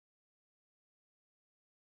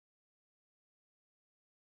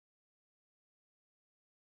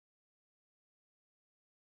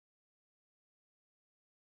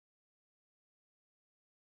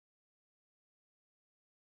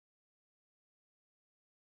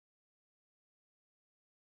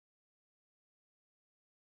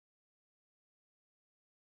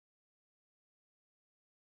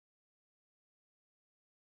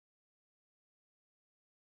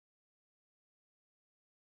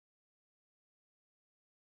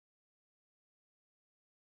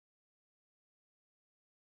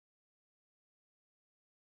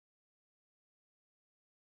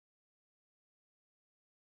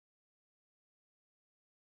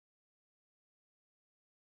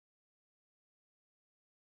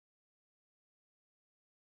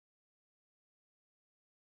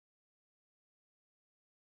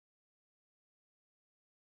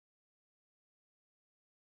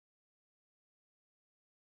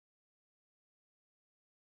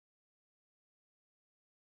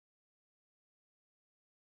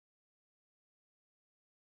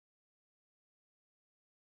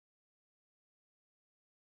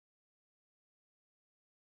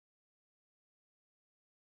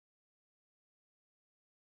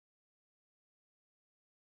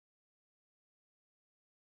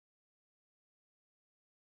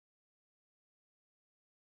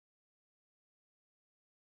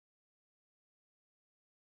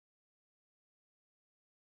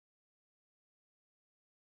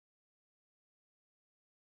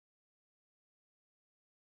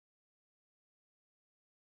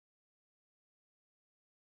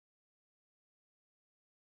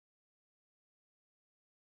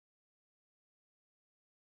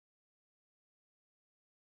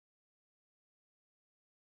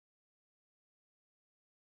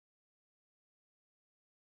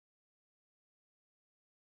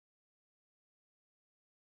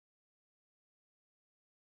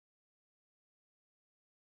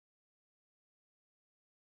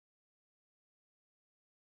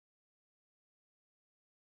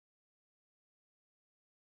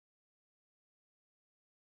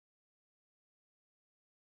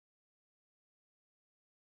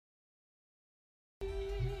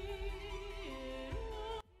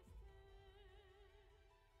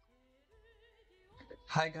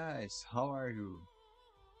Hi guys, how are you?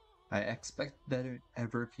 I expect that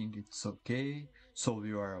everything is okay, so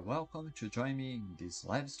you are welcome to join me in this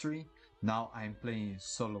live stream. Now I'm playing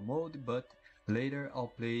solo mode, but later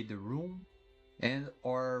I'll play the room and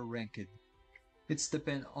or ranked. It's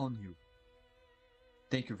depend on you.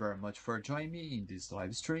 Thank you very much for joining me in this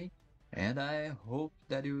live stream, and I hope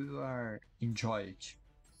that you are enjoy it.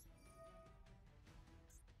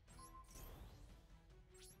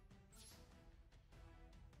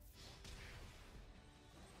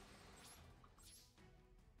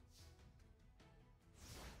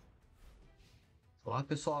 Olá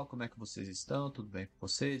pessoal, como é que vocês estão? Tudo bem com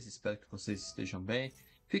vocês? Espero que vocês estejam bem.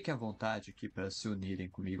 Fiquem à vontade aqui para se unirem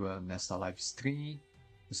comigo nesta live stream.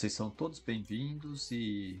 Vocês são todos bem-vindos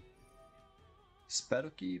e espero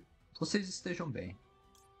que vocês estejam bem.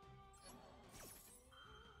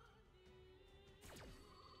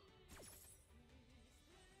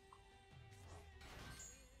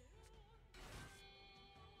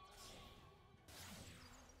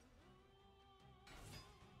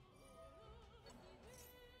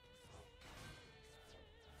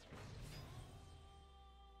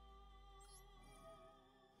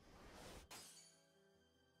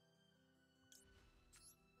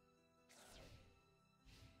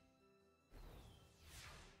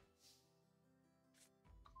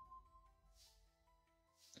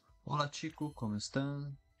 Olá chicos, como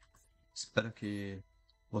estão? Espero que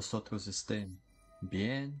vosotros estén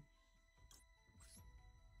bien.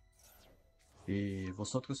 E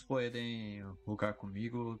vosotros podem jogar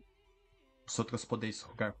comigo. Vosotros podéis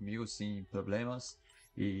jogar comigo sem problemas.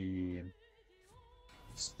 E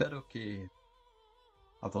espero que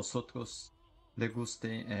a vosotros le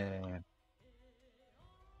gusten,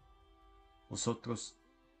 vosotros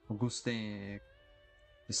gustem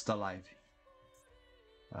esta live.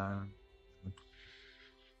 Ah,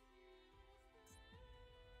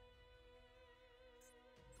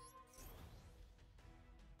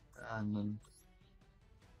 não,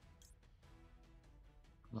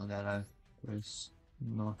 não era isso.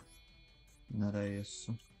 Não, não era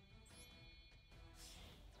isso.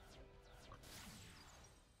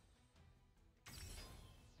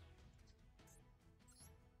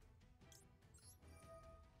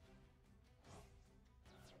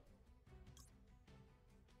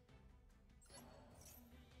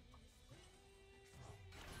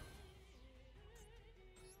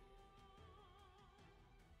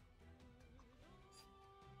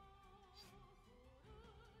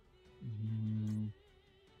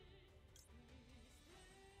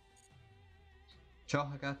 Ciao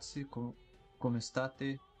ragazzi, come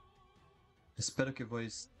state? Spero che voi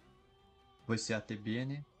siate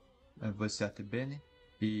bene, voi siate bene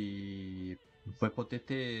e voi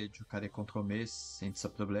potete giocare contro me senza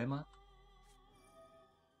problema.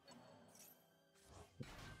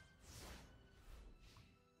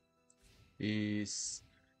 E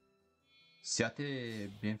siate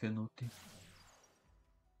benvenuti.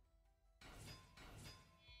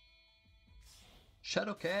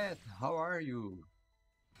 Shadowcat, how are you?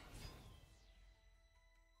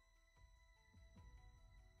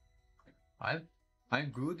 I'm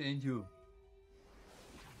good, and you?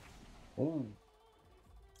 Oh,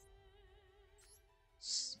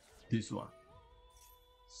 this one.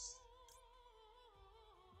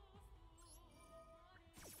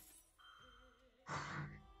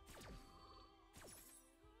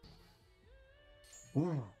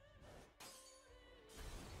 Ooh.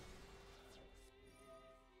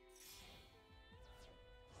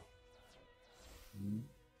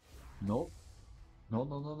 No, no,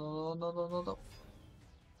 no, no, no, no, no, no, no.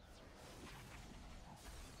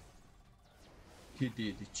 He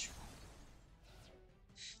did it.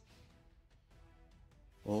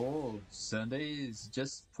 Oh, Sunday is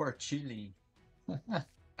just for chilling.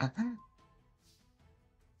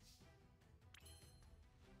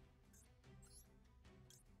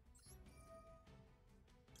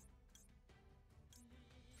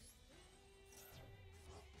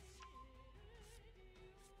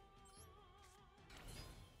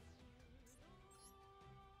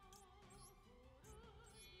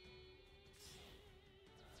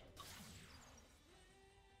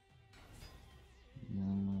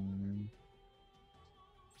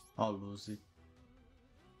 I'll lose it.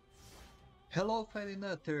 Hello, Fairy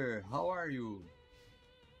Nutter. How are you?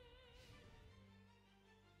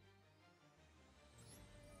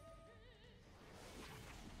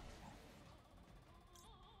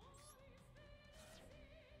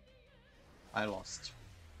 I lost.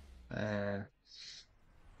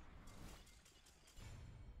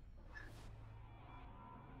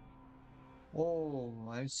 Oh,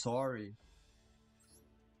 I'm sorry.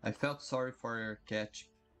 I felt sorry for your cat.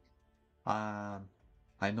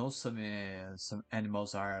 I know some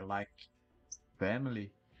animals are like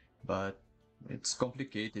family, but it's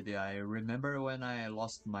complicated. I remember when I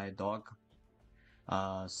lost my dog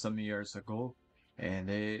some years ago, and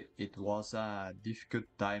it was a difficult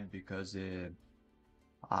time because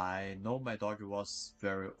I know my dog was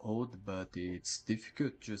very old, but it's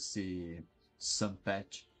difficult to see some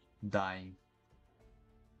pet dying.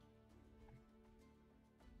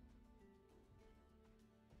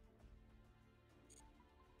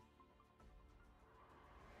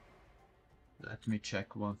 Let me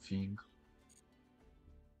check one thing.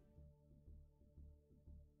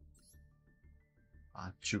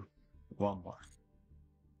 Two. One more.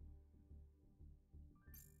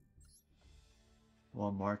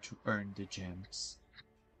 One more to earn the gems.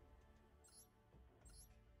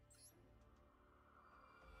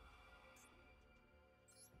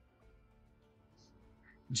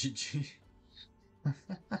 GG.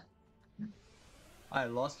 I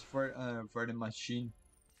lost for the machine.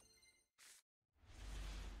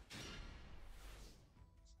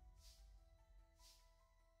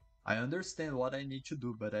 I understand what I need to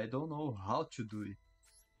do, but I don't know how to do it.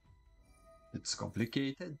 It's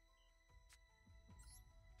complicated.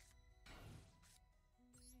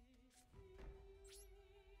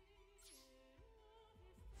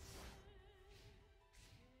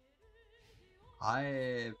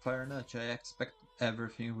 Fair enough, I expect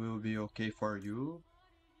everything will be okay for you.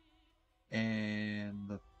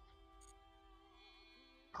 And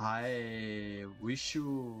I wish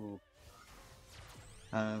you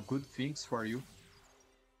good things for you.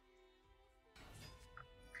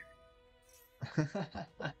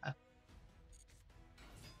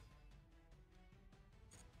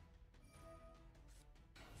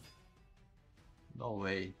 No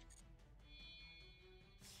way.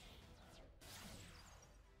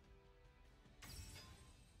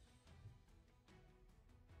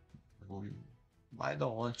 I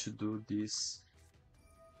don't want to do this.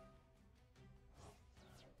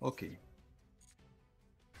 Okay.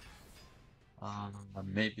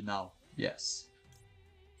 Maybe now. Yes.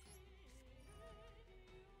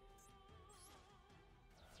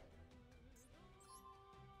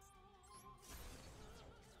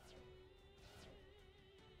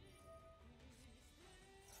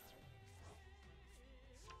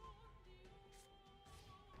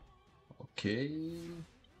 Okay.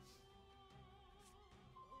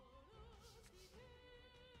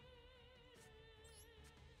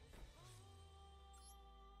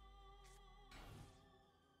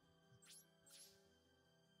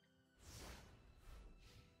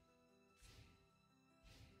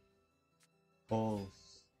 Oh,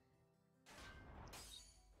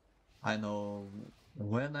 I know.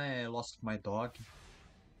 When I lost my dog,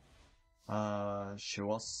 she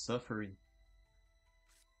was suffering,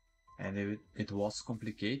 and it was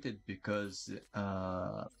complicated because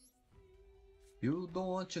you don't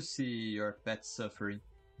want to see your pet suffering,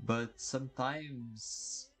 but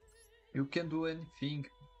sometimes you can do anything.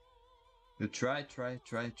 You try,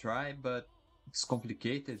 but it's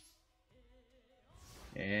complicated.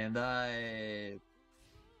 And I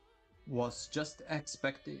was just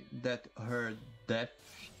expecting that her death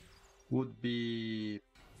would be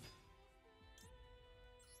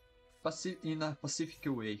in a pacific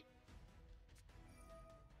way.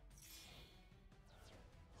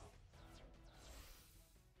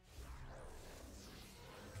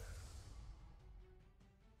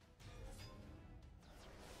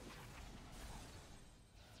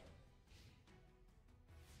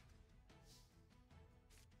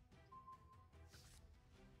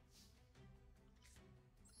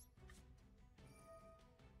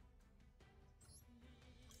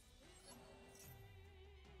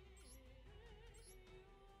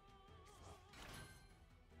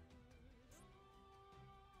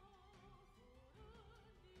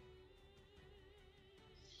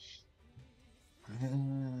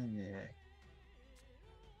 Yeah.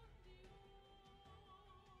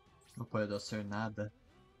 No puedo hacer nada.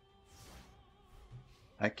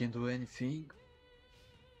 I can do anything.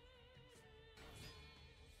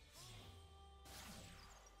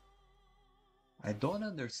 I don't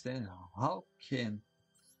understand how can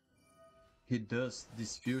he does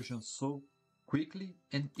this fusion so quickly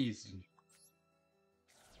and easily.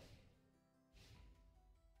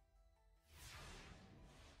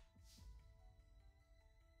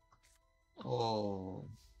 Oh,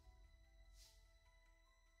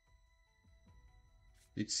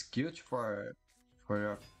 it's cute for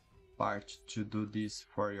your part to do this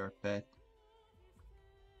for your pet.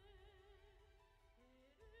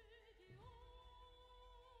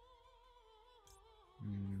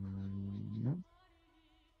 Mm.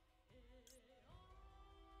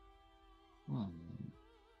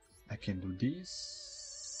 I can do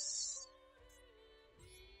this.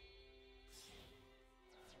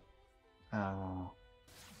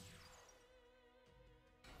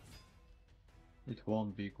 It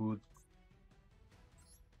won't be good.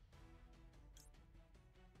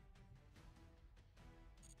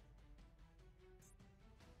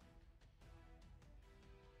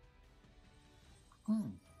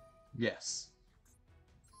 Yes,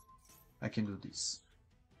 I can do this.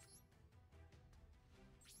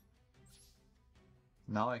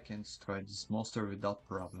 Now I can destroy this monster without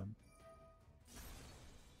problem.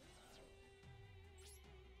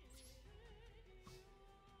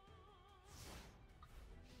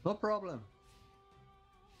 No problem.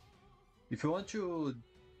 If you want to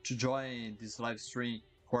join this live stream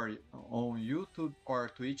on YouTube or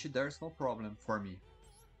Twitch, there's no problem for me.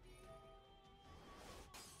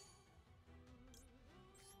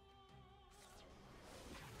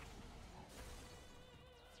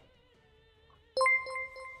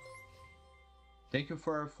 Thank you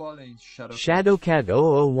for following,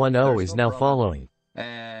 Shadowcat0010 is now following.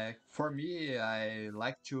 For me, I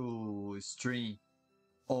like to stream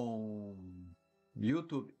on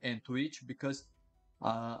YouTube and Twitch because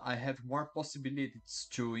I have more possibilities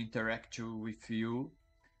to interact with you,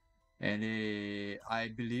 and I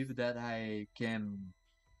believe that I can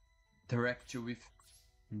interact with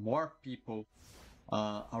more people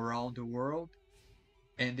around the world,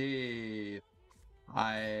 and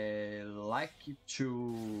I like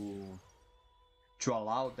to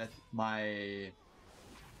allow that my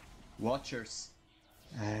watchers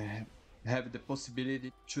have the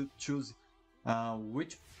possibility to choose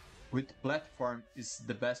which platform is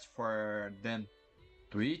the best for them,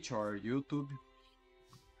 Twitch or YouTube.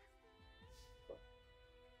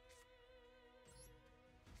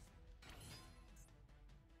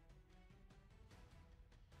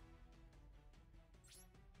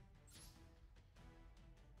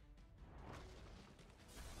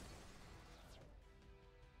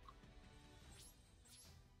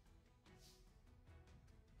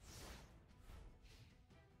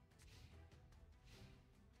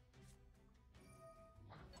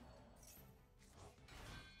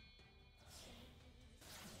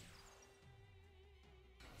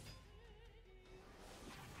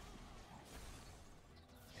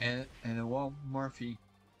 And one more thing,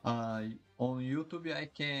 on YouTube I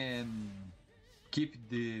can keep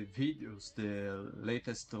the videos, the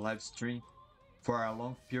latest live stream, for a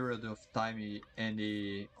long period of time,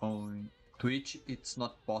 and on Twitch it's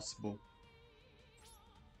not possible.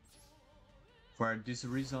 For this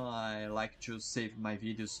reason, I like to save my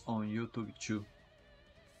videos on YouTube too.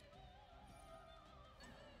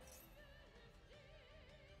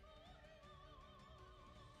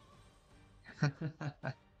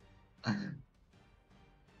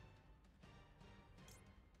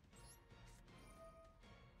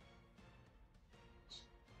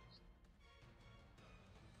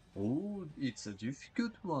 Oh, it's a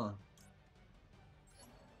difficult one.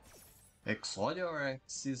 𝗦cie or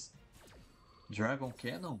𝗗cie Dragon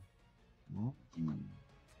Cannon?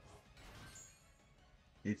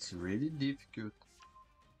 It's really difficult.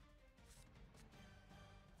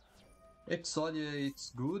 𝗦cie,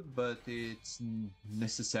 it's good, but it's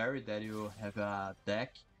necessary that you have a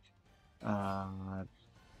deck,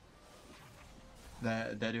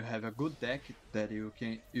 that you have a good deck that you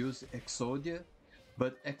can use 𝗦cie.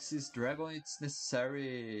 But 𝗗cie Dragon, it's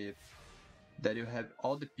necessary that you have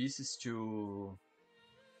all the pieces to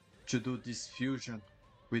do this fusion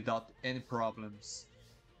without any problems.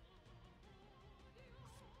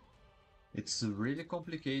 It's really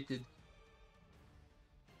complicated.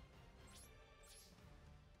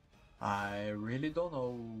 I really don't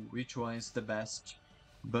know which one is the best,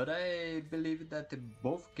 but I believe that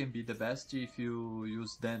both can be the best if you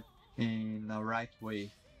use them in a right way.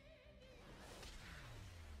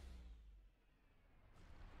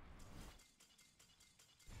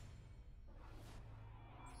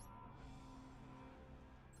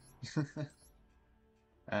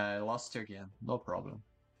 I lost again, no problem.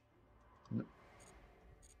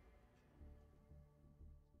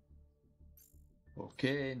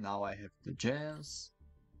 Okay, now I have the gems.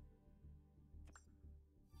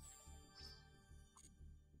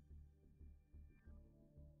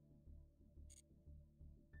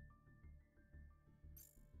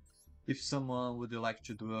 If someone would like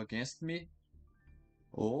to duel against me,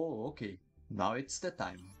 oh, okay, now it's the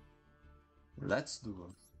time. Let's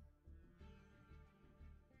duel.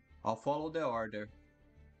 I'll follow the order.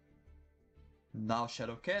 Now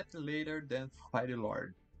Shadowcat, later then Fire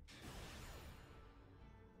Lord.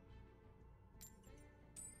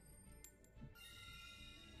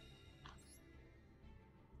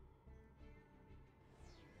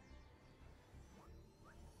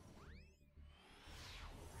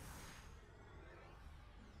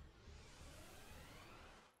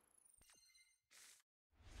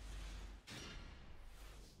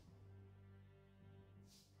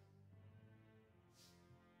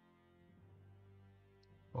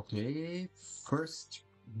 Okay, first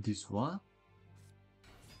this one.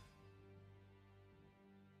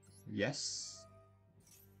 Yes.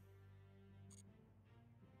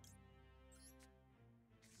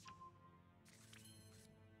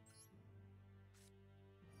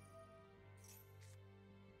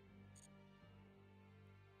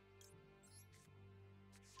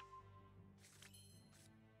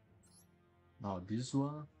 Now this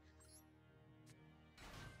one.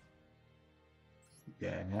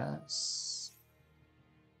 Yes.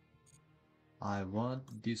 I want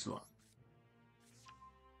this one.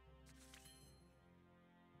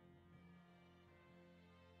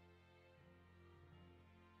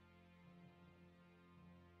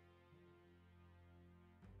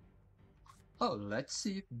 Oh, let's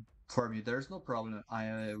see. For me, there's no problem.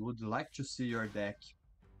 I would like to see your deck.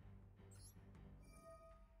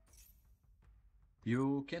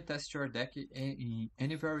 You can test your deck in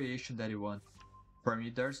any variation that you want. For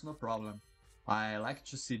me, there's no problem. I like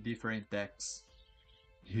to see different decks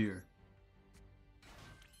here.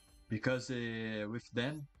 Because with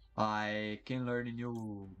them, I can learn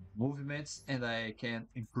new movements and I can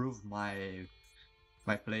improve my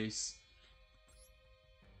plays.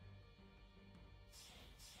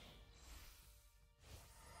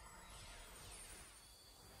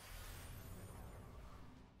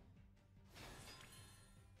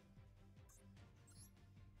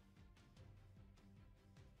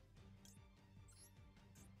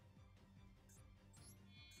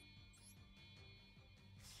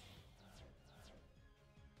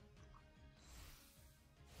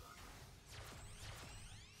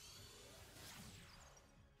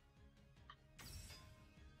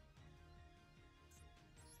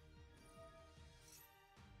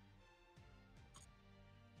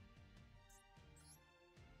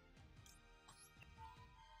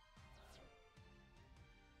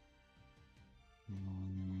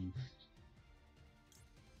 Mm.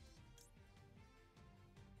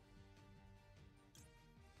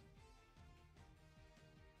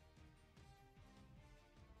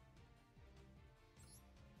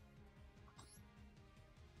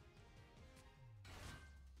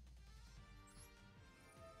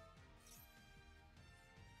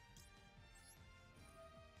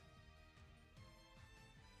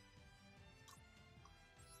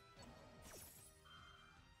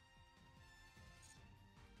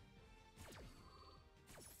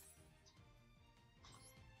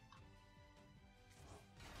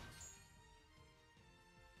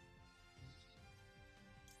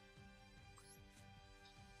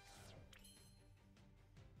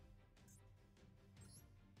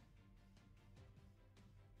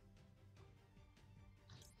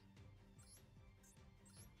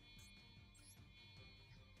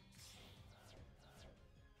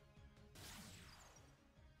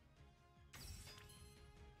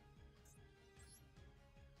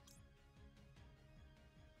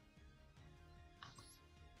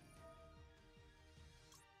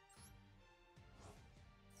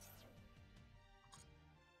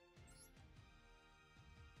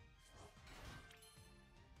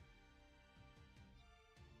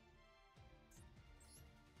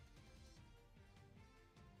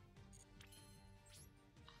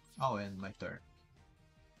 I'll end my turn.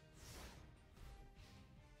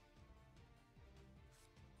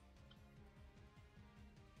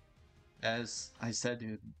 As I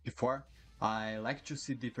said before, I like to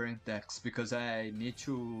see different decks because I need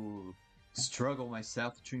to struggle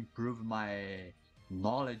myself to improve my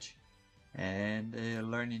knowledge and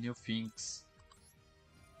learning new things.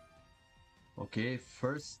 Okay,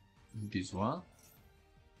 first this one.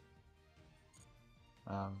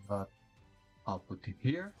 But I'll put it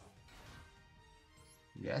here.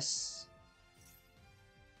 Yes.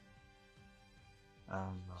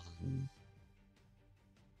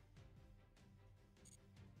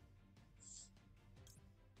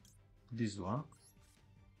 This one.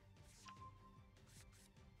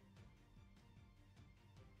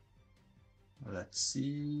 Let's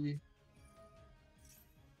see.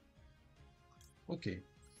 Okay.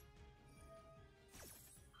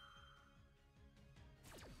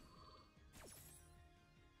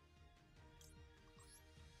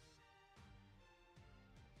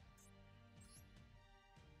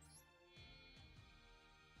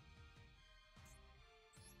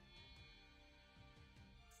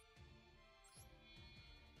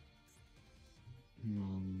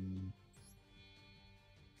 Hmm.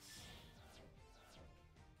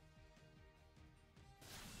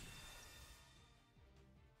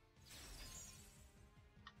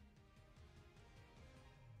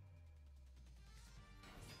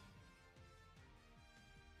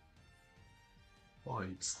 Oh,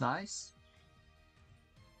 it's nice.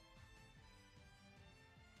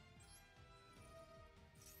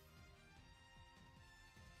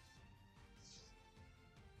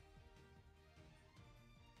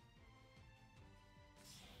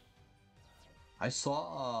 I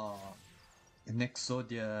saw an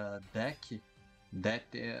Exodia deck that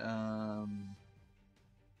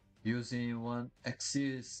using one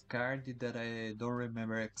Xyz card that I don't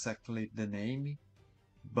remember exactly the name,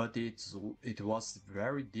 but it was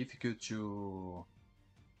very difficult to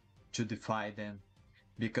defy them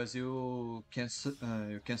because you can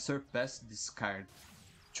surpass this card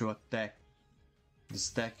to attack this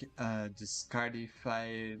deck. This card, if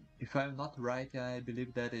I'm not right, I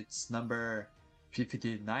believe that it's number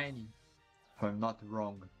 59, if I'm not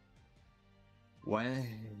wrong. When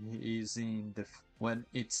it's in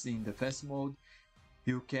defense mode,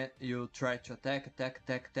 you try to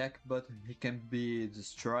attack, but he can be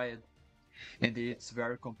destroyed, and it's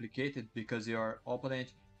very complicated because your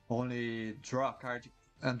opponent only draw a card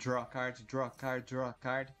and draw a card, draw a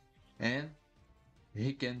card, and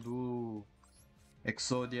he can do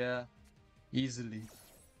Exodia easily.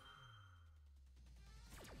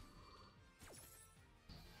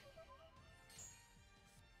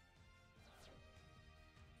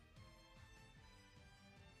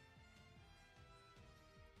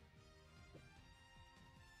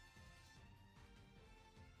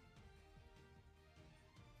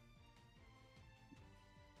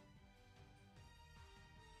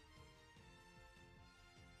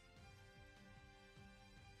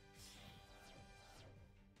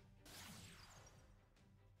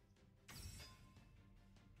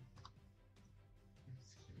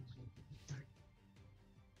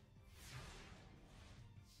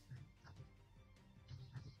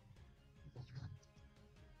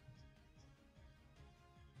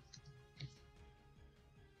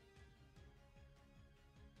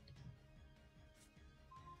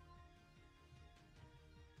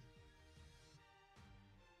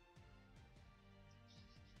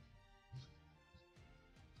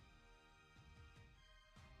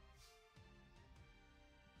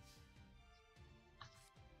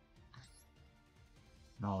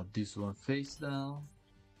 Now this one face down.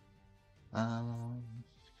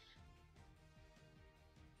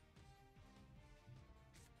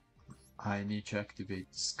 I need to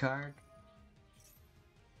activate this card.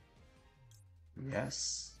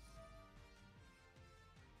 Yes.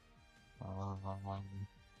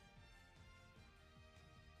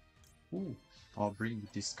 Ooh, I'll bring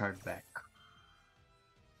this card back.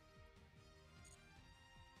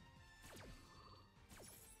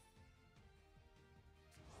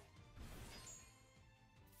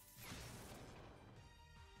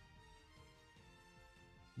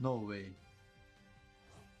 No way.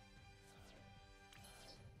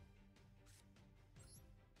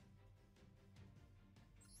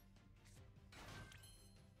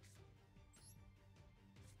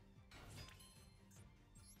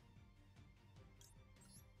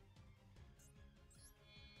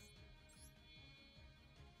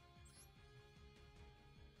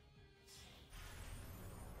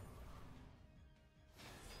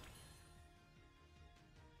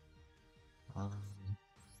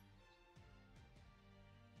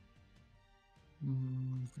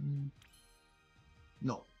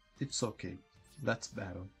 No, it's okay. Let's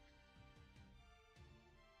battle.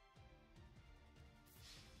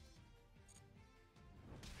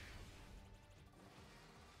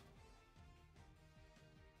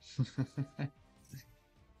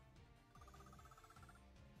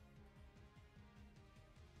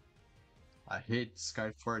 I hate this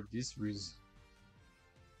card for this reason.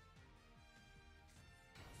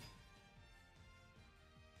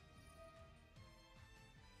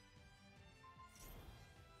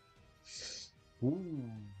 Ooh.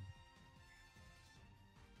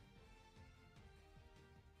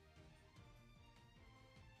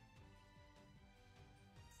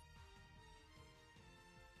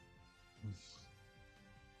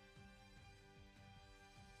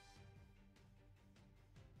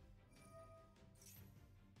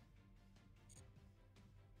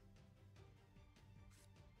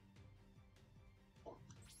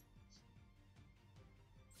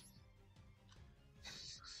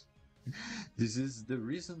 This is the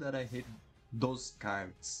reason that I hate those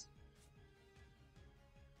cards.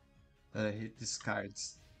 That I hate these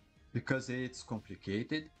cards. Because it's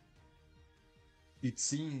complicated. It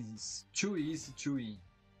seems too easy to win.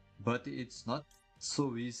 But it's not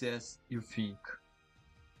so easy as you think.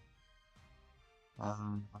 I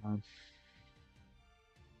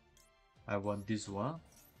want this one.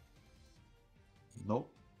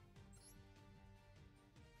 Nope.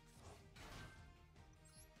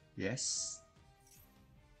 Yes.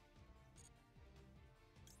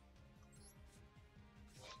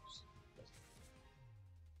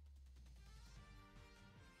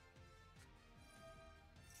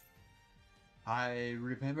 I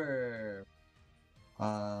remember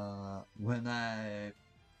When I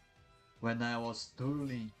was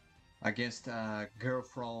dueling against a girl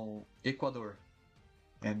from Ecuador,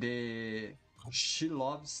 and she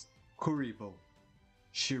loves 𝗏𝗏𝗶𝗹.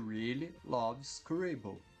 She really loves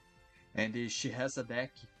𝗏𝗏𝗶𝗹, and she has a deck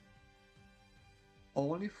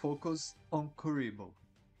only focused on 𝗏𝗏𝗶𝗹,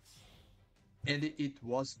 and it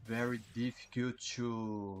was very difficult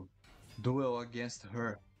to duel against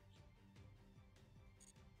her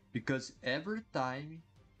because every time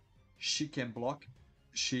she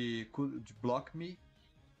could block me,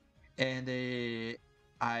 and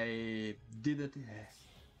I didn't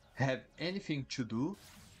have anything to do,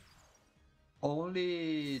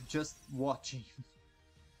 only just watching.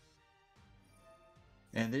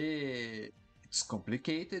 And it's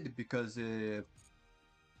complicated because you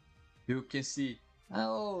can see,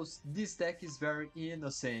 oh, this deck is very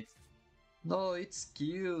innocent. No, it's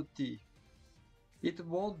cute. It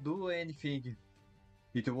won't do anything.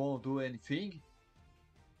 It won't do anything.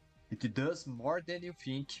 It does more than you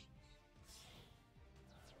think.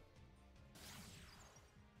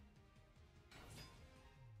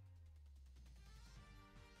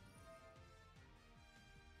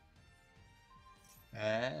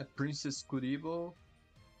 Princess 𝗏𝗏𝗶𝗹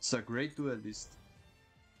is a great duelist.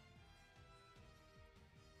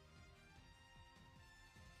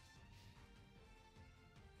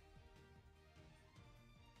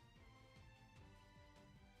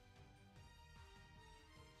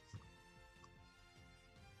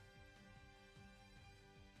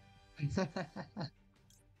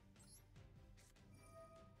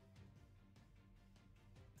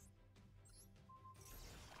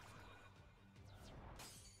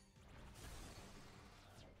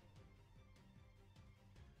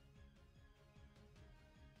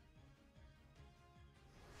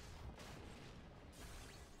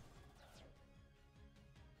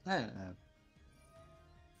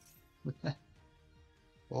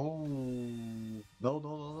 Oh, no, no, no,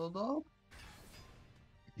 no, no.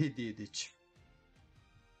 He did it.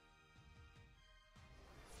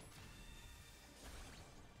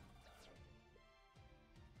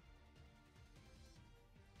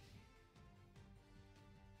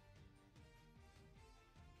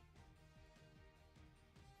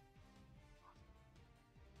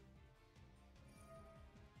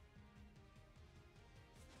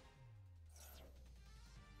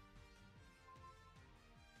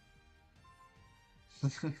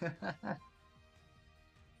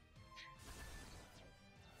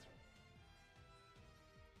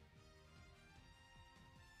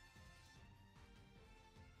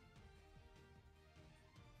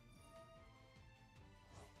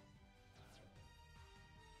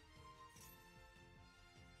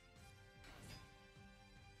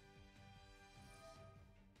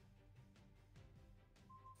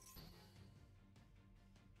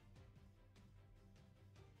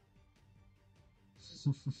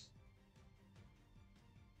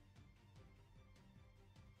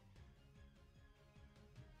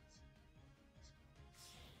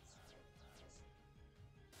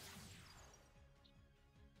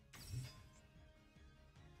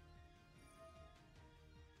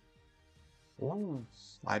 Oh,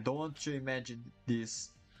 I don't want to imagine this.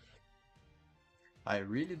 I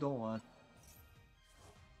really don't want.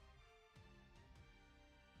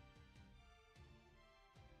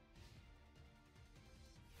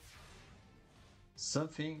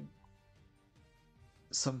 Something,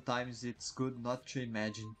 sometimes it's good not to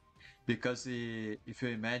imagine, because if you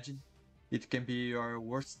imagine, it can be your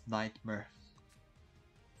worst nightmare.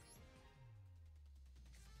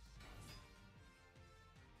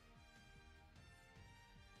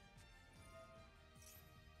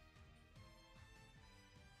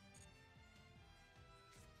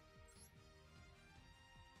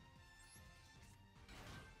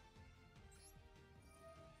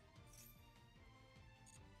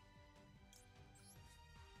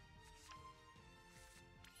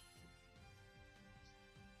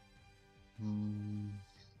 Hmm,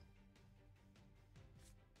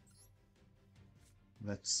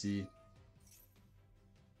 let's see.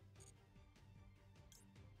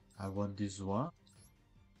 I want this one.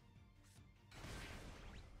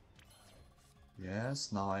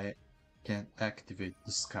 Yes, now I can activate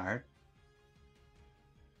this card.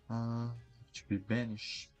 To be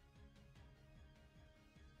banished.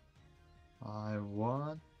 I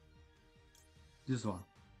want this one.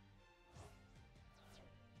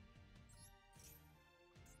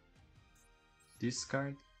 This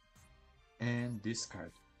card and this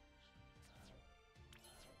card.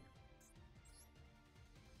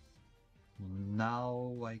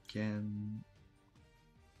 Now I can...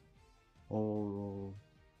 Oh,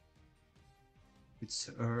 it It's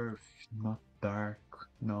earth, not dark.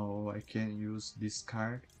 No, I can't use this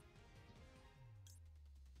card.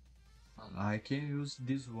 I can use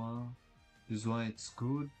this one. This one, it's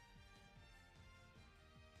good.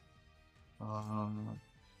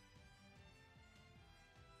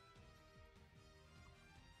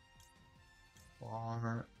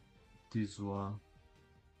 Or this one.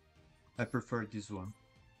 I prefer this one.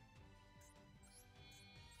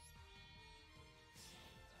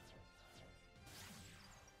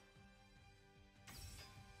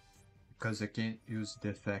 Because I can use the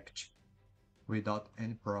effect without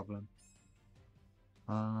any problem.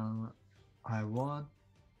 I want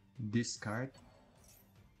this card.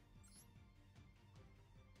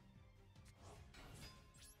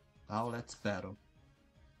 Now let's battle.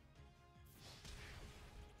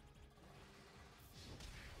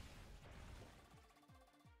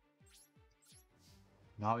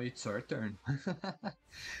 Now it's your turn.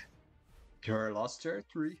 You're lost your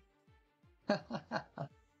 3.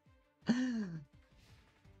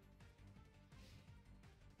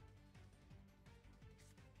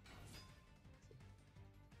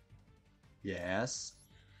 Yes.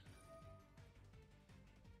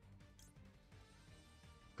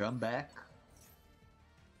 Come back.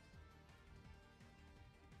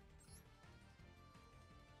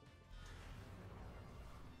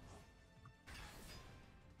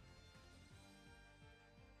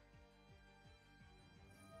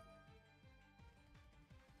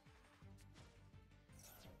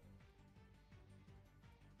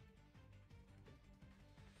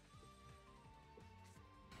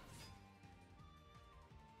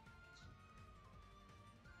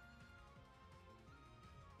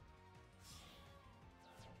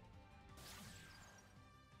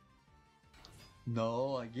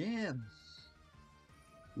 No, again.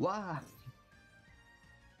 Wow.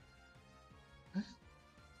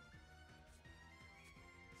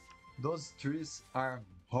 Those trees are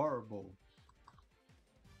horrible.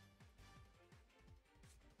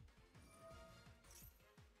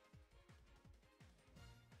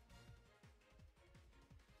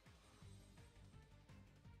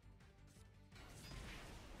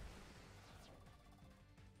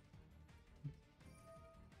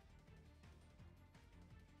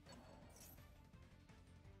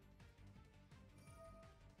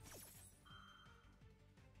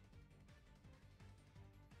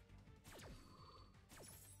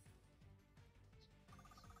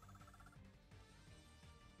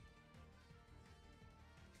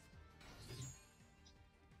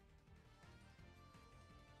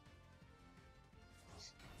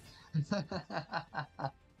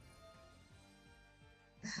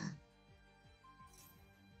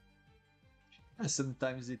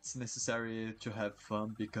 Sometimes it's necessary to have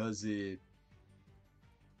fun because if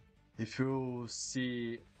you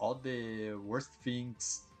see all the worst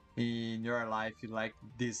things in your life, like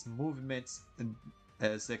these movements,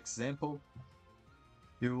 as example,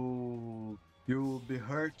 you'll be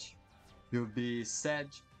hurt, you'll be sad,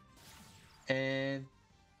 and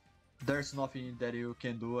there's nothing that you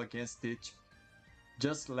can do against it.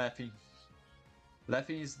 Just laughing.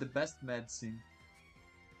 Laughing is the best medicine.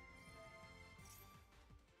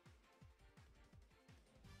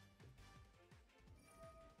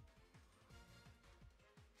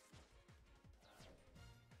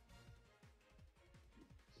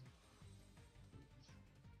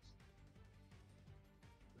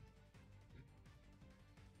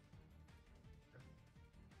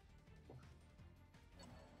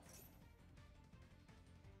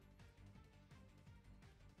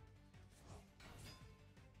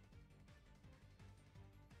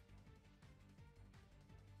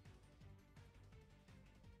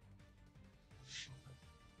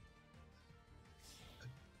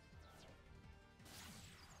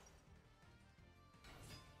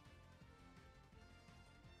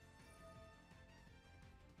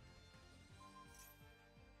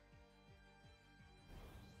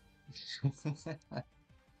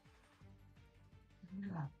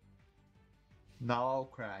 Now I'll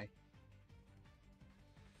cry.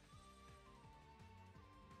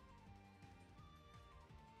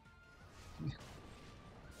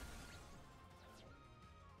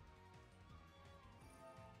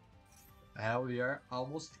 Now we are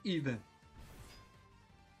almost even.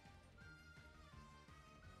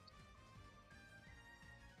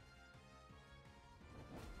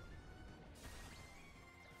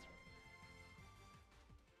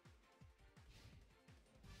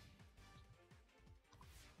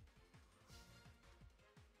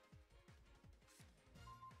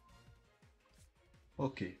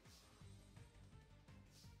 Okay.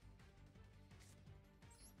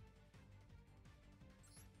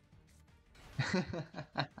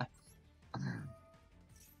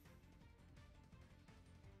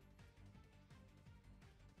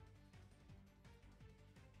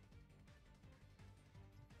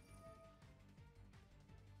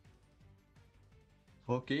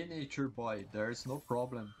 Okay, nature boy, there's no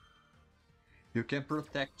problem. You can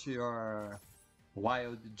protect your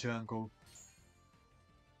wild jungle.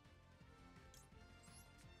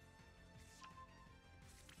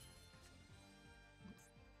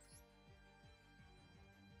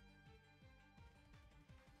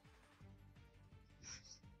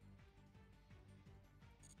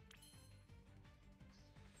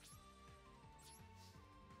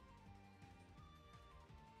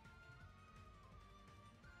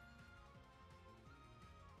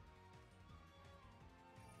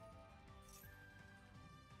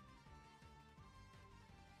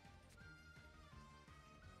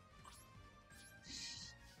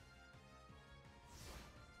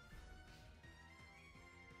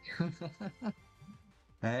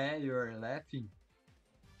 Hey, you're laughing.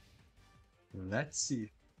 Let's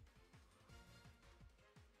see.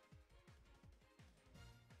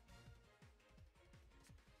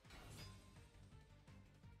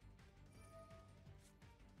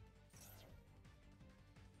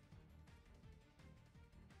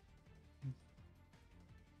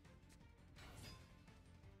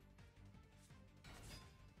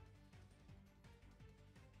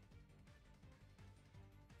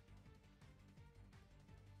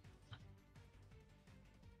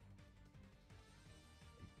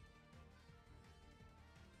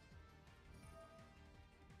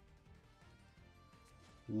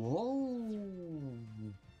 Whoa!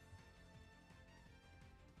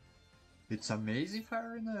 It's amazing,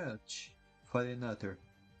 Fire Nutter.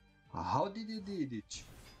 How did you did it?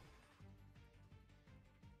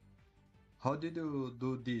 How did you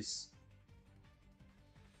do this?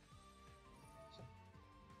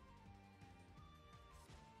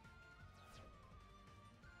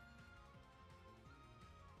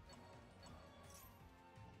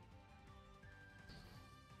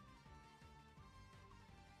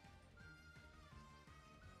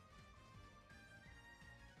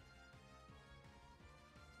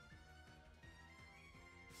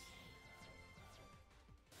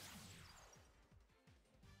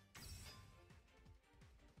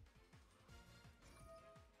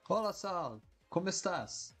 Hola Sal, ¿cómo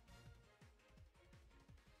estás?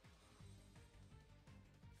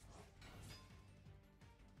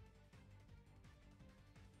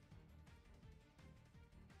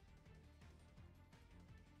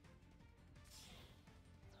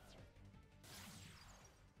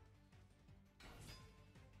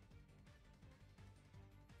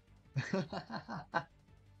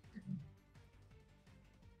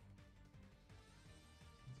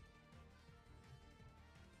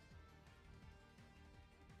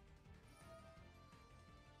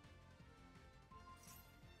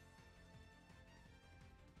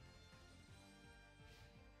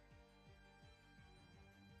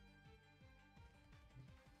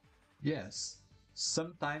 Yes,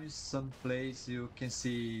 sometimes some place you can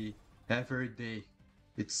see every day.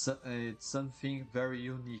 It's something very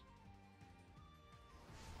unique.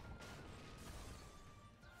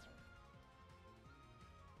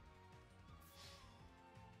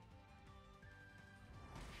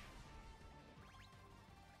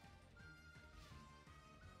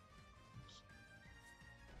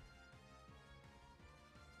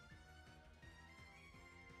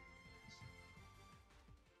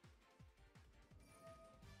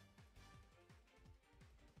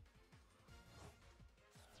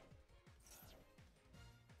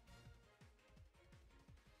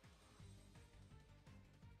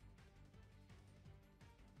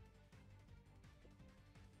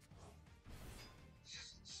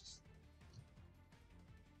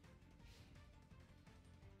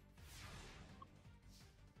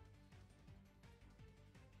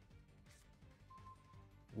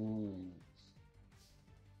 Ooh.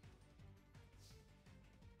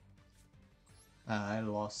 I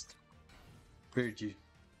lost. Perdi.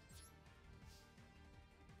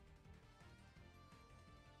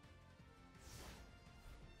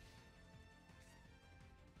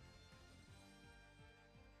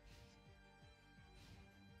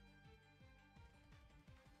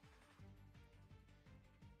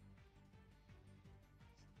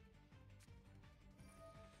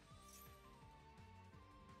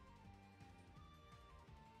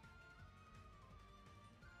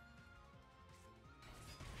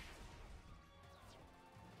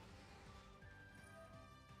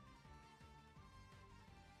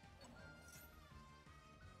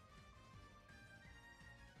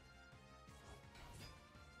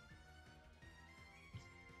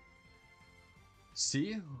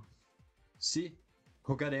 Sim, sim,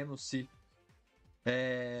 jogaremos, sim.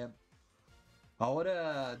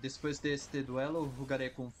 Agora, depois deste duelo,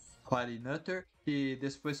 jogarei com 𝗏chị𝗰𝗶𝗹 e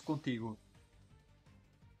depois contigo.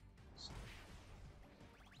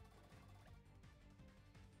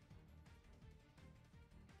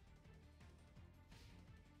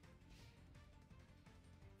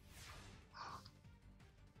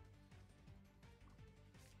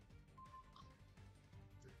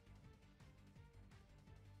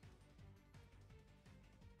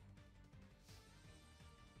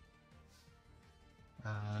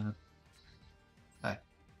 Ah,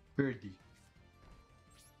 perdi.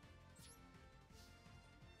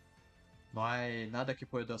 Não há nada que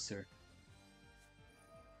pueda hacer.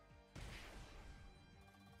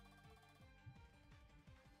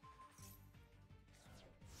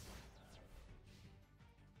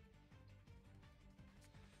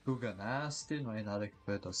 Tu ganaste, não há nada que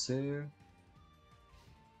pueda hacer.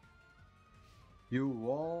 You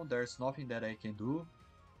won, there's nothing that I can do.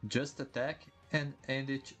 Just attack and end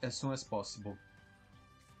it as soon as possible.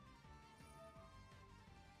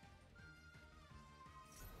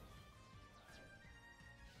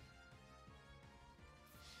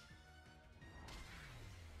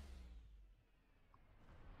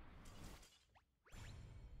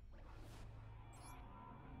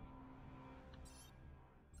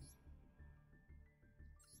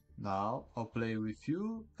 Now I'll play with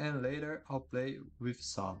you, and later I'll play with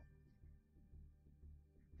some.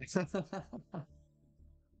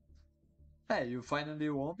 Hey, you finally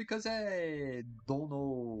won because I don't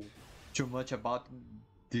know too much about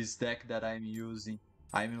this deck that I'm using.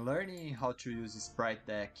 I'm learning how to use Sprite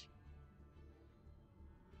deck.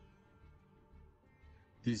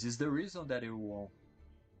 This is the reason that you won.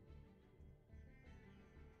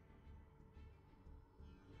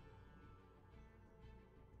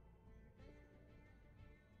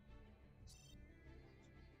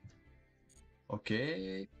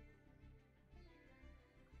 Okay.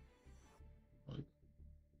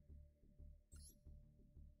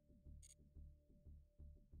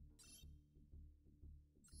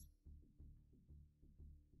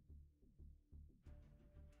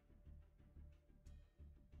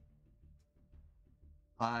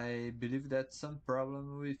 I believe that's some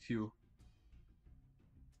problem with you.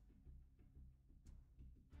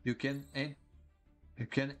 You can you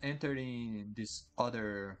can enter in this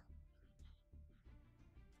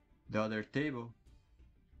the other table.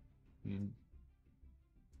 In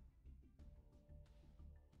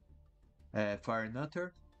Fire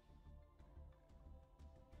Nutter.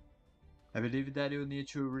 I believe that you need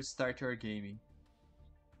to restart your gaming.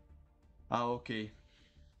 Ah, okay.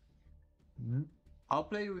 I'll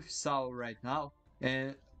play with Sal right now,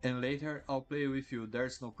 and later I'll play with you.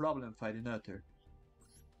 There's no problem, Fire Nutter.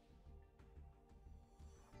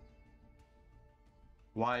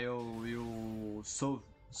 While you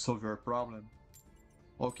solve your problem.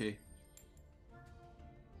 Okay.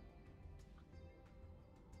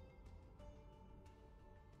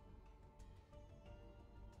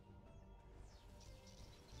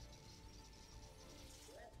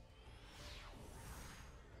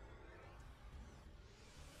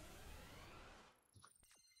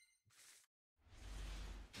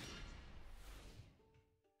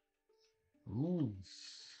 Ooh.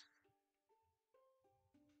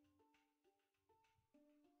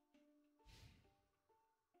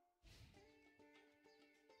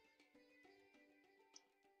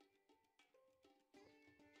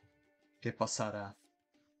 Que passará?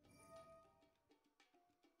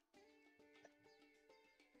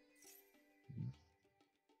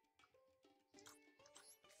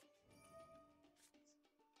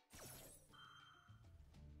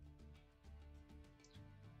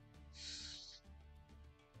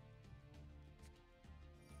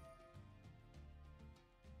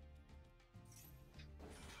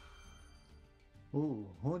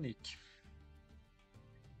 Runic.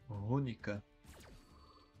 Rúnica.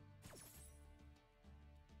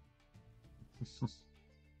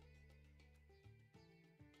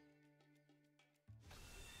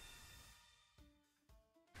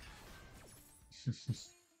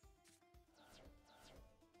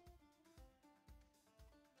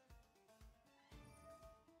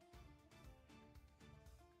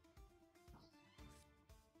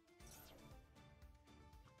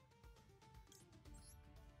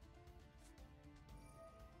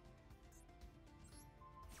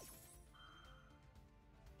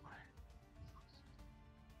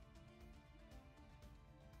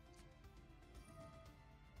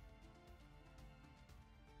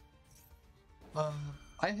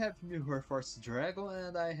 I have Mirror Force Dragon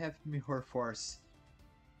and I have Mirror Force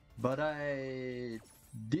but I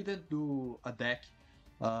didn't do a deck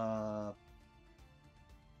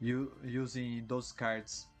using those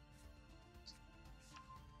cards.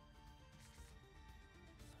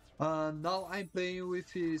 Now I'm playing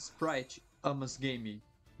with his Sprite, Amos Gaming,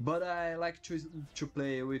 but I like to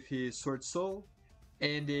play with his Sword Soul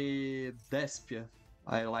and the Despia.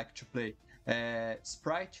 I like to play.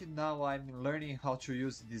 Sprite, now I'm learning how to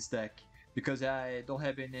use this deck because I don't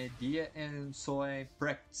have any idea and so I'm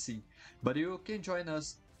practicing. But you can join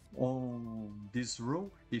us on this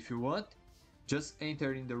room if you want. Just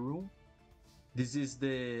enter in the room. This is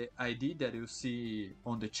the ID that you see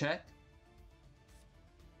on the chat.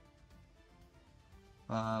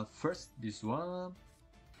 First, this one.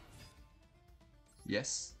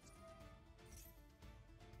 Yes.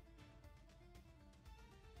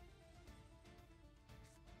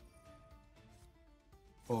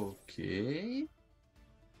 Okay.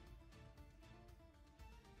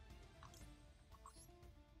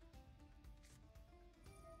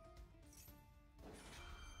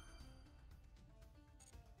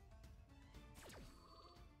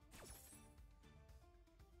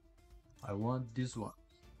 I want this one.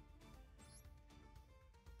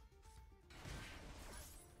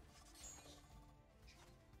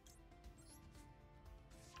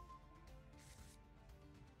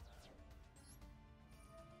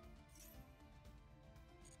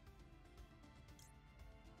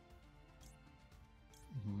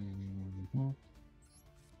 Mhm.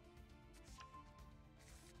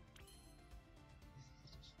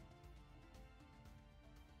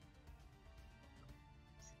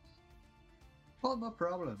 Oh, no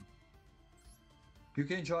problem. You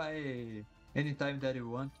can join anytime that you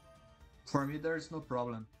want. For me, there's no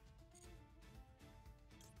problem.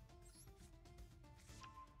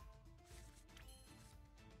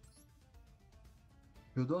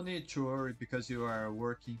 You don't need to worry because you are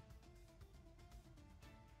working.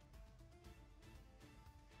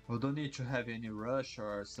 You don't need to have any rush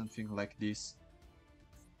or something like this.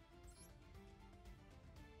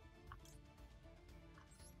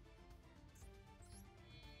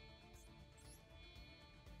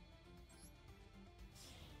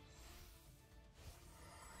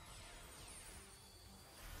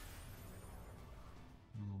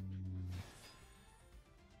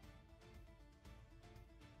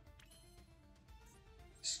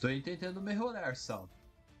 Estoy intentando mejorar, Sal.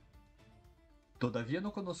 Todavía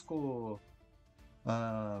no conozco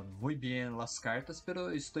muy bien las cartas, pero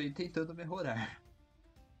estoy intentando mejorar.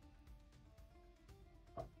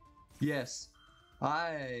 Yes,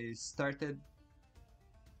 I started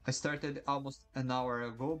almost an hour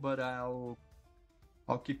ago, but I'll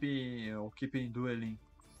keep dueling.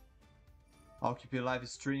 I'll keep a live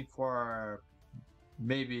stream for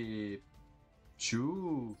maybe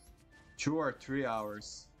 2 or 3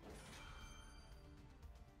 hours.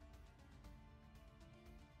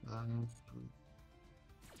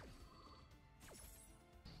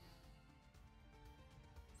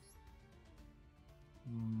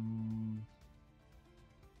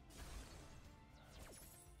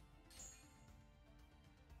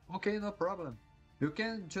 Okay, no problem. You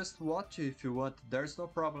can just watch if you want. There's no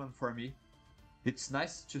problem for me. It's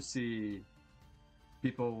nice to see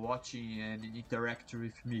people watching and interact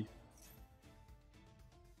with me.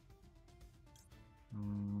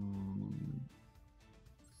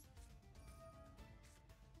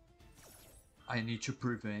 I need to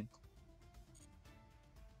prevent.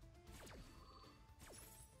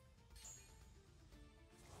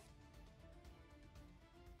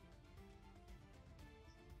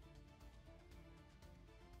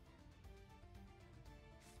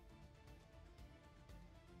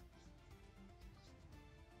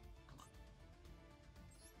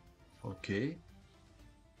 Okay.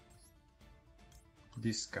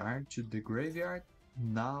 Discard to the graveyard.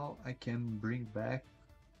 Now I can bring back.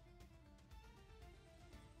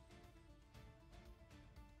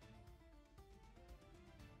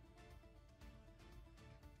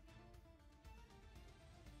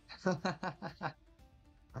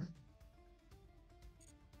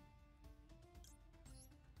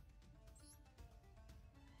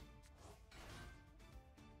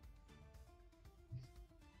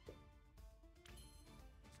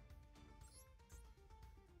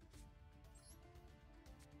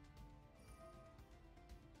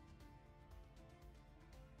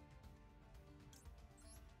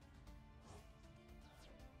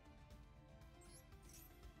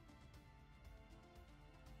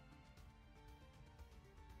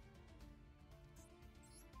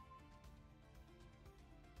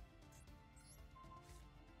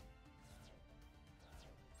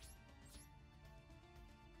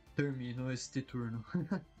 Termino este turno.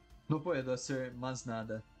 No puedo hacer más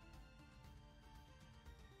nada.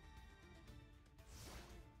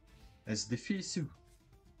 Es difícil.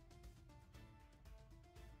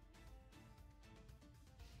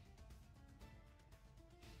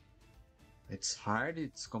 It's hard,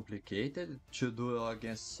 it's complicated to duel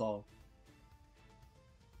against Saul.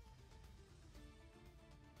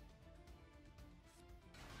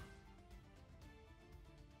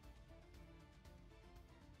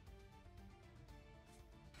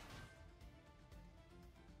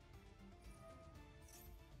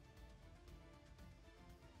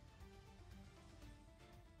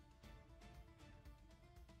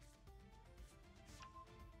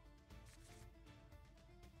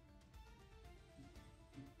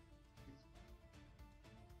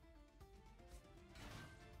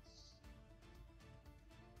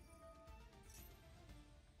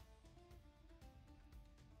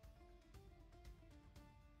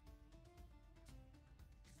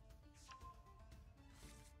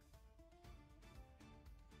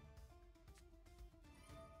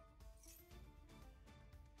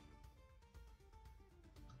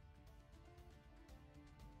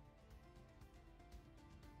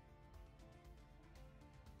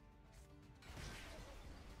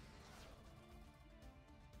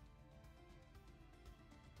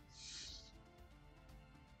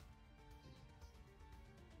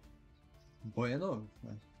 Bueno,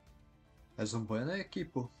 es un buen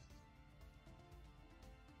equipo.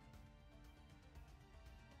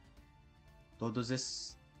 Todos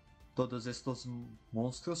estos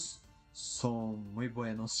monstruos son muy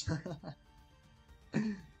buenos.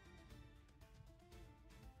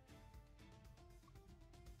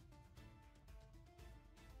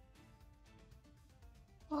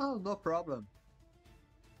 Oh, no problem.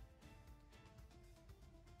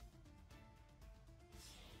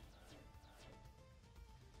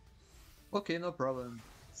 Okay, no problem.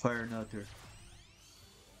 Fire Nutter.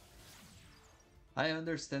 I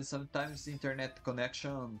understand sometimes internet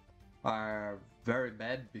connection are very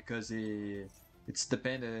bad because it's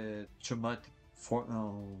dependent too much for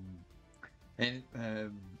any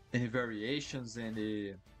variations and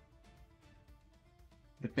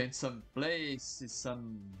depends some place,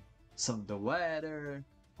 some the weather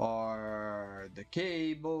or the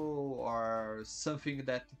cable or something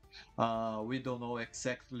that we don't know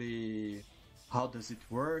exactly how does it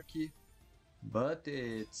work, but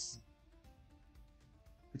it's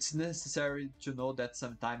necessary to know that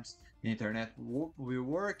sometimes internet will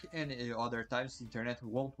work and other times internet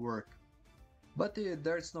won't work. But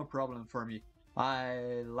there's no problem for me.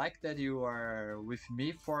 I like that you are with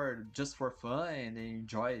me for just for fun and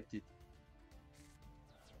enjoy it.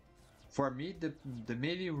 For me, the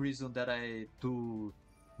main reason that I do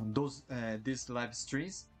these live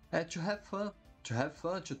streams is to have fun,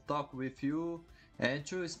 to talk with you, and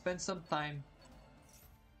to spend some time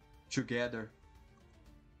together.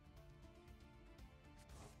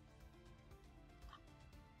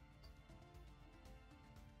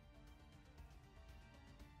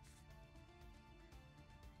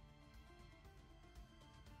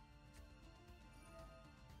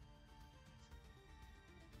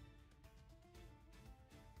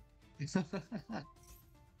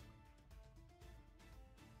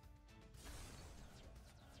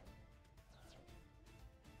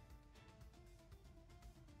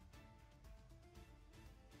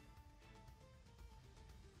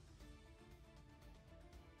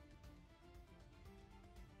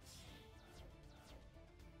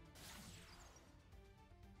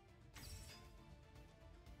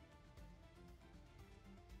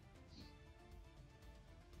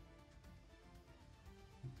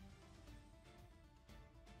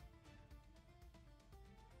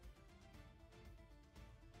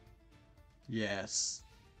 Yes,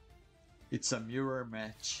 it's a mirror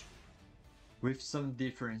match with some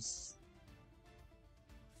difference.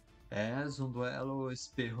 És um duelo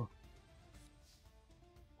espejo.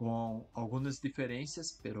 Com algumas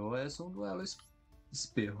diferenças, pero es un duelo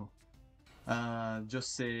espejo. Yo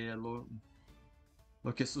sé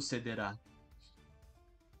lo que sucederá.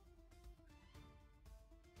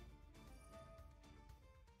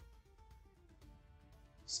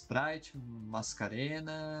 Sprite,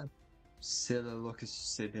 Mascarena, sé lo que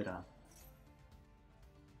sucederá.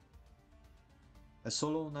 Es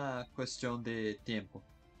solo una cuestión de tiempo.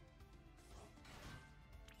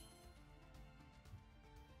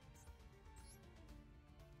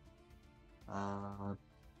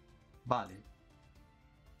 Vale.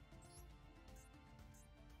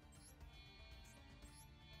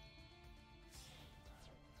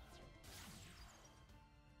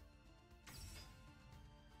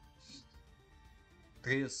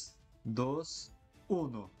 Três, dois,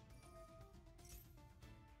 1.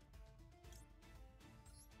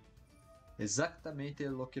 Exactamente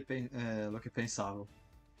lo que pensaba.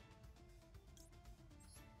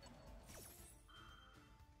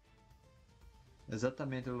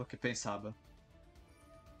 Exatamente o que pensava.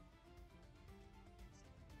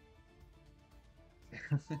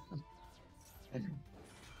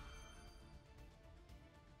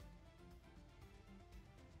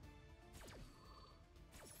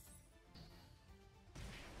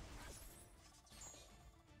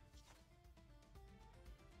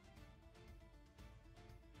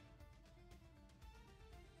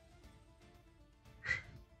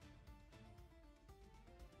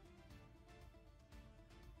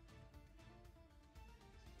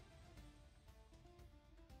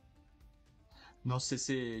 Não sei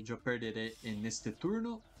se eu perderei neste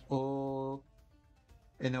turno ou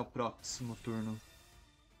no próximo turno.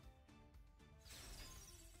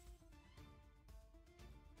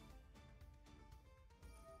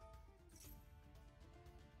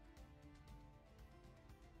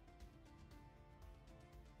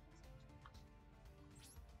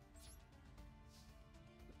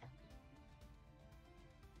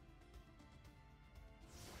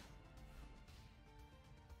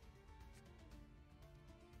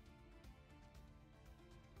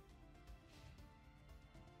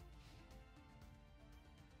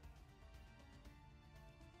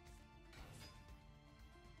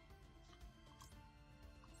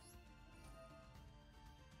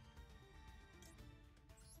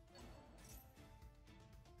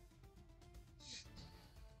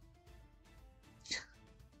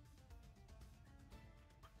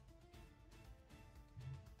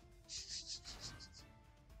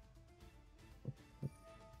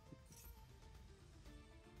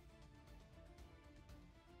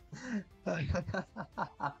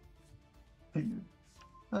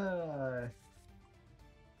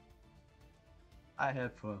 I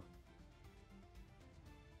have fun.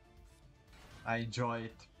 I enjoy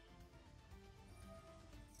it.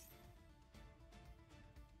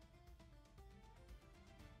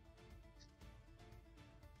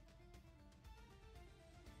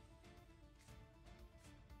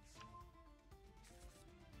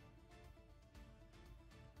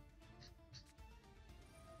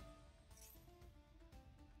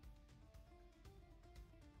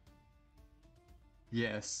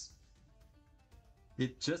 Yes.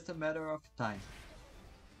 It's just a matter of time.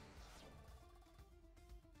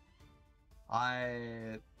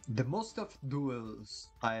 The most of duels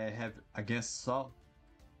I have against Saul,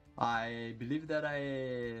 I believe that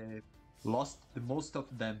I lost the most of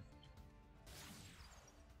them.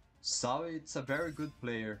 Saul it's a very good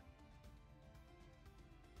player.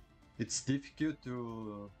 It's difficult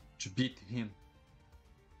to beat him.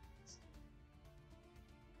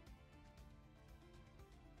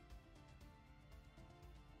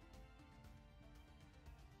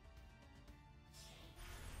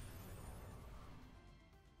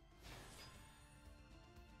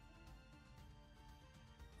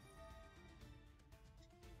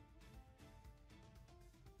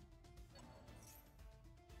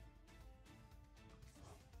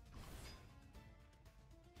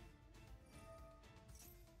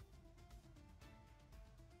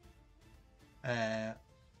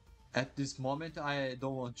 At this moment, I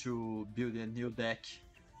don't want to build a new deck.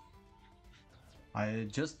 I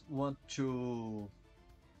just want to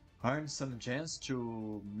earn some gems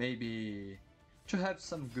to maybe to have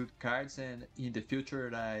some good cards, and in the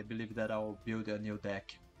future, I believe that I'll build a new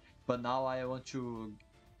deck. But now I want to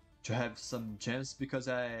have some gems because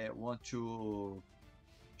I want to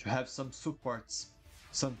have some supports,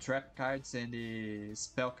 some trap cards and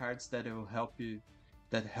spell cards that will help you,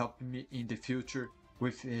 that help me in the future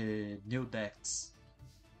with new decks.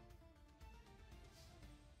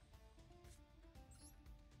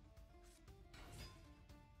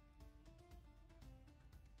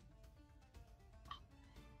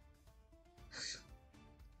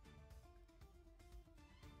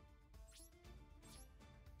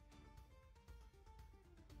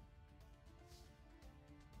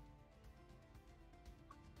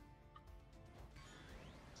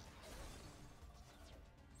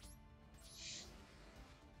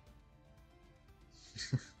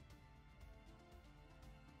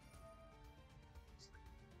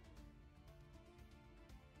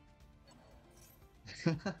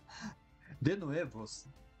 De novo?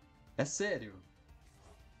 É sério?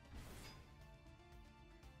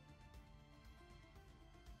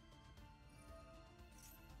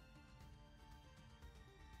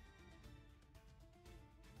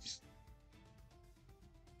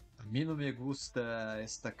 A mim não me gusta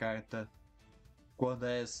esta carta quando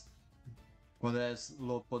é quando é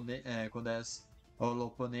o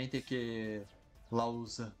oponente que la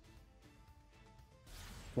usa.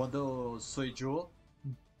 Cuando soy yo,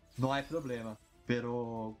 no hay problema.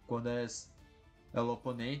 Pero cuando es el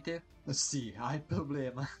oponente, sí, hay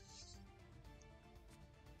problema.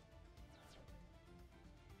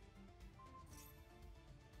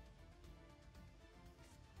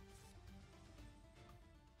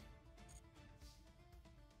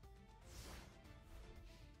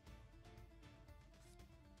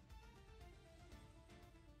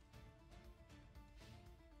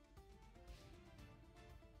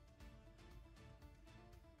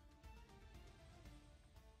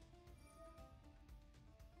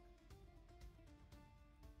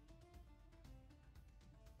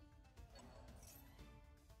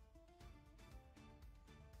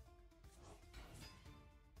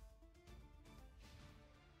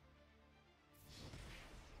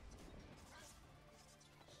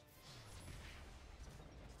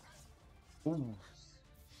 Uh,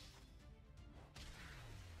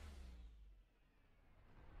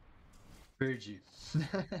 perdi.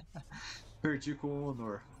 Perdi com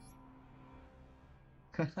honor.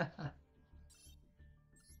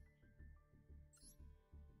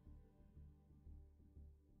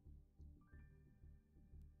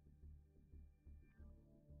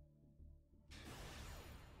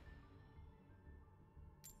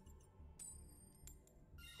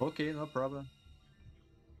 Ok, no problem.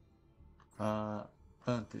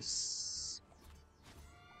 Antes.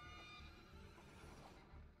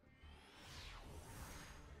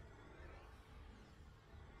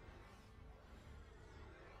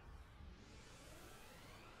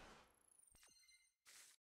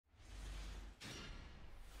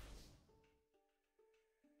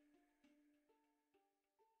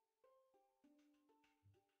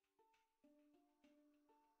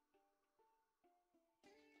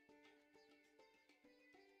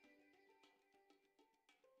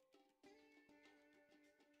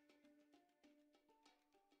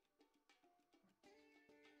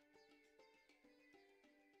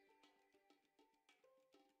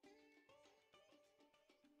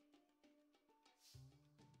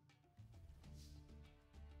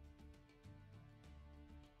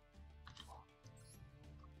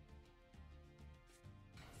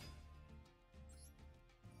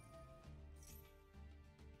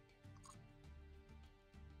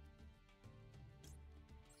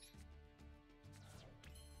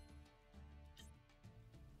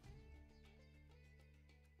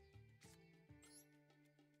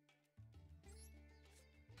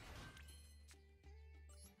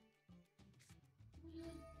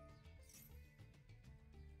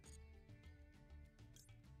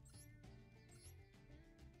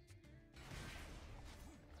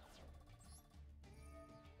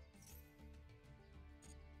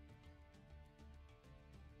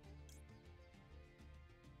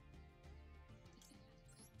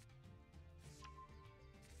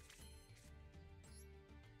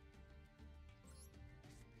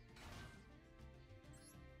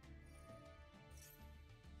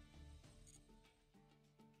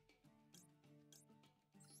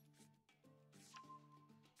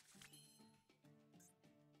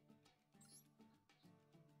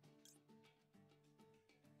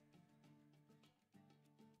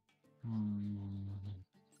 Hmm.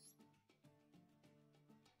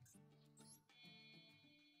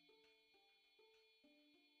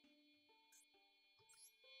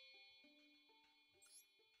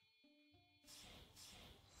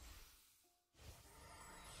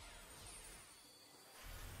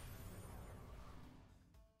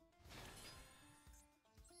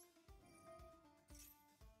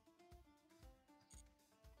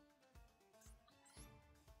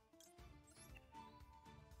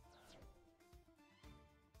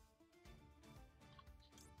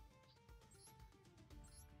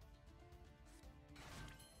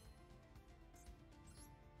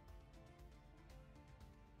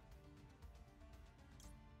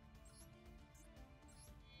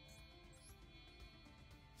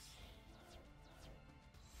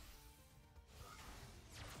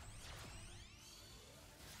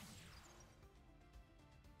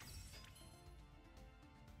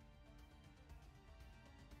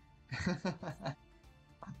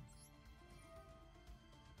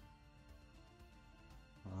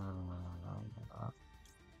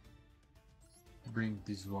 Bring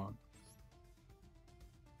this one.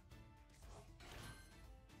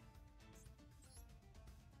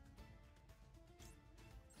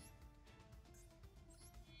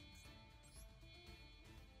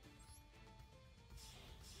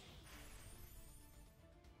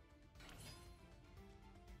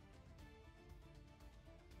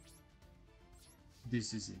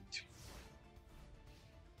 This is it.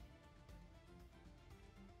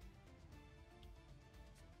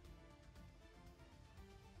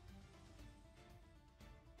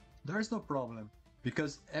 There's no problem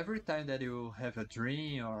because every time that you have a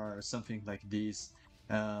dream or something like this,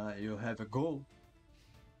 you have a goal,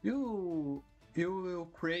 you you will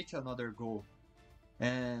create another goal,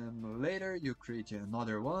 and later you create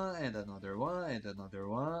another one and another one and another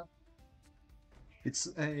one. It's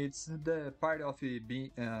the part of being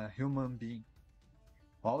a human being,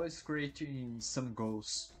 always creating some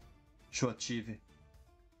goals to achieve.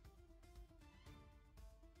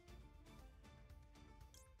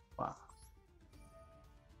 Pá,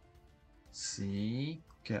 sim,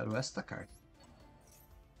 quero esta carta.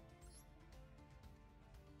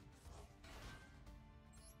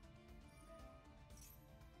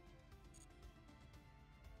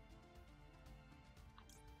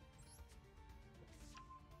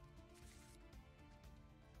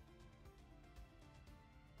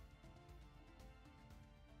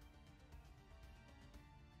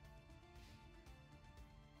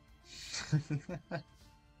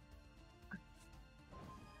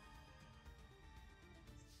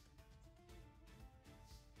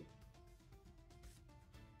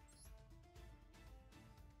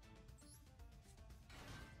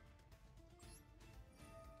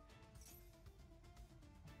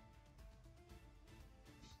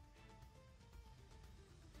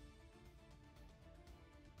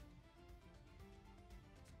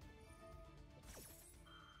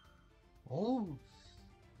 Oh,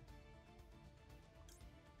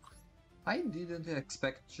 I didn't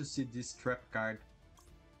expect to see this trap card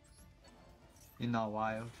in a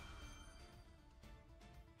while.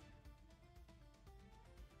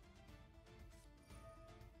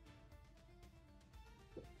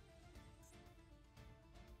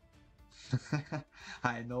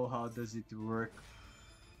 I know how does it work.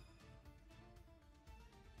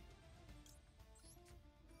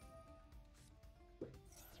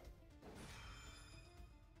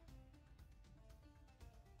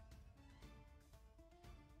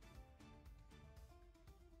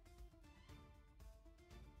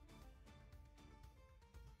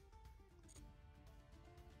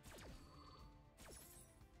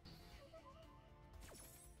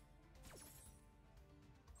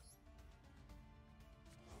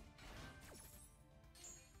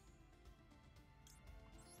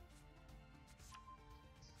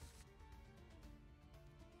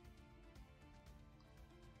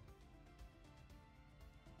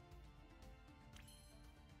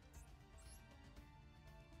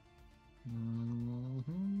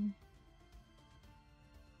 Mhm.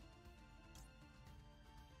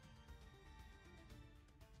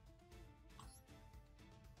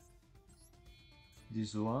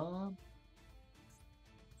 This one.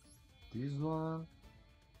 This one.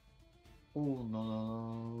 Oh, no,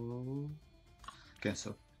 no, no.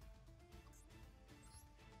 Cancel.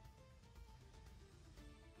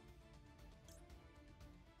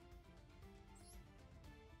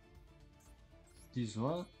 This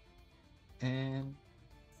one. And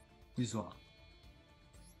this one.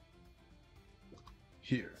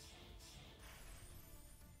 Here.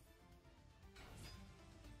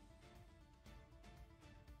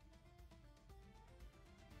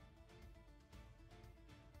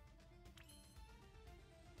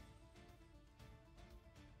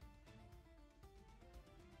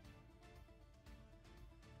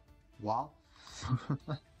 Wow.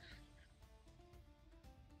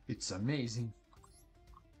 It's amazing.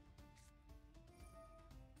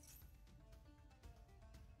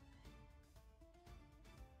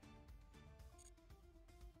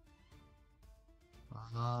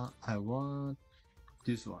 I want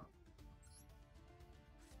this one.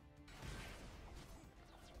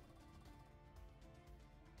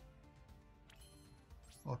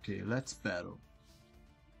 Okay, let's battle.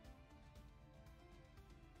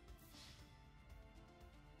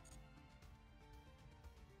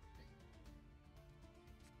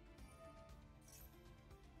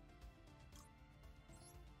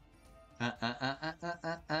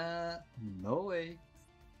 No way.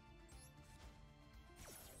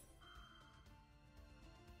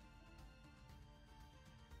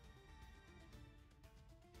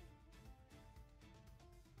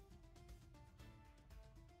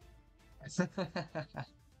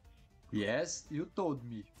 Yes, you told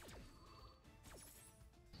me.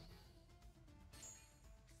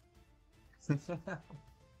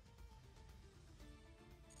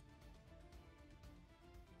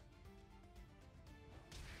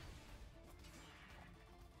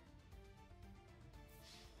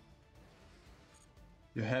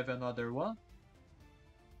 You have another one?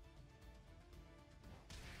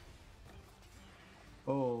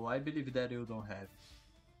 Oh, I believe that you don't have.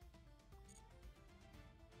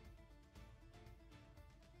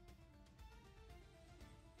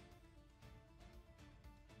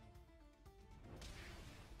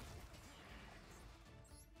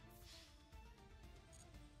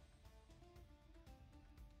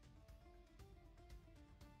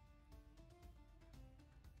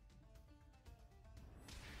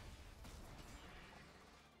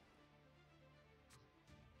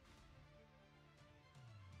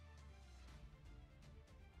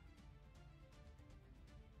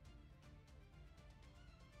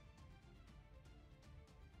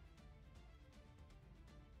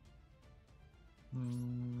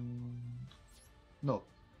 Mm, no.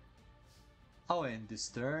 I'll end this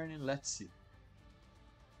turn. Let's see.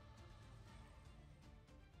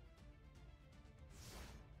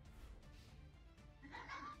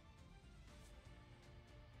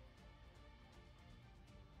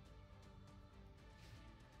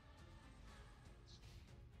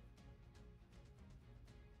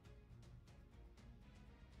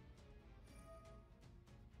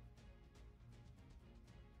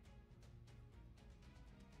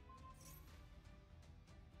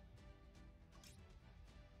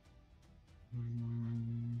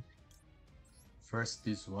 First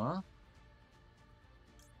this one.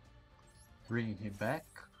 Bring him back.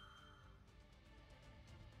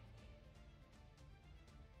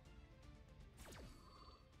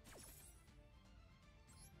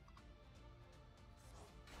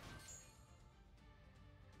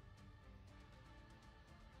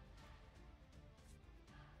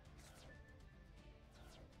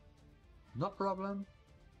 No problem.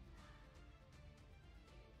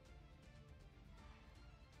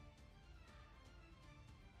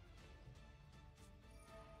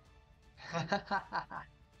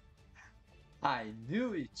 I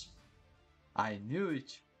knew it! I knew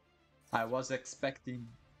it! I was expecting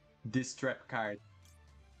this trap card.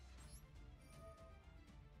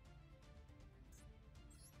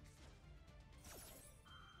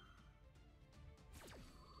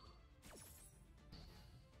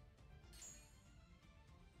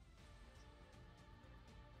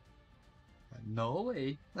 No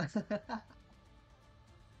way!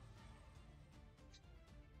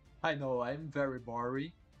 I know I'm very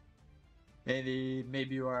boring, and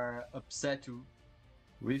maybe you are upset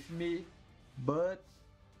with me, but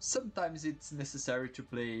sometimes it's necessary to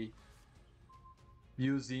play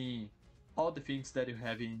using all the things that you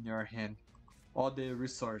have in your hand, all the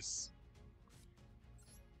resource.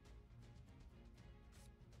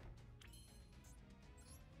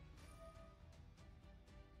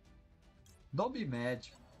 Don't be mad.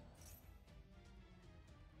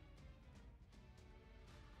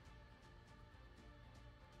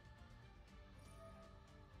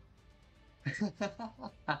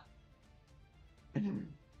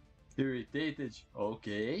 Irritated?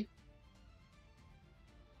 Okay.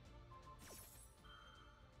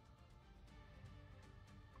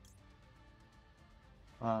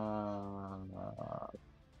 I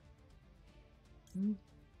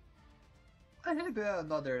have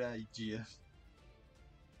another idea.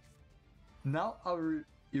 Now I'll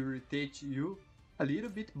irritate you a little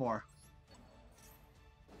bit more.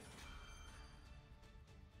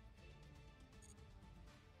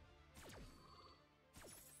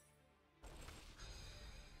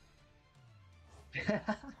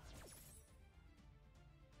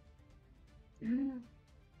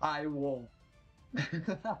 I won't.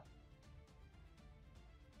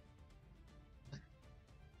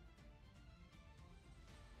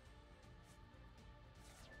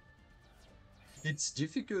 It's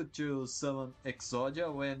difficult to summon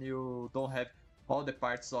Exodia when you don't have all the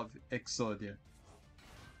parts of Exodia.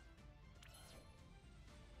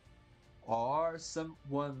 Or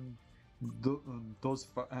someone those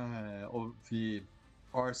of the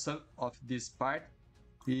or some of this part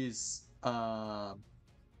is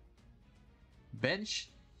bench.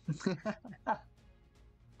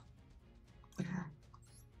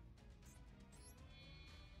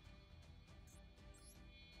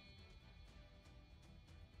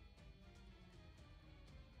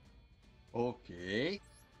 Okay.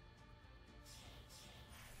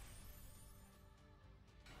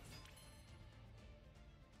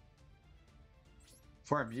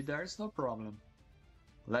 For me, there's no problem.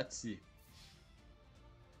 Let's see.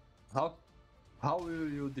 How how will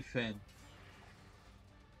you defend?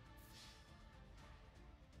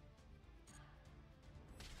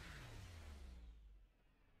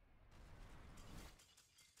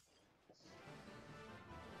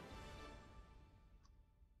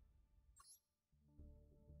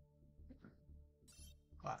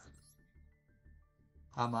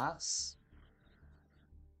 Hamas,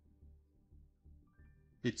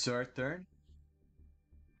 it's your turn.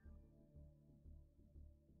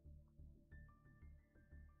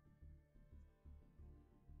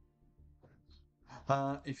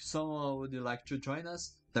 If someone would like to join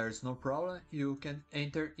us, there's no problem. You can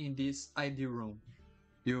enter in this ID room.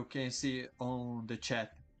 You can see on the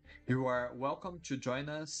chat. You are welcome to join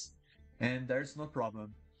us, and there's no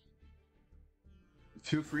problem.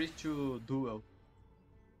 Feel free to duel.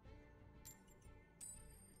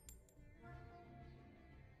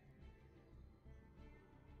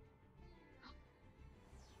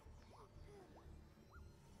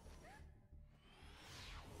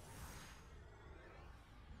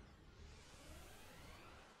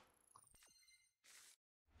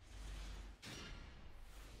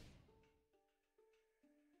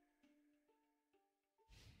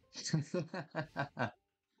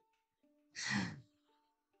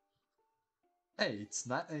 Hey, it's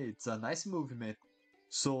not. It's a nice movement.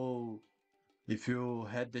 So, if you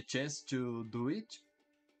had the chance to do it,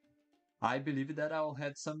 I believe that I'll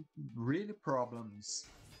had some really problems.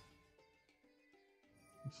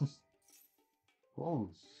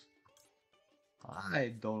 Oh, I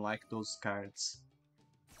don't like those cards.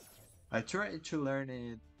 I tried to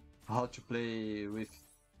learn how to play with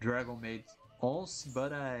Dragon Maid once,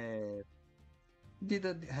 but I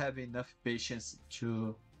didn't have enough patience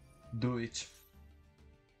to do it.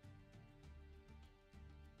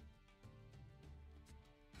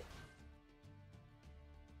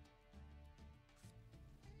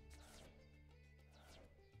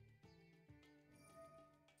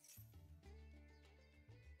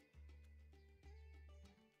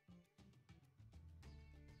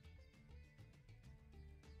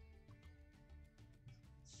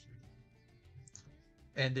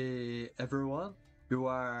 And everyone, you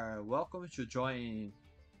are welcome to join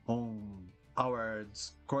on our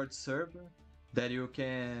Discord server that you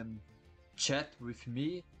can chat with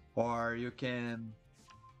me or you can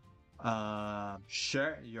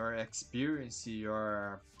share your experience,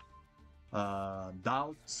 your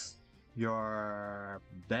doubts, your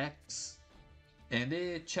decks, and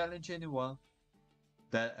challenge anyone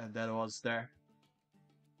that was there,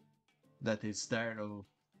 that is there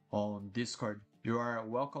on Discord. You are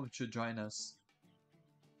welcome to join us.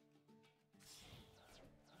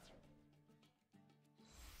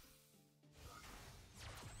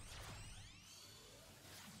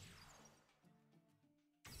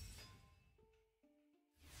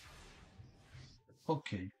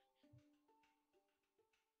 Okay.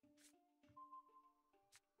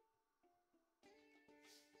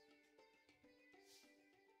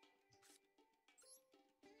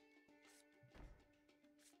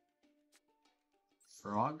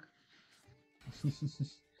 Frog?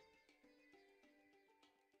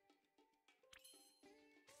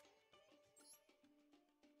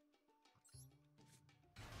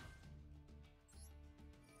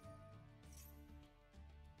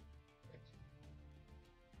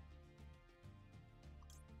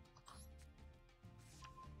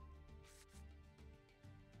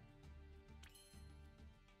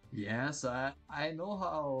 Yes, I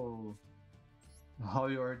know how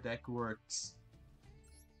your deck works.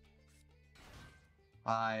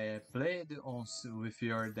 I played once with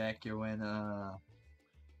your deck when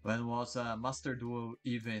was a Master Duel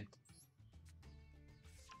event.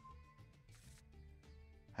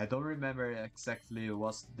 I don't remember exactly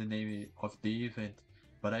what's the name of the event,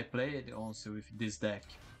 but I played also with this deck.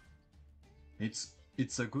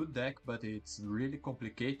 It's a good deck, but it's really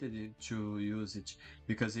complicated to use it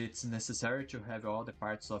because it's necessary to have all the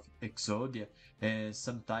parts of Exodia, and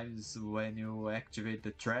sometimes when you activate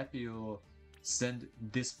the trap, you send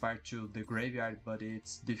this part to the graveyard, but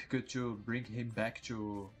it's difficult to bring him back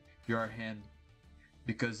to your hand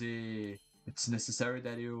because it's necessary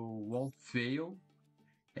that you won't fail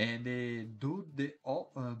and do the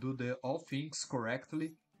all things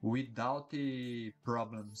correctly without the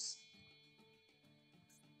problems.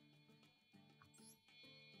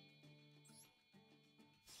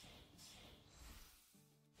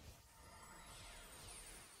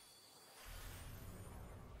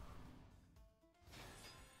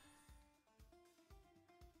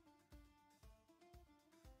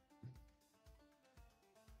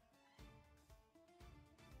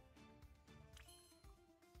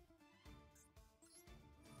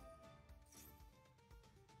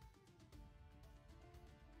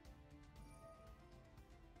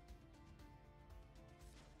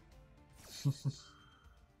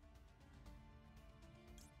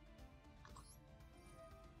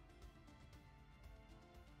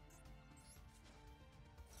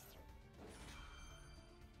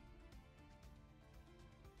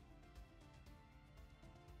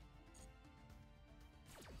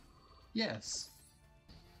 Yes.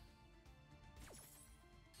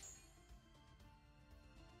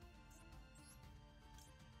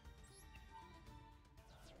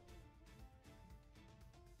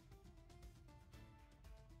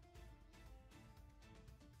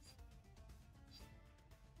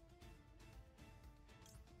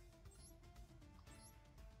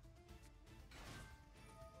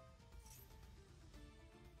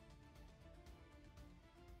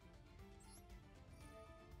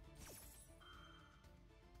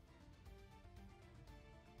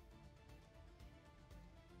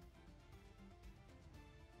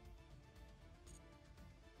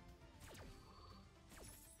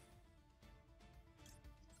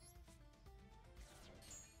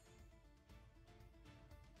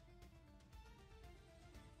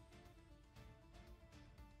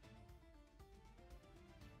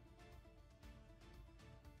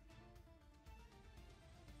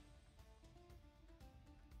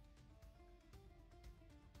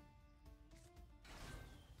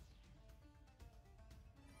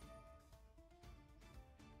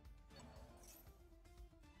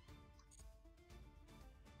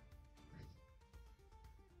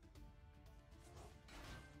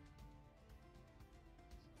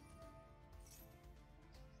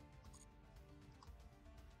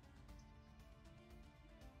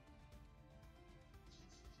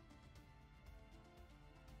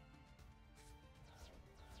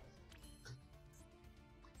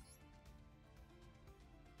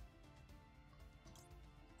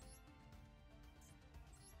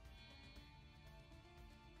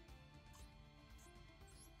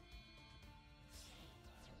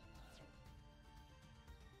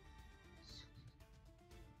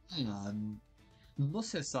 Ah, no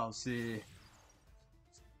sé, Sal, se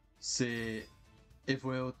he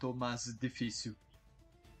vuelto más difícil,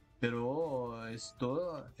 pero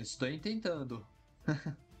estoy intentando.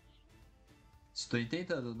 Estoy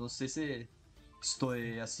intentando. No sé si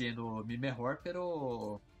estoy haciendo mi mejor,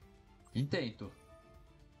 pero intento.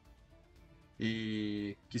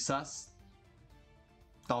 Y quizás,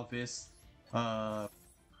 talvez, ah,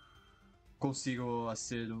 consigo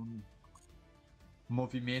hacer un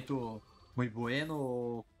movimento muito bueno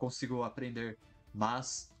ou consigo aprender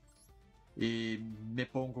mais e me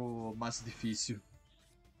pongo mais difícil.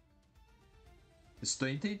 Estou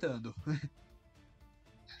tentando.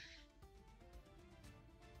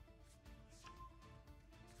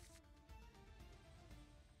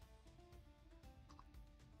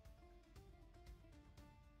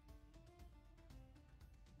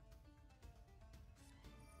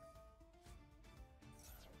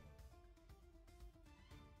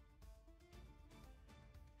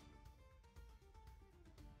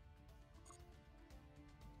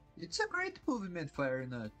 It's a great movement, Fire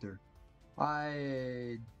Nutter.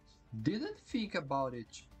 I didn't think about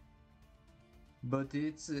it, but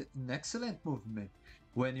it's an excellent movement.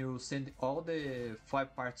 When you send all the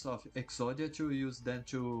 5 parts of Exodia to use them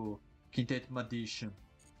to Quintet Magician.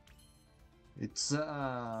 It's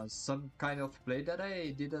some kind of play that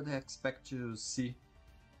I didn't expect to see.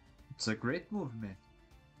 It's a great movement.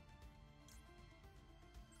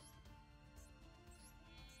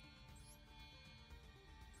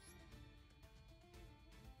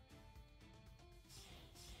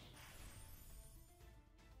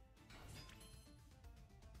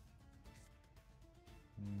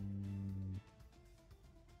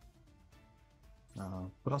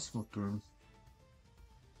 Próximo turno.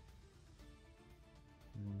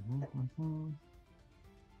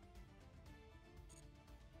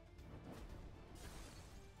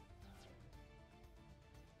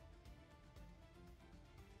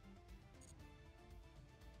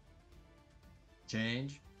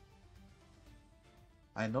 Change.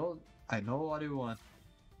 I know what you want.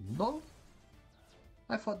 No?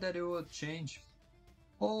 I thought that you would change.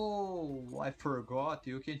 Oh, I forgot.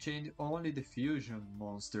 You can change only the fusion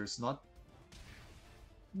monsters, not...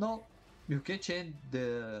 No, you can change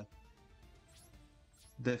the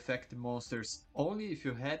effect monsters only if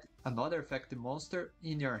you had another effect monster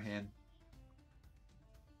in your hand.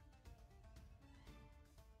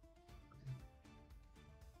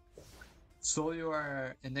 So you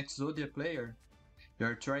are an Exodia player. You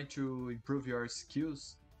are trying to improve your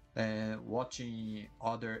skills and watching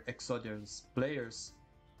other Exodians players.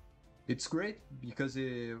 It's great because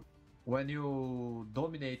when you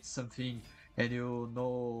dominate something and you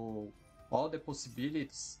know all the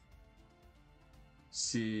possibilities,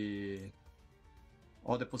 see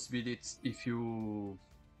all the possibilities if you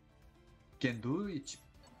can do it,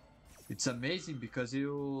 it's amazing because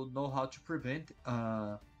you know how to prevent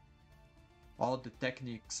all the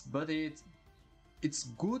techniques, but it's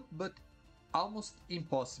good but almost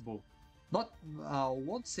impossible. Not I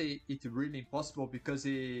won't say it's really impossible because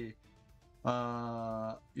you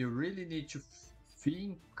really need to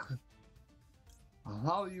think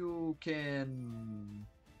how you can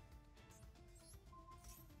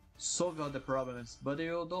solve all the problems, but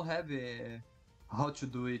you don't have how to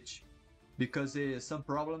do it because some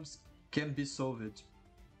problems can be solved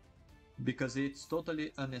because it's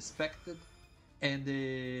totally unexpected, and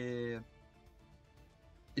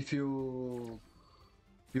if you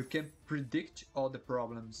can predict all the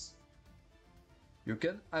problems, you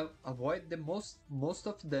can avoid the most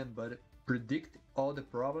of them, but predict all the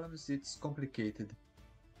problems, it's complicated.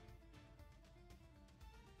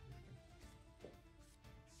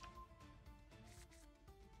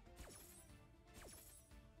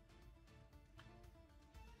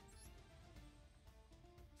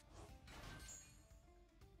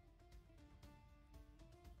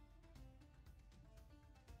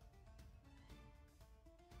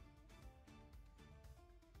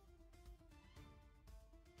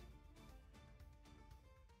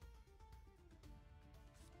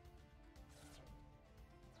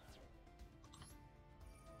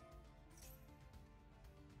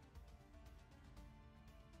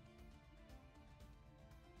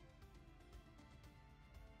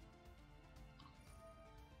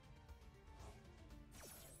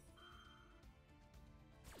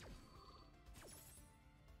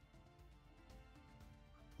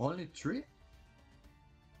 Only 3?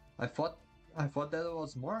 I thought that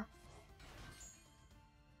was more.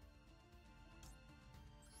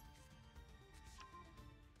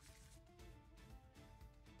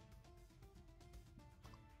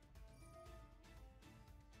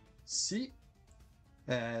 See,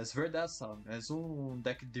 Es verdad, Sam. Es un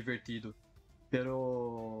deck divertido.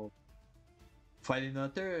 Pero Fire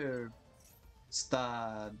Hunter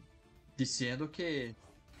está dizendo que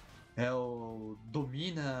ele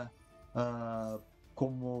domina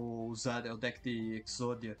como usar o deck de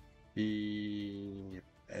Exodia. E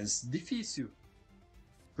é difícil,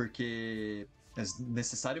 porque é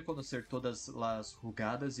necessário conhecer todas as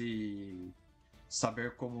rugadas e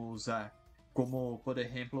saber como usar. Como, por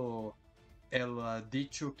exemplo, ela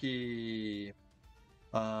dicho que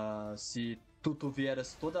se tu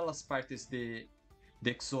tuvieras todas as partes de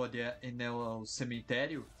Exodia en el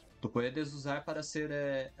cemitério, tu puedes usar para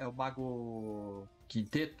ser o mago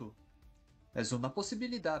quinteto. É uma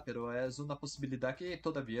possibilidade, pero é uma possibilidade que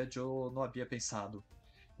todavia eu não havia pensado.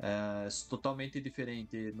 É totalmente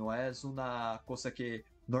diferente, não é uma coisa que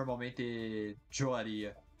normalmente eu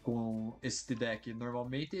haria com este deck.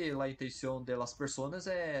 Normalmente a intenção das pessoas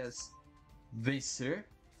é vencer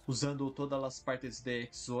usando todas as partes de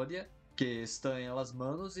Exodia que estão em las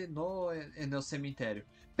manos e no cemitério.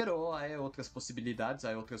 Pero há outras possibilidades,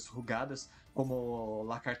 há outras rugadas,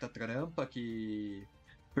 como a carta trampa, que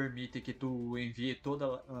permite que tu envie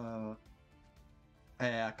toda.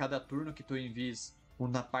 A cada turno que tu envies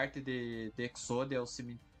uma parte de Exodia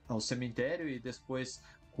ao cemitério e depois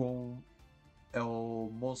com o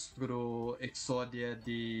monstro Exodia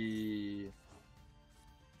de.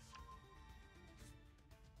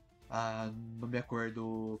 Não me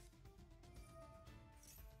acordo.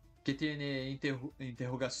 Que tem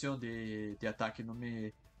interrogação de ataque, não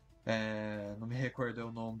me recordo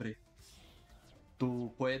o nome.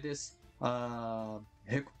 Tu puedes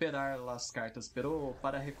recuperar as cartas, pero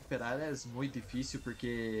para recuperar é muito difícil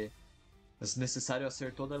porque é necessário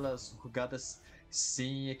fazer todas as jogadas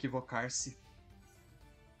sem equivocar-se.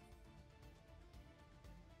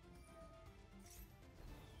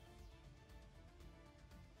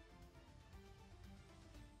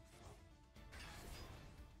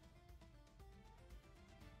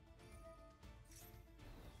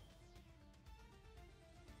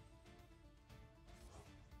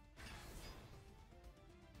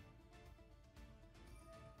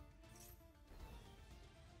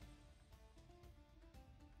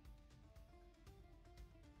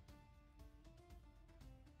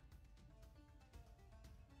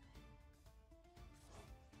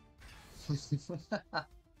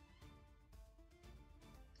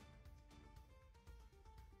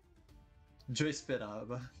 Eu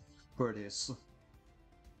esperava por isso.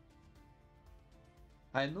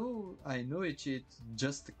 I knew it's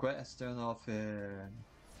just a question of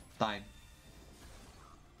time.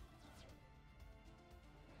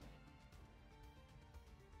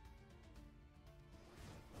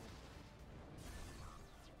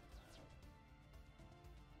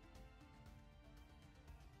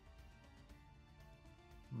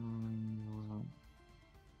 Hum,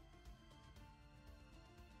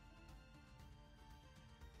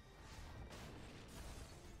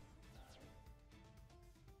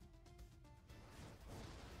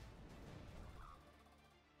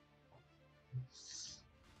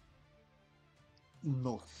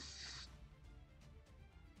 no.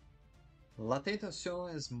 La tentação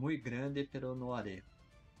é muito grande, pero no haré.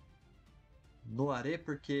 No haré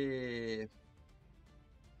porque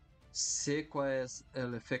sé cuál es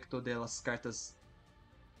el efecto de las cartas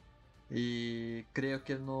y creo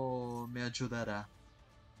que no me ayudará.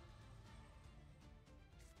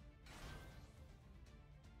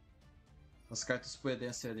 As cartas podem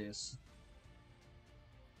hacer isso.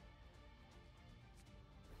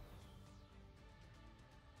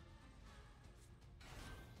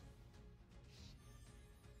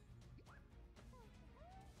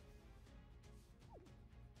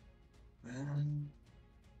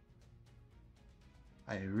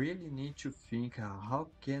 I really need to think how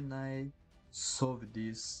can I solve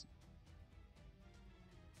this.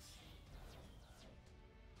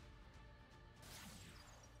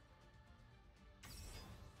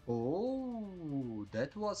 Oh,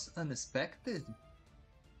 that was unexpected.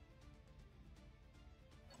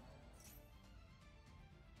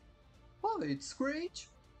 Oh, it's great.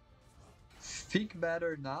 Think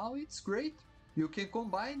better now, it's great. You can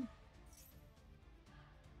combine.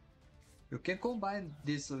 You can combine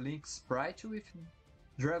this Link sprite with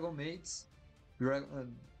Dragon Maids.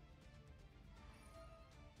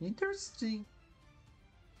 Interesting.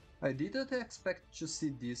 I didn't expect to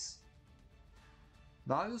see this.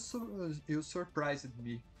 Now you surprised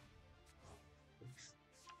me.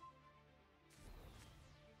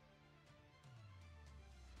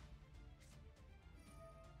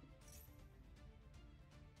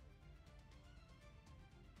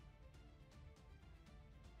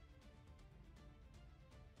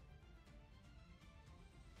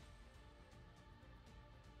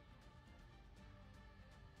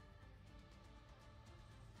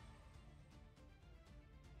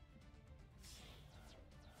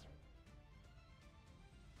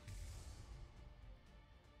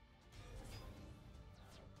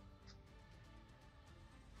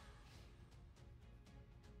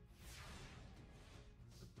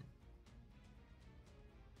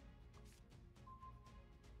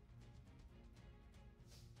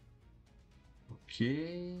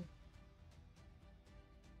 Okay.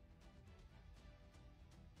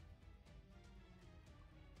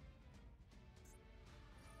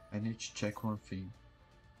 I need to check one thing.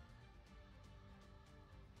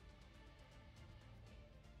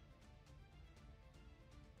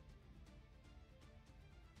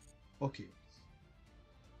 Okay.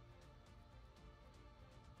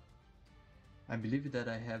 I believe that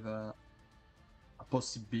I have a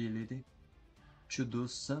possibility to do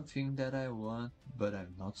something that I want, but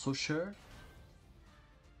I'm not so sure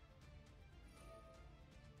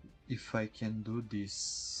if I can do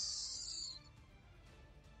this.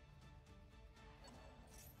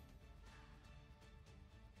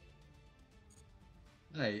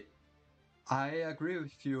 I agree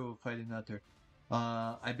with you, Fighting.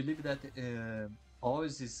 I believe that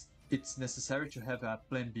always it's necessary to have a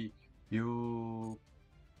plan B. You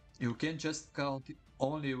can't just count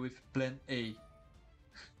only with plan A,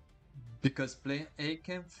 because plan A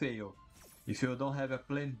can fail. If you don't have a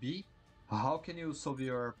plan B, how can you solve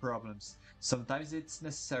your problems? Sometimes it's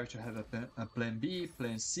necessary to have a plan B,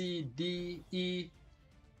 plan C, D, E,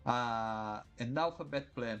 an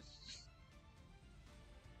alphabet plan.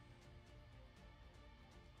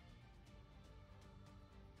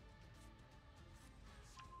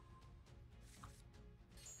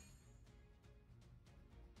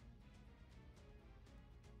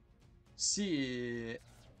 Sí,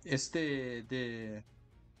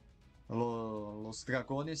 los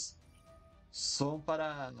dragones son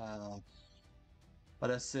para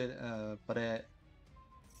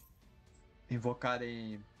invocar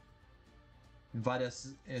em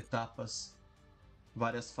várias etapas,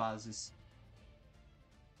 várias fases.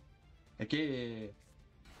 É que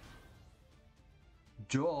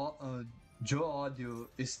eu odio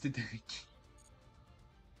este deck.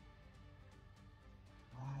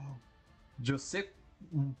 Eu sei,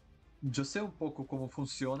 eu sei um pouco como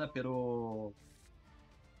funciona, pero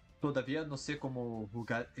todavia não sei como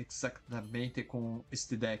jogar exatamente com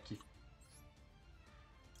este deck.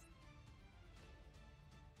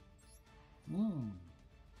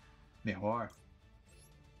 Melhor.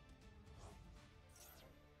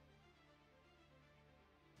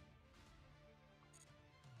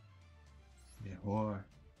 Melhor.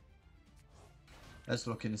 É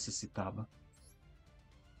o que necessitava.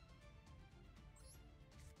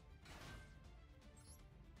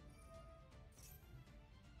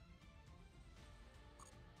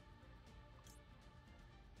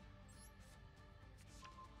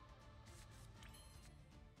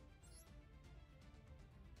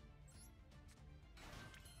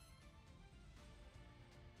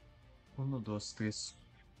 Um, dois, três,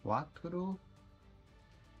 quatro.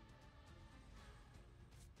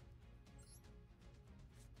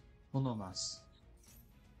 Uno más.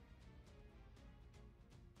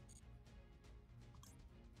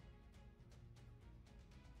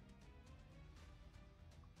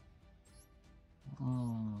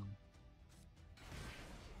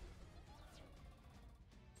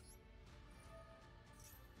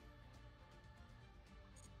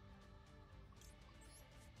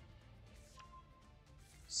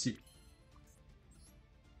 Sim.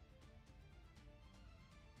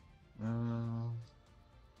 Ah,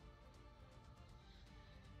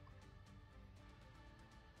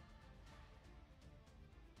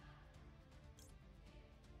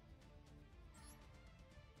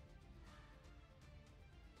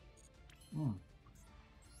 hum.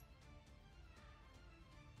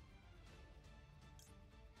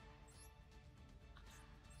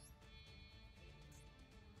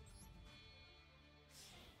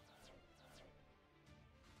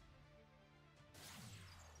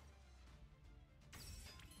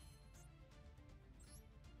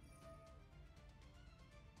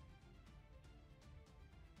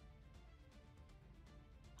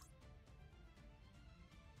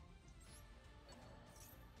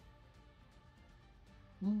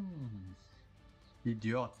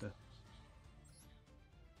 Idiota.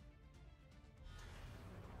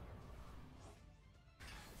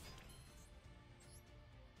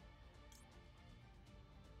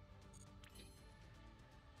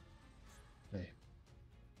 É.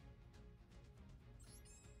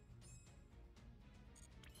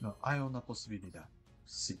 Não, há uma possibilidade.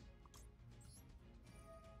 Sim.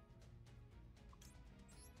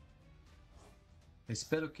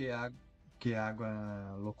 Espero que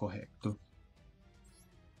haga lo correcto.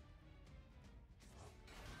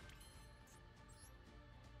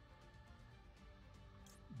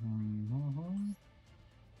 Uhum.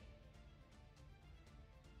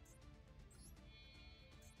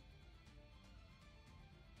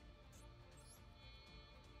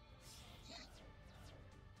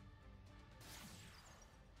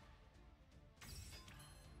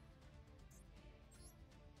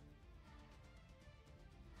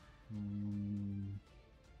 Hmm.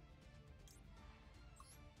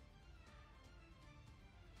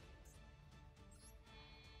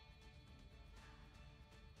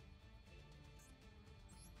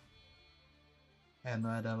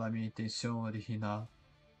 No era la mi intención original.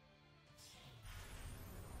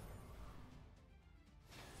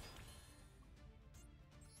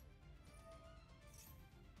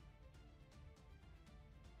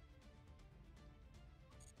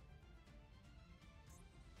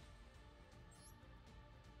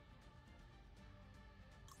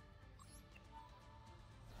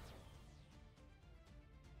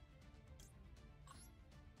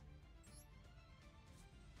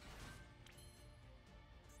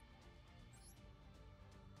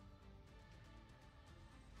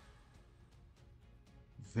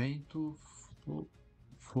 Vento,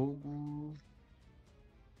 fogo,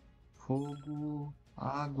 fogo,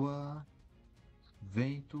 água,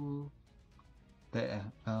 vento,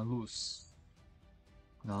 terra, luz.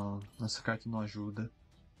 Não, essa carta não ajuda.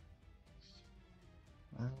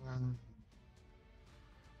 Ah,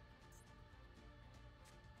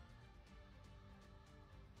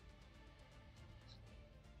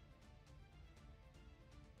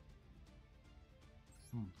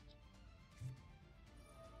 hum.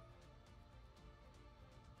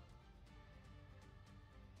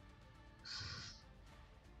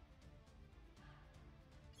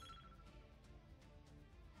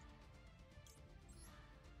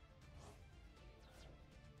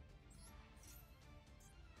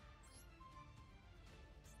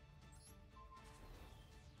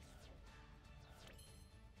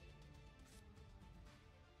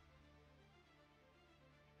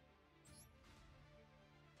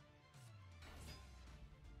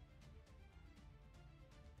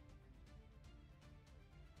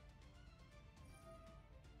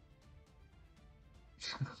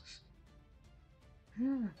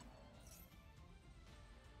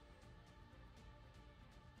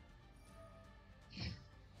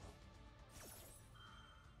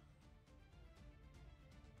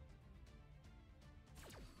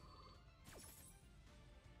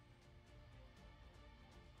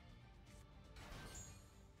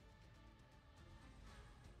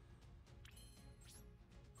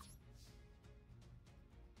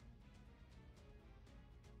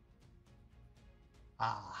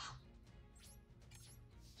 Ah.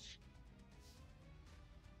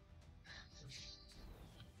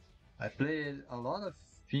 I played a lot of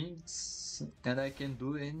things and I can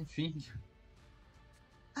do anything.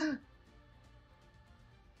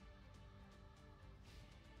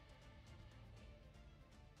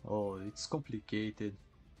 Oh, it's complicated.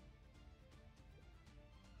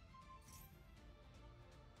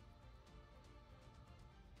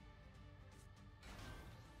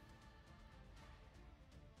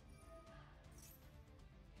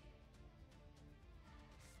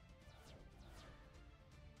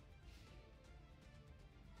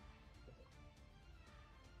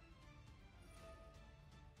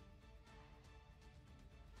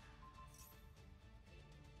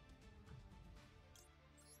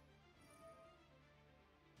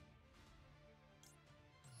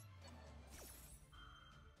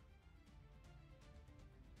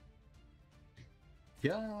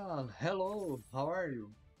 Yeah, hello, how are you?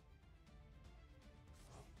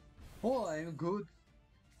 Oh, I'm good.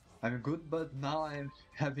 I'm good, but now I'm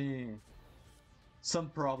having some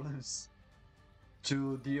problems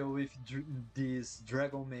to deal with this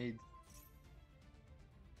dragon maid.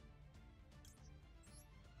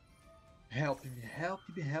 Help me, help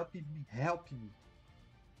me, help me, help me.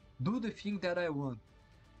 Do the thing that I want.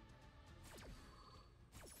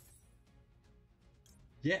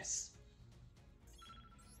 Yes!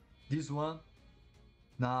 This one.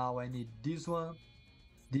 Now I need this one,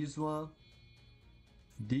 this one,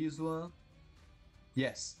 this one.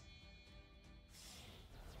 Yes.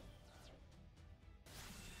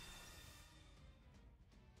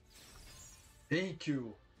 Thank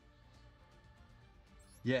you.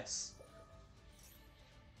 Yes.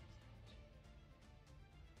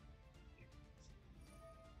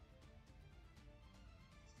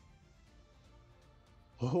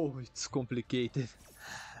 Oh, it's complicated.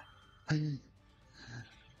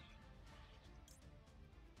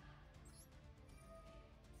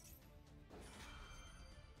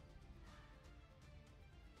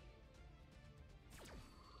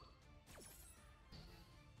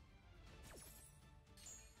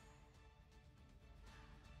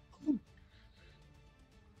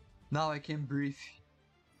 Now I can breathe.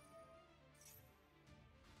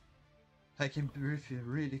 I can breathe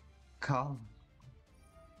really calm.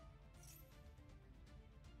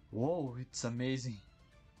 Whoa, it's amazing.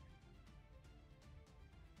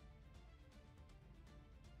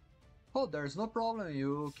 Oh, there's no problem.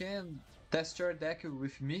 You can test your deck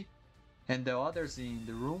with me and the others in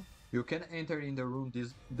the room. You can enter in the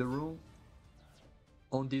room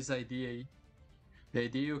on this ID. The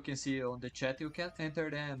ID you can see on the chat. You can enter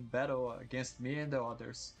and battle against me and the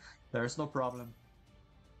others. There's no problem.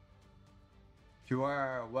 You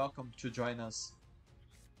are welcome to join us.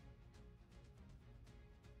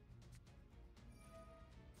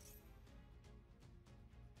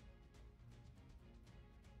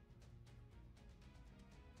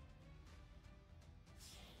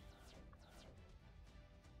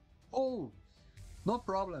 Oh, no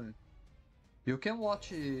problem. You can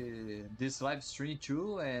watch this live stream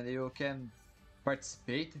too, and you can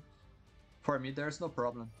participate. For me, there's no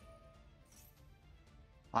problem.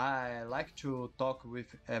 I like to talk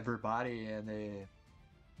with everybody and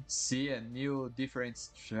see new different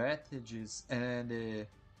strategies and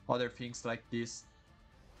other things like this.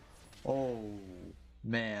 Oh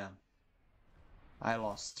man, I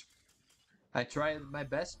lost. I tried my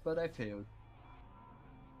best, but I failed.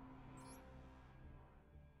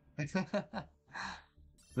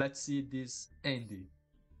 Let's see this ending.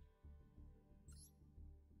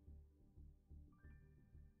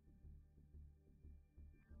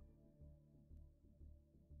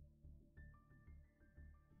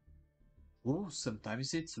 Oh,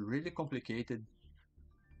 sometimes it's really complicated.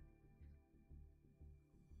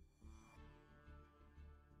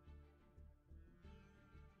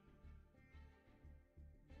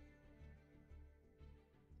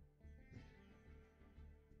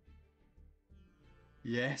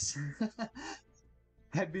 Yes.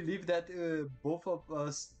 I believe that both of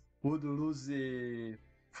us would lose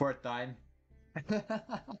for time.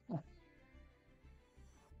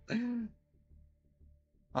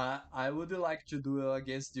 I would like to duel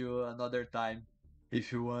against you another time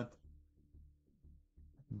if you want.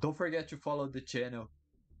 Don't forget to follow the channel,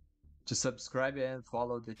 to subscribe and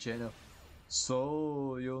follow the channel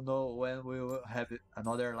so you'll know when we will have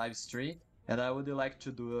another live stream. And I would like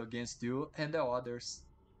to duel against you and the others.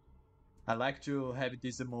 I like to have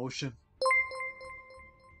this emotion.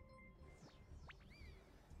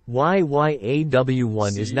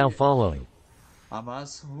 𝗦cie_𝗰𝗶1 is now Sí, following.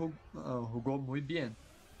 además jugó muy bien.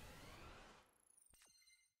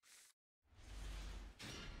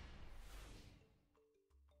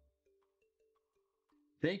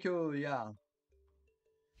 Thank you, yeah.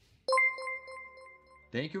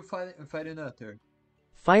 Thank you, Firenutter.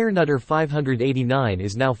 Firenutter 589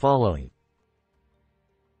 is now following.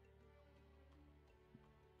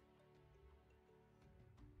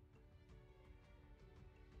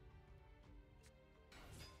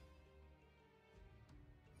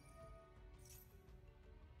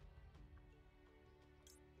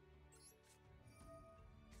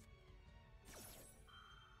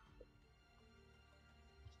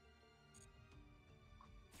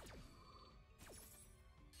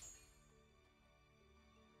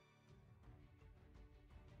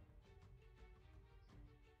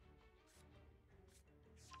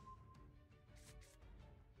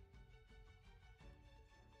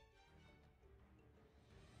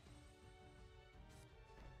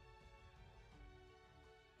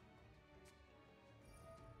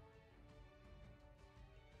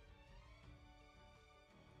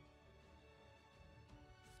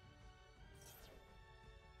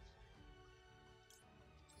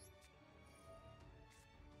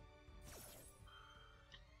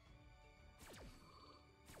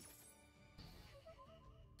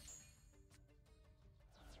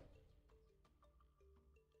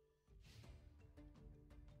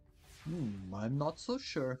 I'm not so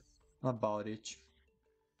sure about it.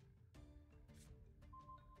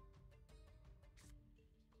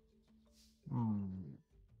 Hmm.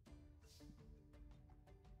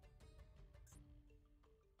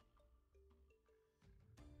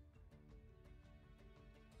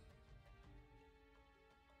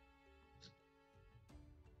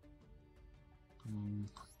 Hmm.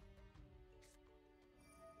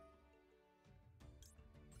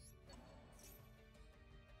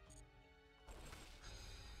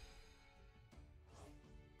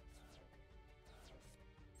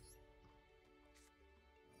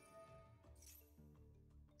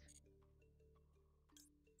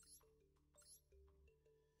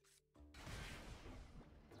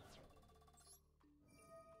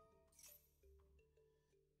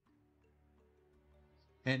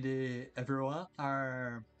 And everyone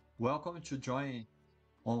are welcome to join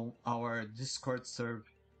on our Discord server.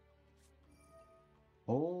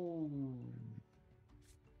 Oh.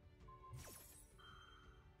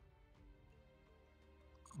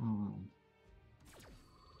 Hmm.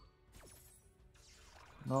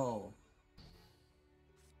 No.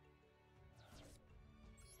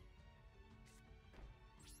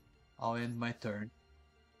 I'll end my turn.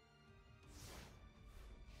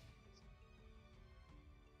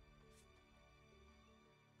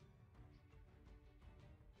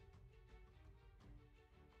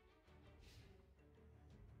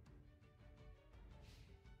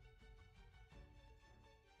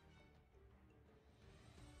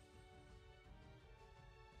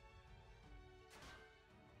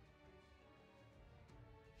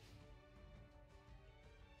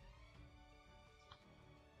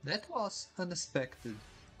 That was unexpected.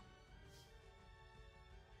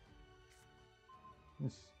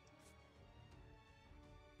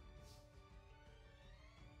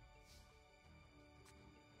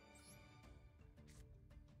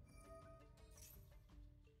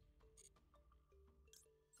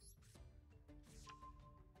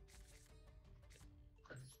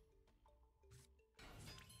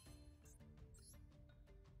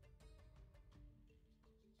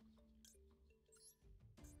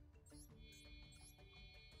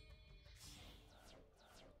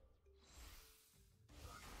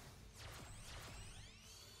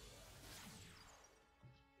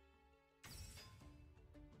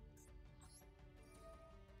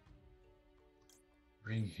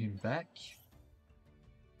 Bring him back.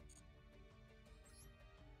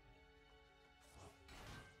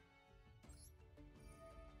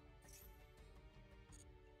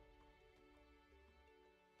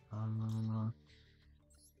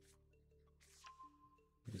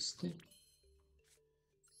 Este.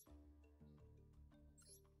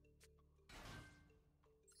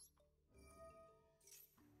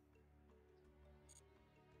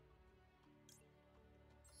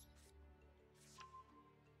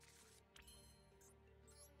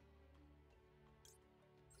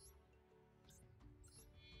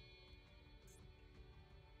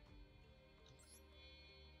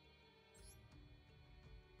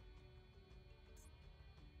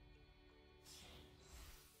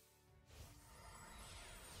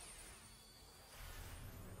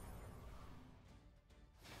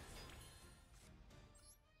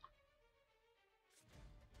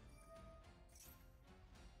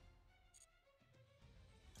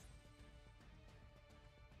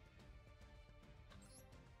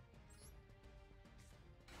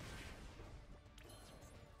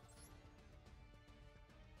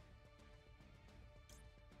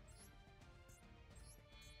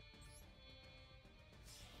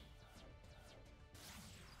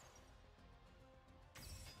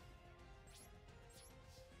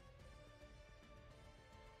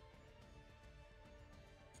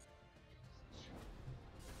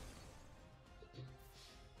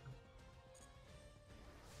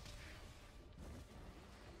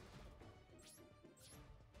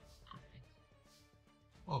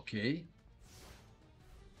 Okay.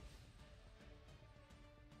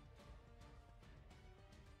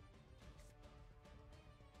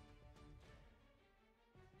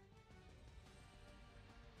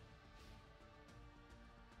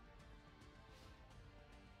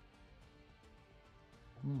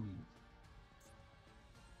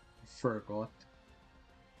 Forgot.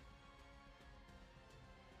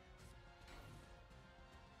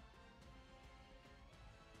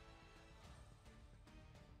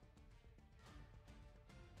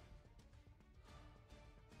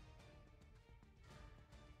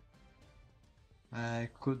 I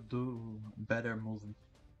could do better moving,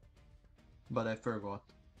 but I forgot.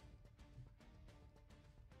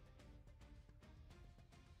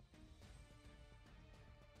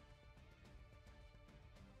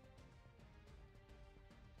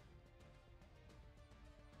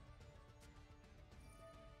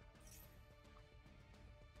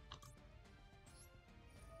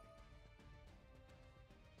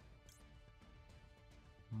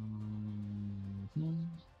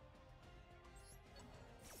 Mhm.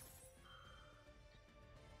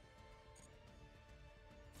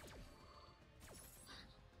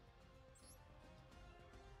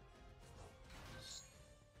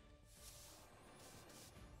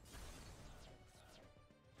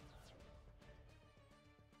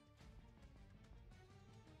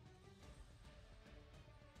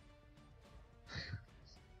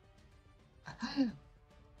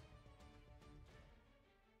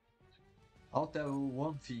 I'll tell you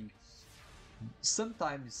one thing.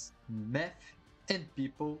 Sometimes math and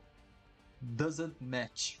people doesn't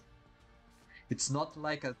match. It's not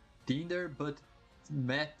like a Tinder, but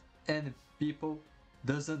math and people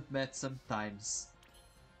doesn't match sometimes.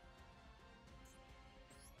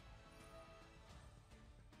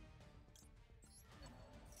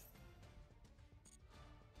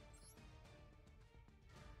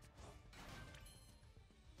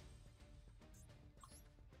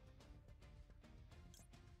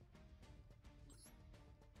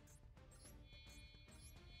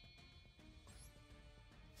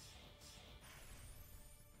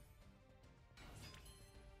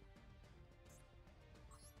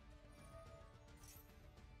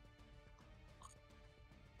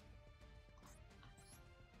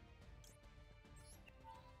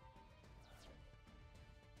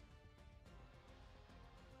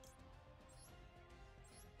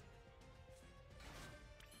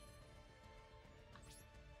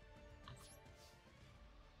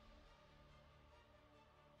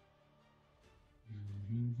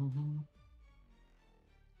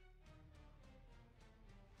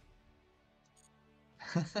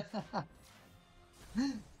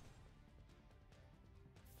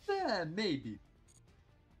 Yeah, maybe.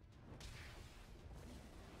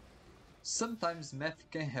 Sometimes math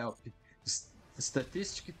can help,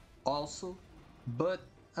 statistics also, but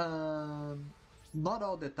not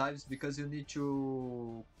all the times because you need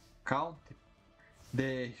to count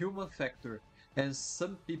the human factor, and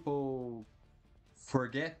some people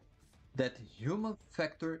forget that human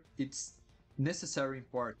factor is necessary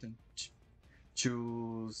important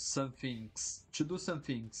to some things, to do some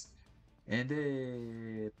things,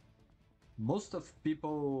 and most of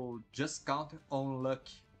people just count on luck.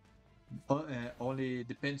 Only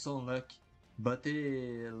depends on luck, but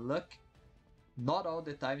luck not all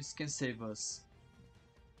the times can save us.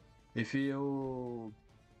 If you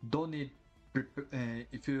don't need,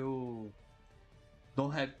 if you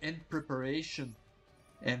don't have any preparation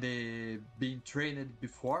and being trained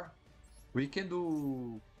before, we can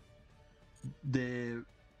do the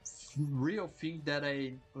real thing that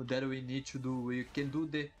we need to do. We can do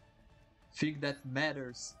the thing that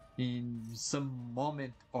matters in some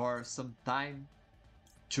moment or some time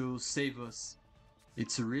to save us.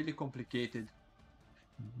 It's really complicated.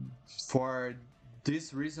 For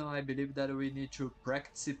this reason, I believe that we need to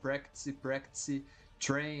practice,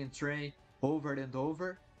 train over and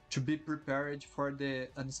over to be prepared for the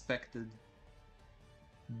unexpected.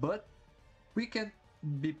 But we can't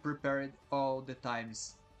be prepared all the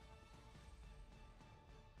times.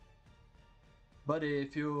 But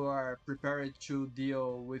if you are prepared to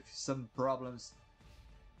deal with some problems,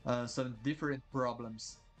 some different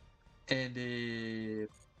problems, and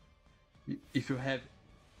if you have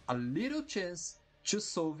a little chance to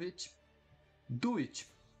solve it, do it.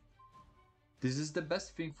 This is the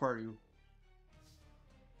best thing for you.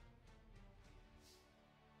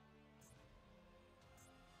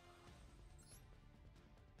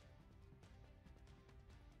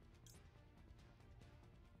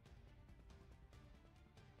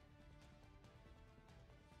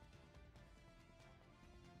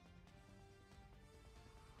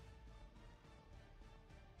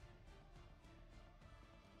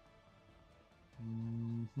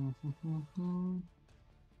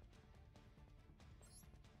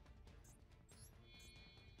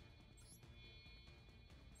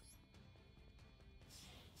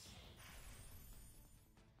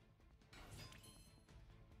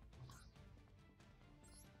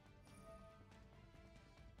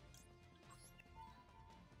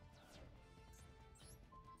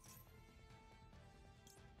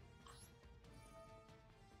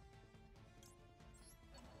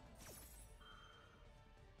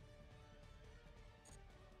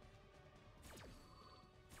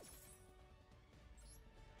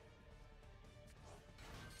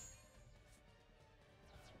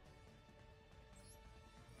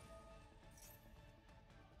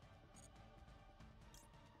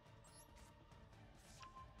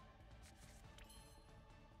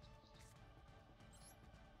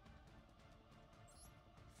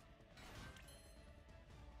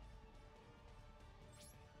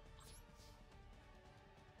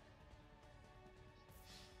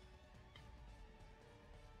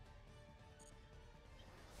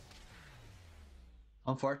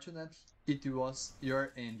 Unfortunately, it was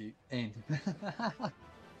your end.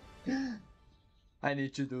 I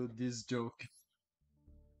need to do this joke.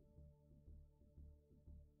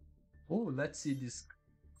 Oh, let's see this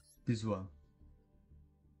one.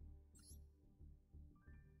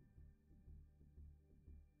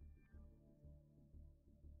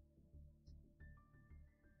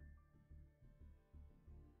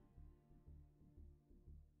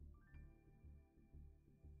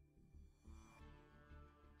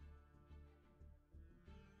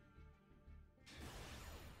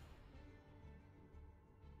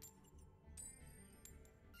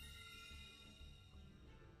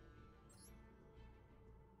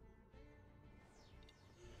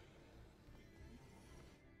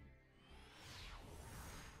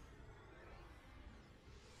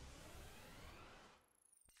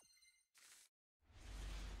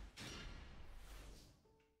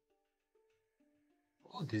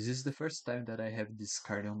 Oh, this is the first time that I have this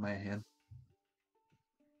card on my hand.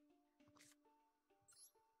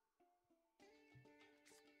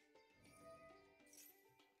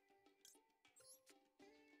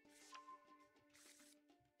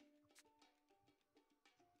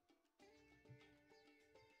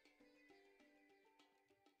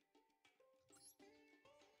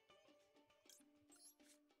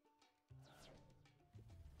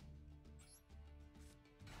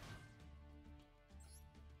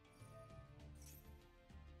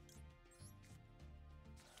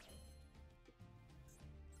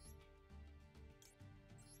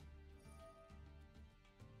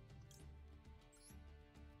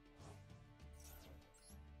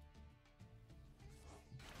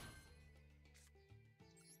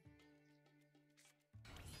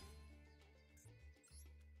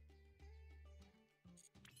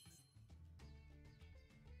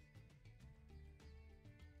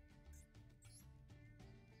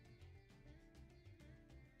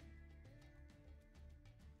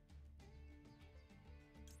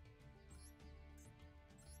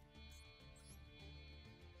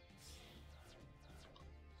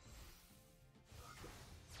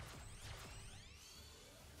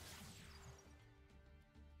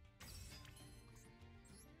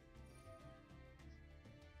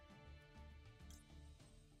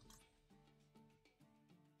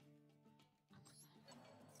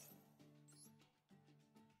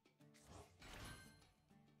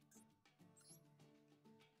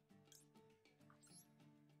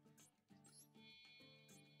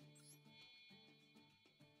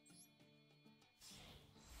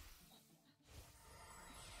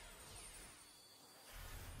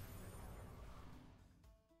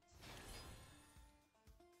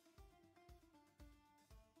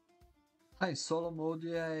 Solo mode,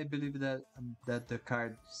 yeah, I believe that the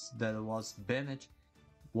cards that was banned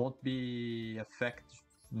won't be affected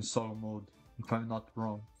in solo mode, if I'm not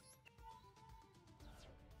wrong.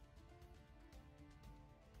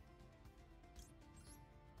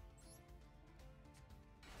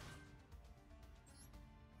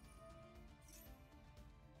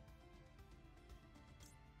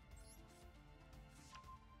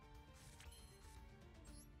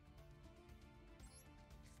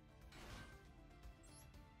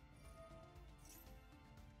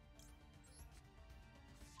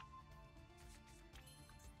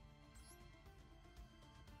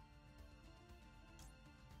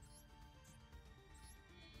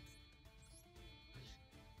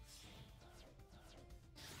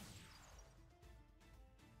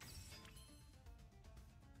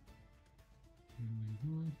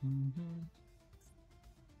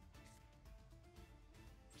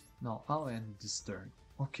 Now I'll end this turn.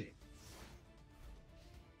 Okay.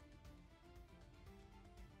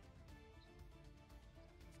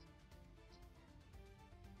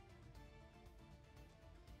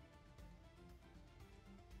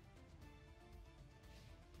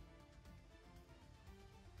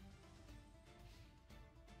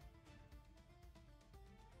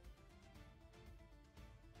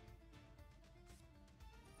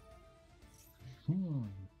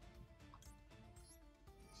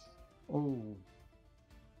 Oh.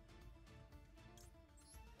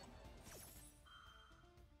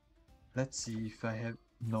 Let's see if I have...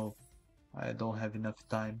 No, I don't have enough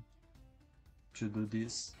time to do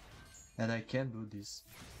this. And I can do this.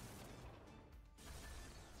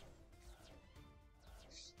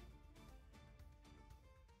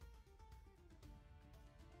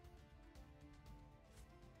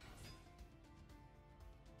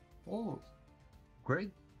 Oh,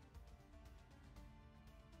 great.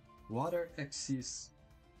 Water exists.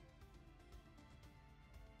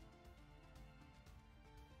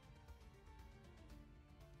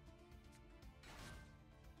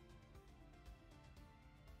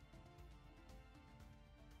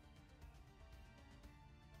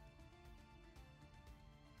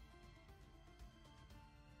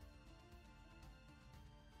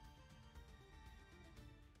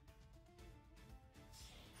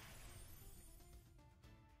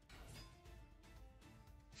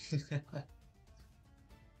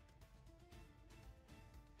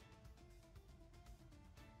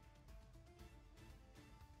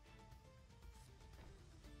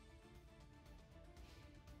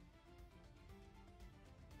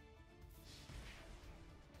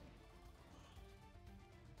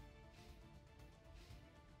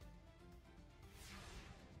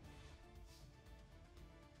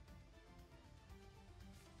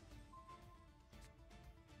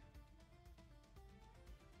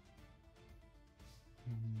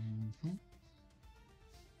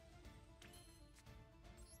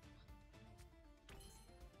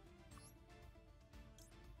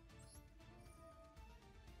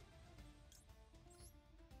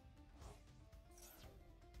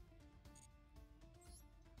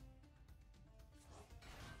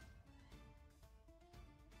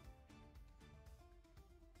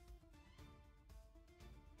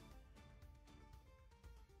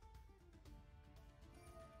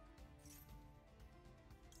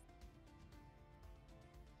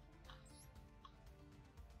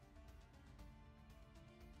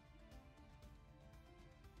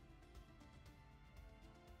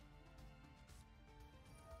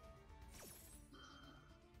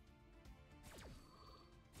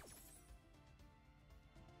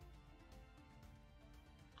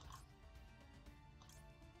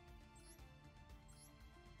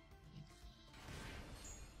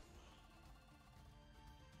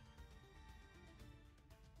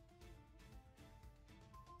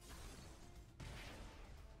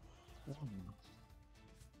 Mhm.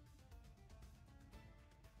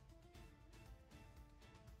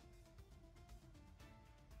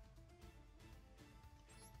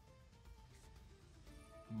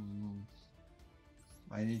 Mm.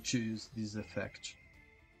 I need to use this effect.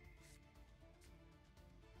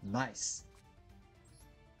 Nice.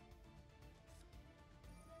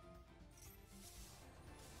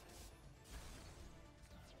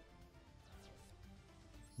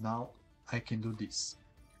 Now I can do this.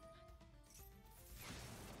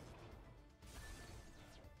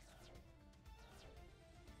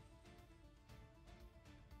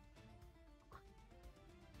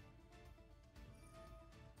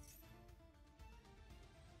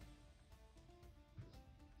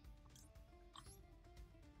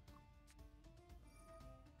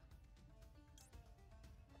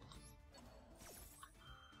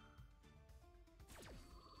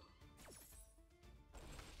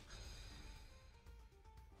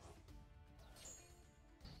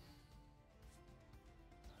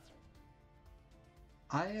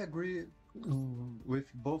 I agree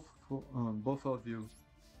with both of you.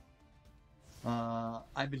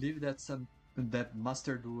 I believe that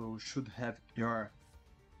Master Duel should have your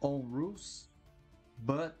own rules,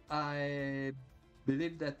 but I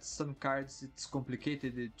believe that some cards it's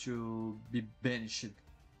complicated to be banished.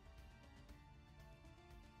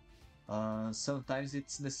 Sometimes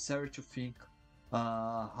it's necessary to think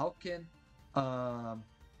how can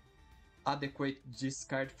adequate this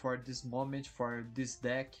card for this moment, for this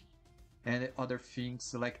deck, and other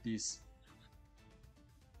things like this.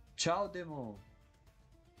 Ciao Demon!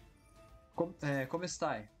 Come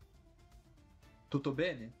stai? Tutto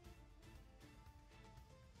bene?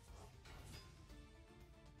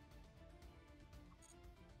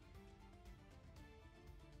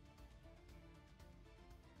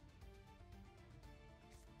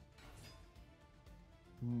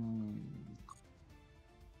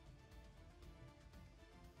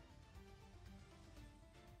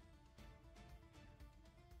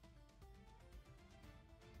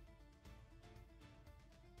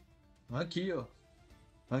 Anch'io,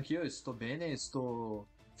 anch'io sto bene, sto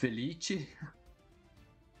felice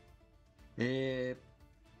e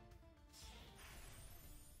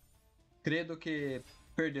credo che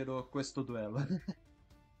perderò questo duello.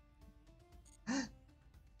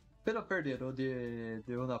 Però perderò di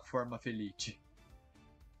una forma felice.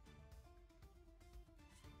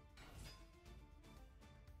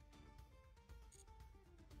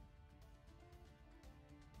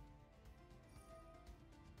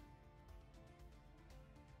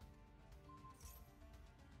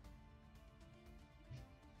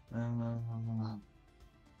 Ah,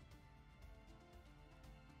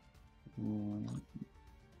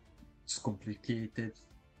 it's complicated.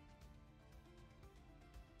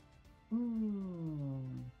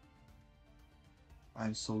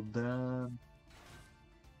 I'm so done.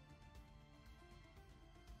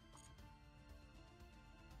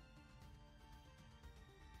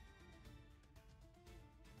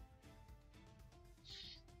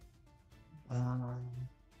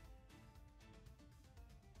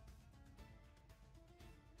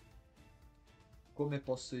 Come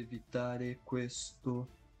posso evitare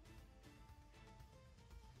questo?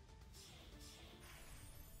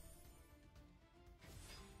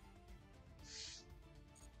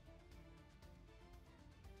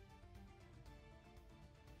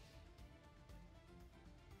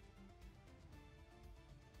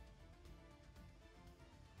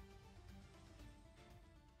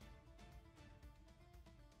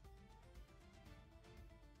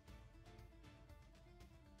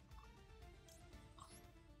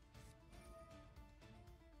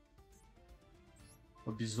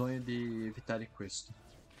 Ho bisogno di evitare questo.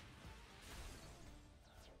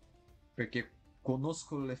 Perché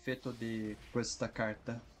conosco l'effetto di questa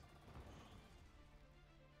carta.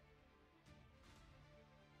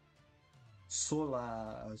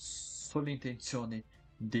 Sola intenzione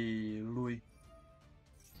di lui.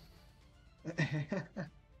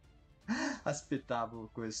 Aspettavo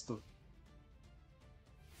questo.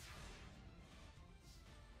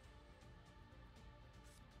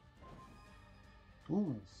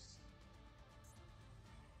 Uh.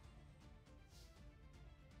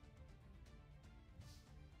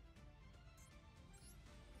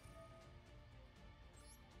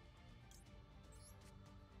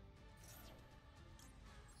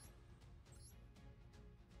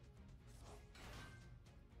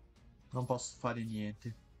 Non posso fare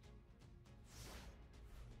niente.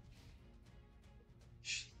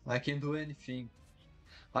 I can do anything.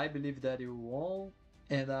 I believe that you won,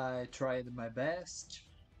 and I tried my best.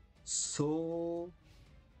 So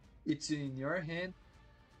it's in your hand.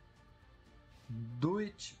 Do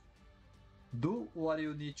it. Do what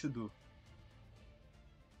you need to do.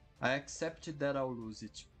 I accept that I'll lose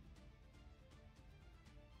it.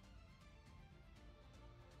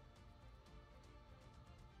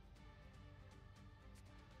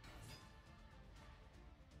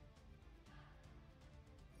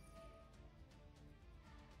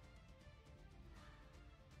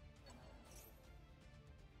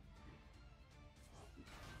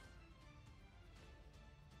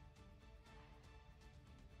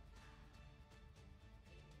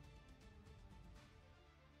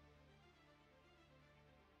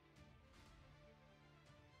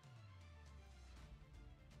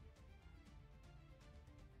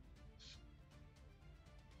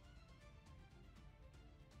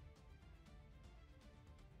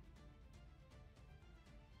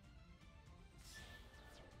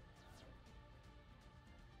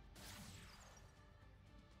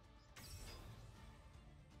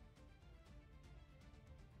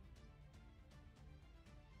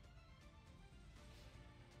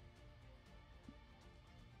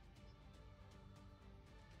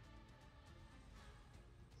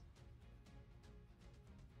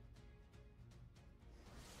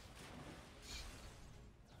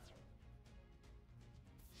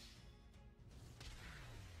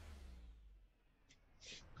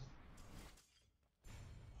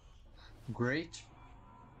 Great.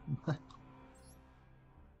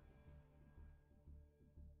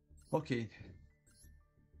 Okay.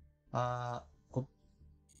 Uh,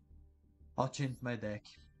 I'll change my deck.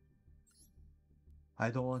 I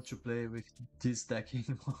don't want to play with this deck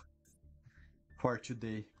anymore for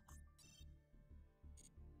today.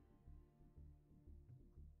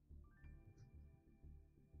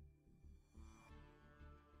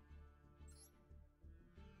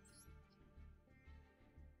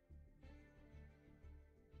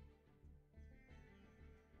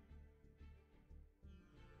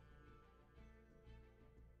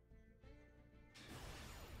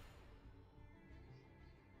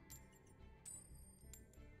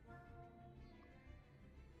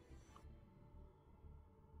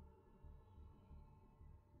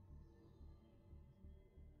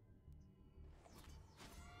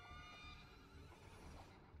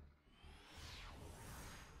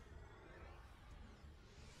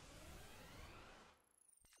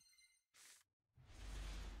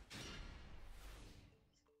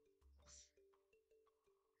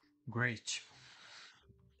 Great.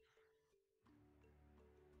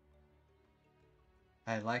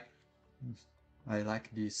 I like I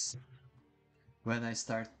like this when I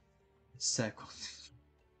start second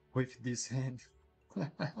with this hand.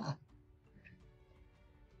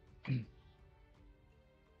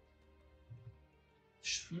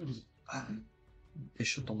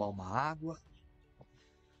 Deixa eu tomar uma água.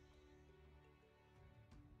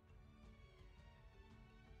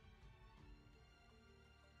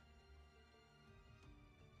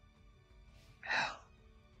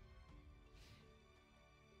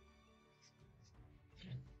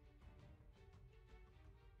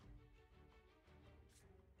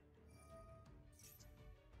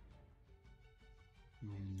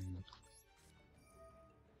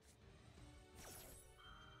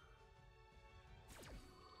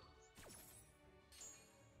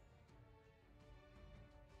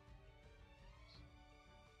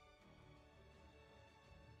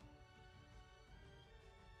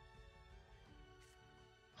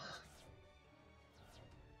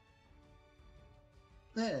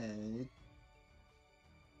 É,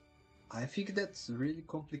 I think that's really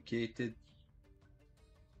complicated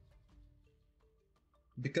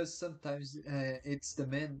because sometimes it's the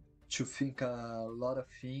man to think a lot of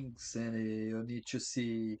things and you need to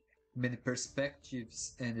see many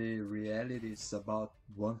perspectives and realities about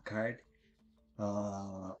one card.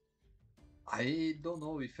 Uh, I don't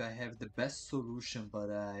know if I have the best solution, but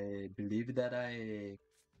I believe that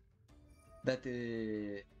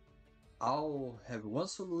I'll have one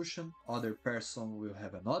solution, other person will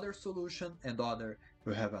have another solution, and other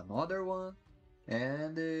will have another one,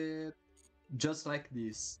 and just like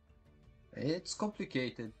this. It's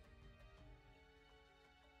complicated.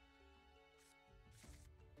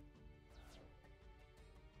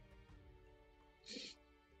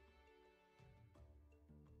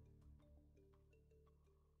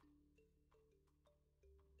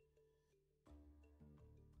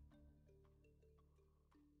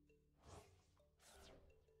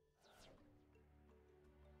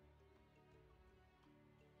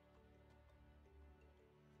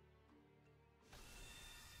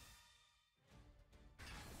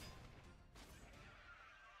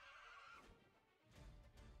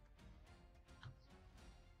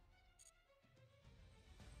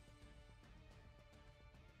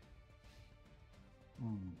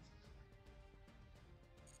 Mm.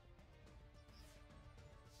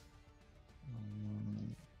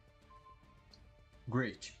 Mm.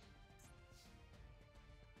 Great.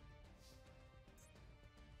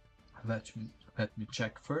 Let me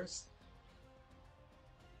check first.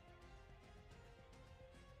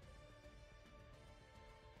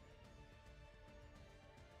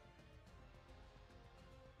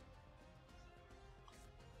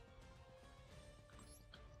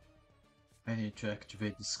 I need to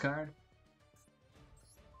activate this card.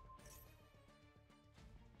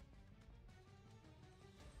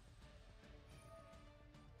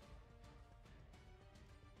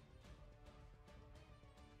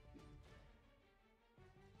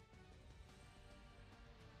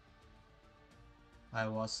 I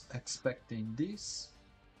was expecting this.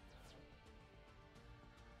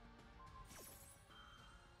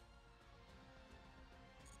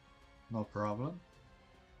 No problem.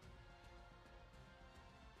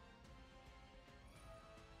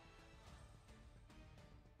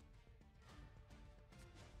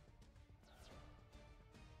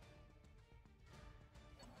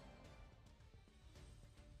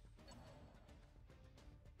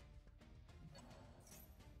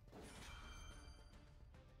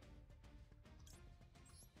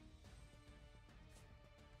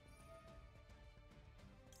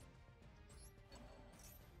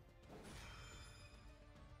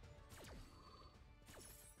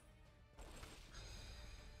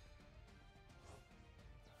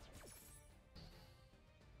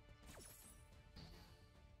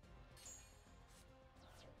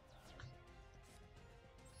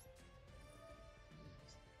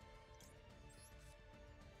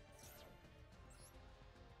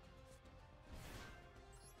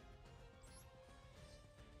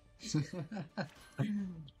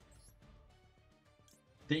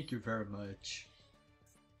 Thank you very much.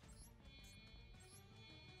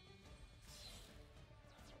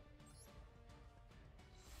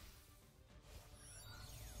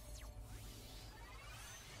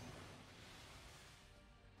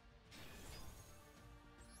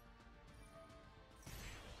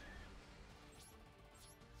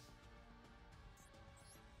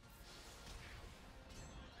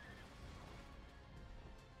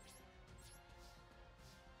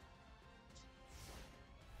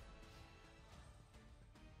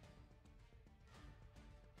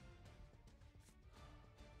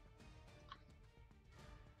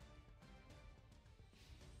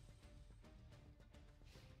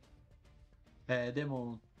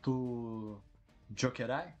 Demon, tu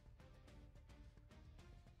giocherai?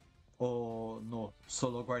 O no,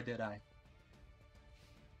 solo guarderai?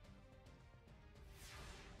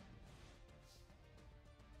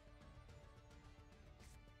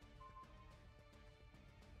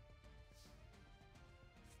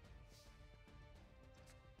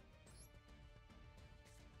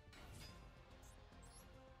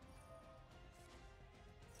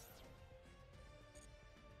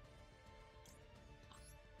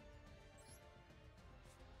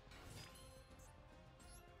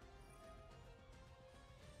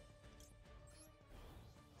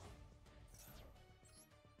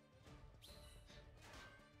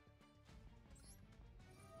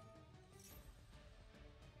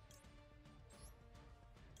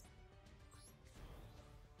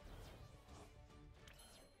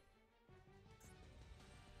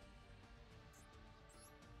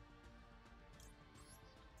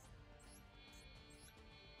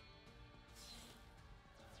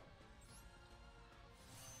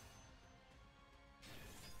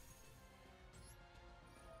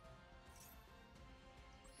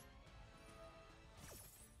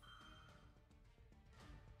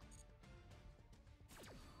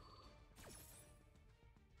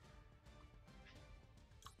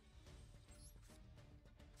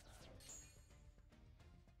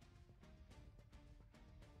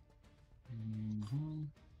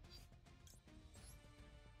 Mhm.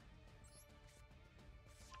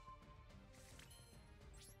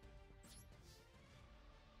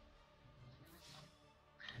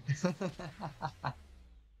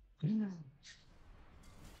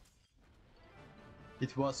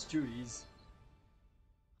 It was too easy.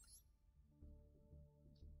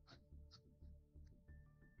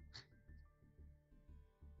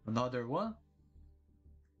 Another one?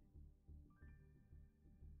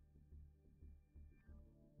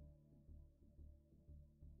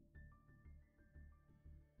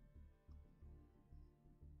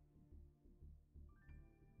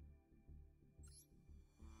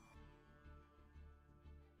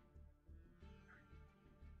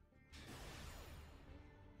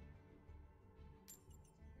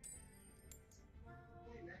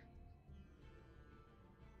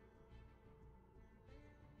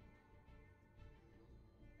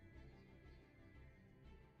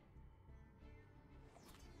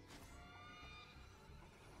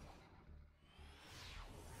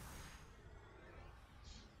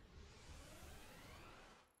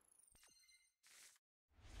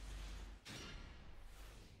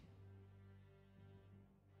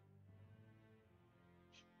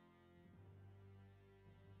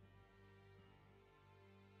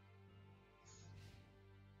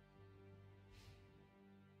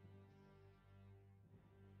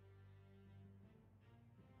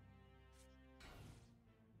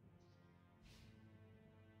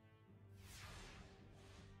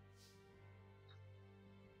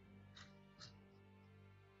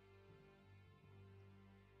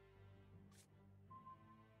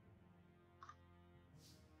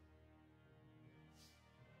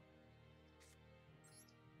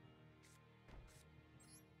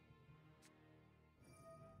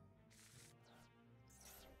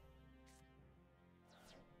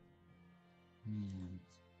 Hmm.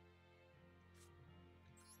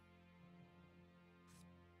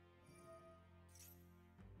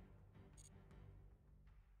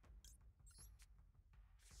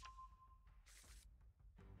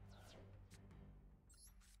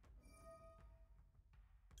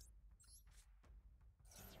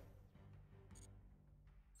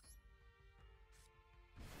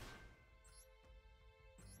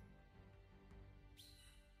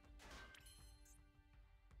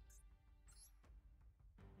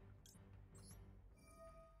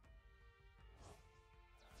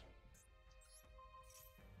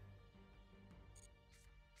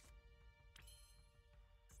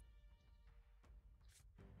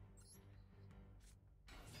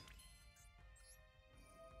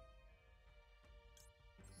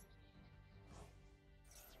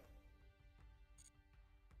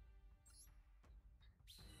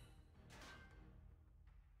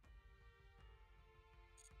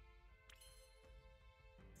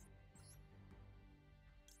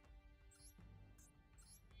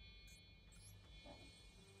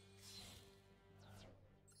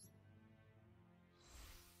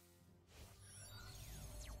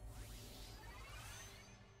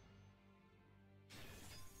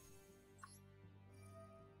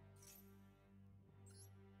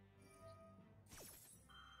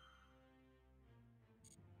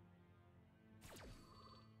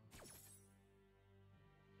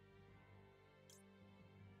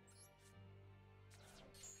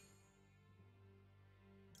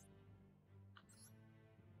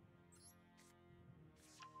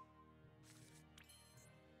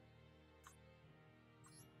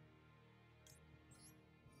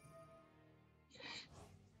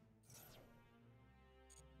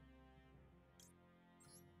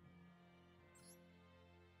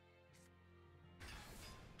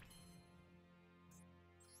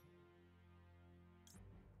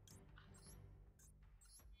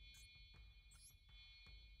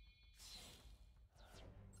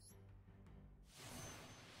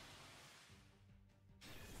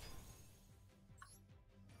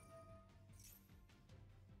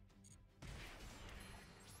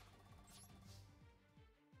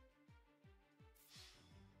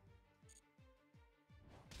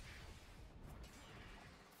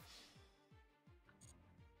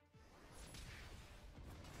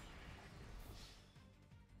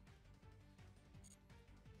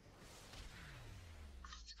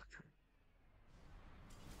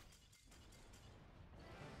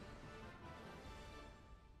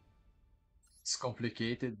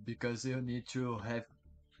 complicated because you need to have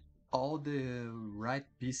all the right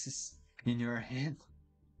pieces in your hand.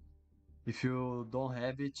 If you don't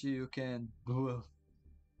have it, you can duel.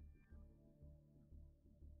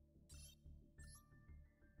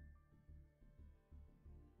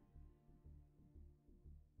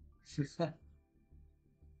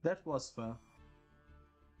 That was fun.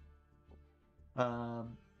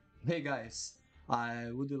 Um, hey guys, I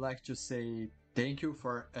would like to say thank you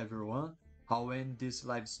for everyone. I'll end this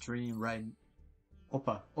live stream right.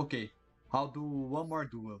 Opa, okay. I'll do one more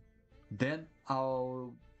duel. Then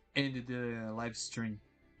I'll end the live stream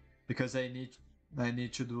because I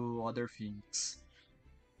need to do other things.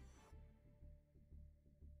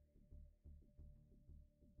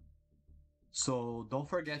 So don't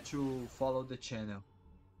forget to follow the channel.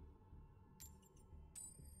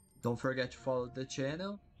 Don't forget to follow the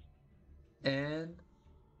channel and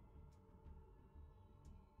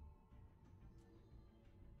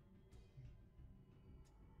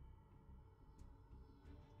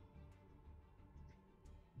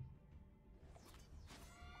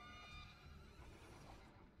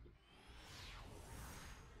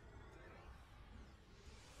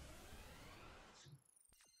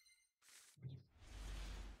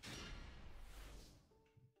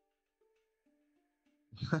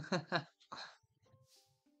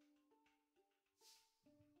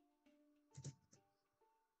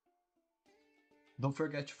don't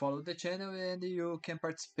forget to follow the channel and you can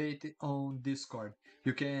participate on Discord.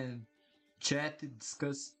 You can chat,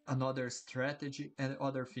 discuss another strategy and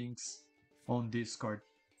other things on Discord.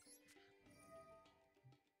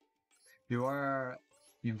 You are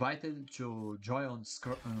invited to join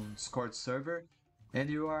on Discord server and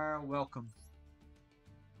you are welcome.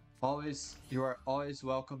 You are always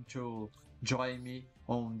welcome to join me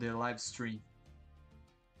on the live stream.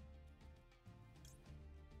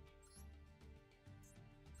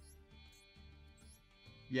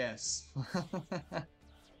 Yes.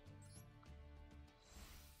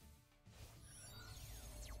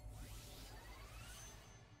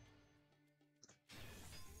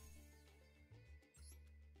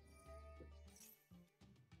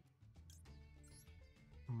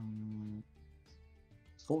 Mm.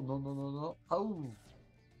 Oh, no, no, no, no. Oh!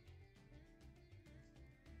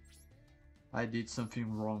 I did something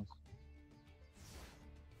wrong.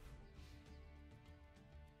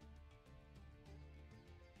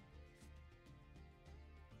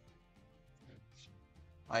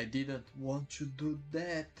 I didn't want to do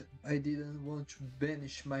that. I didn't want to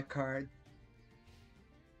banish my card.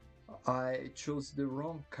 I chose the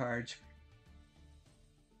wrong card.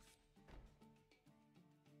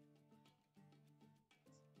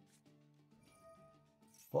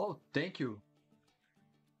 Oh, thank you.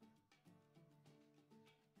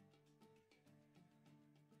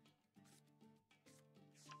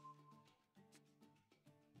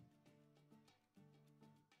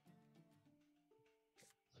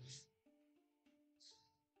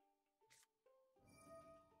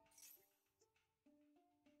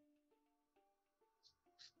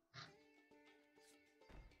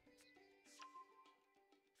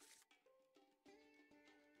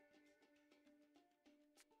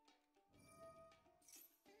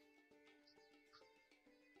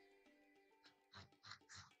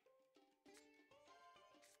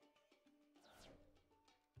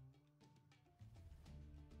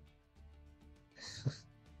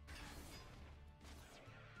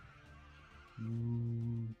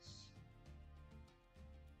 Mm.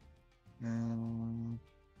 Mm.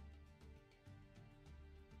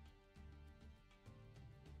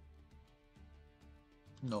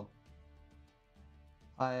 No.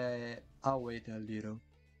 I'll wait a little.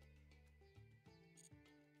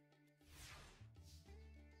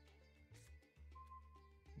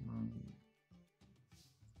 Mm.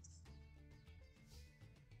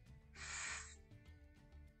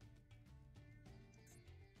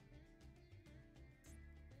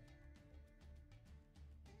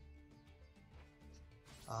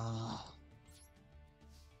 Ah,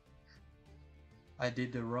 I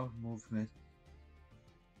did the wrong movement.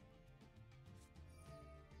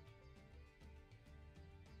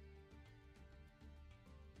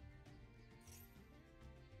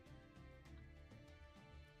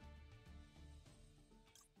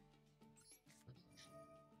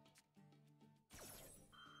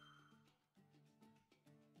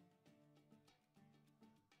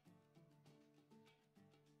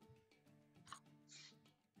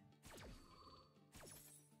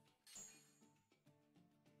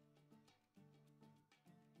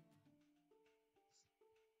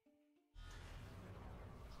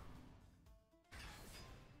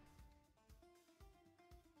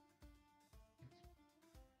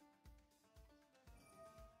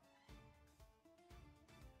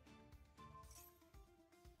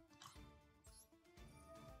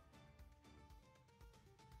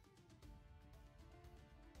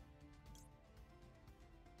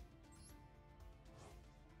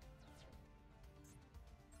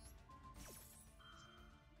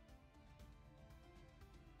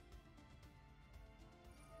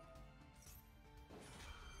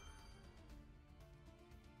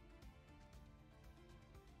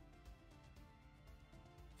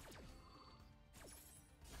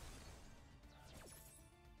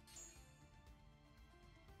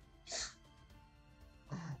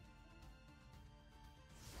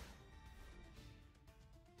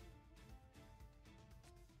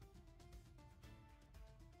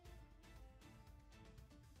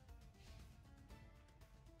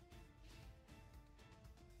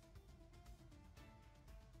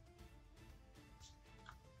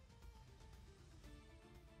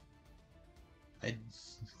 I,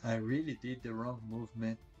 I really did the wrong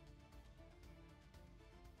movement.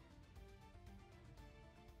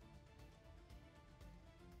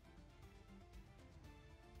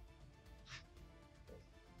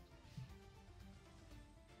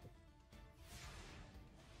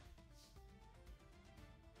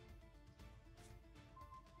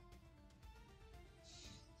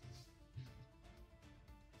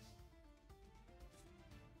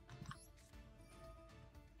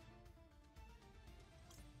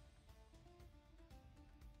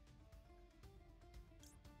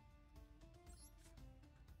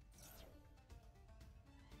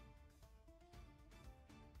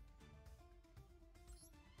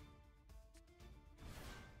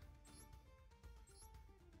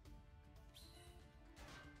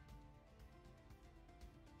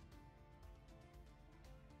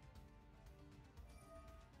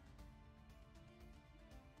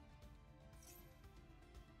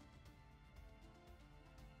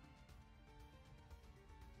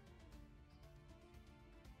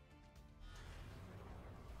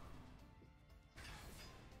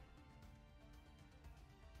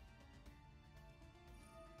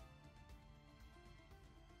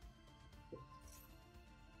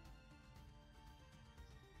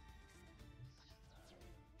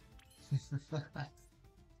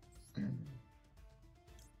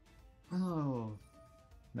 Oh,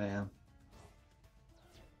 man.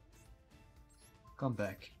 Come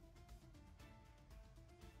back.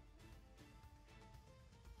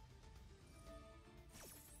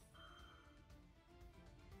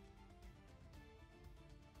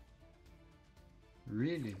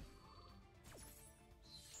 Really?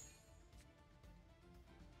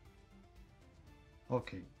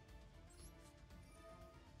 Okay.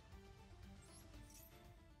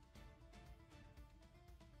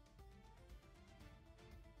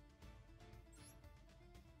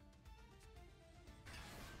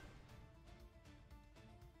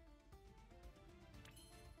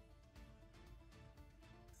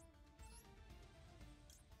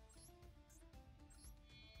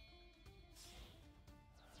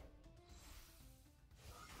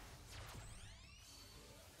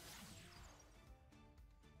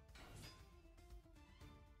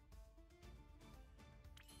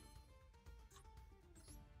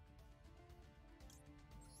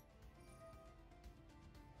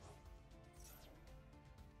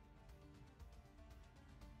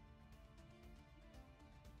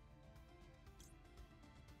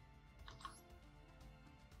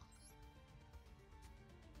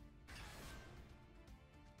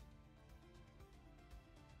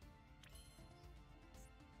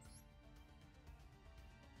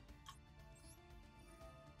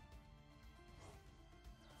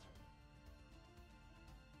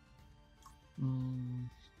 Mm.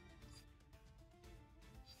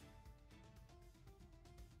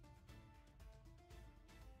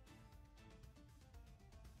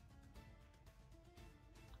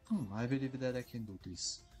 I believe that I can do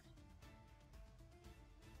this.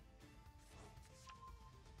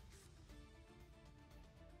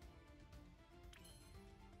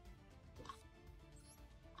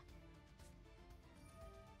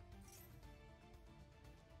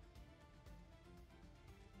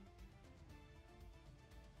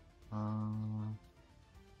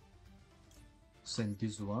 Send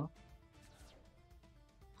this one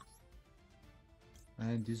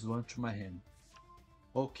and this one to my hand.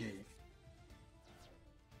 Okay.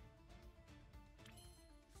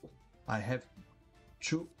 I have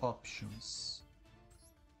two options.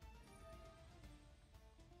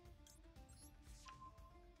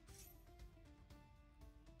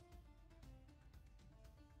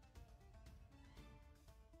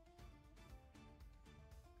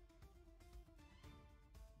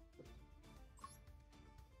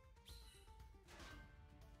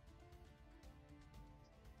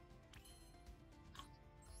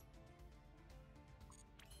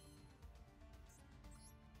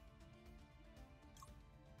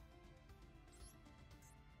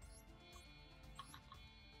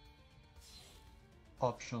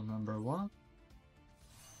 Option number one.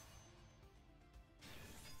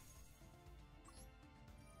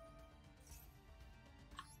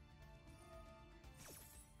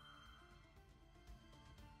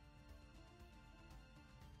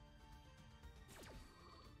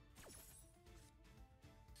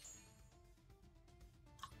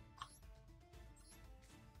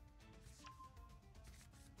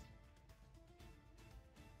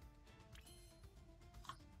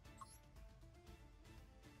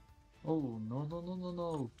 Oh, no, no, no, no,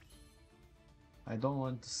 no. I don't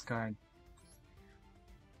want this card.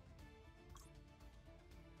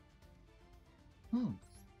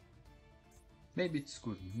 Maybe it's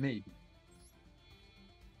good, maybe.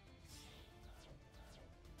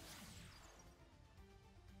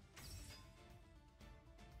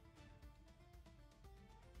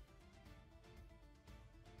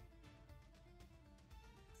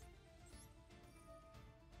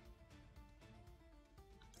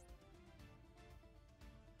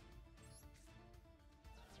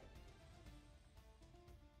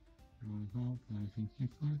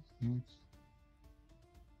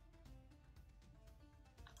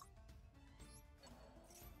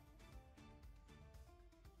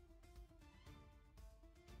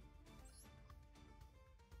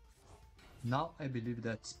 Now I believe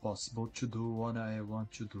that's possible to do what I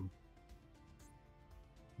want to do.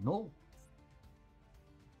 No?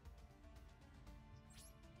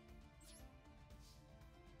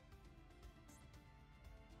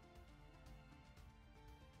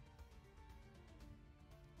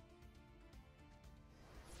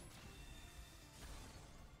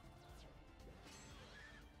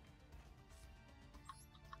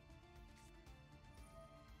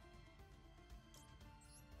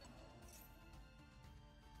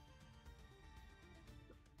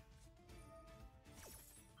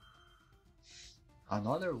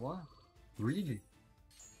 Another one? Really?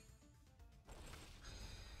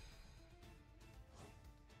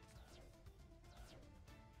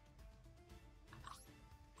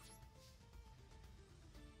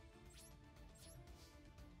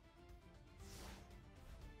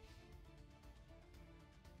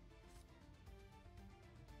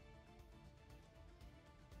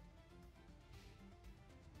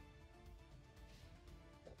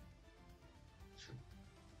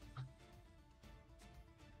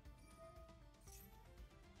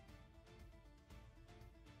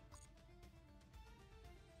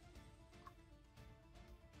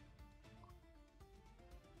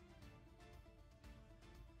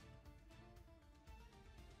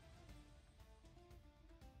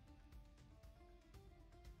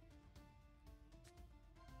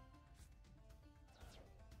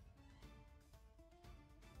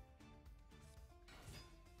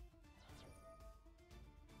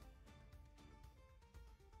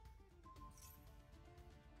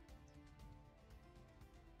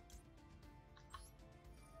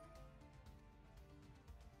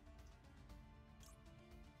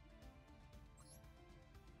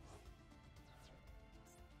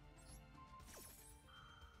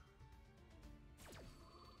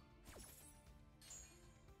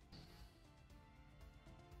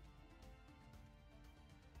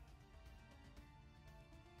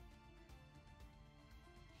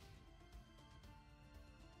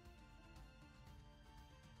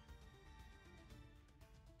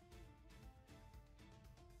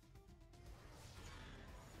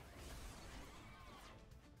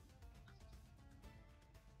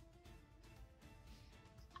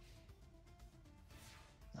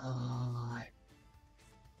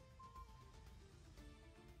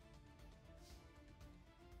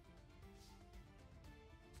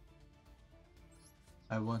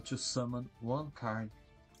 I want to summon one card.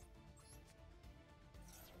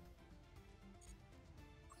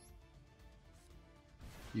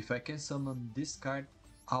 If I can summon this card,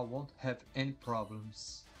 I won't have any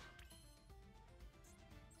problems.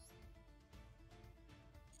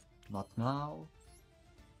 Not now.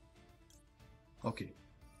 Okay.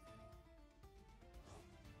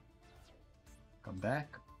 Come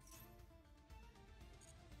back.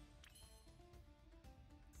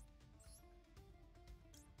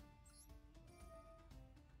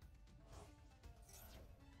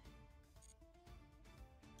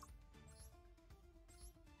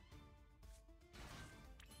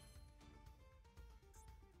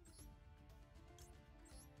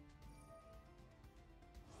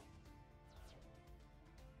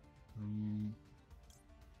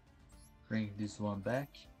 Bring this one back.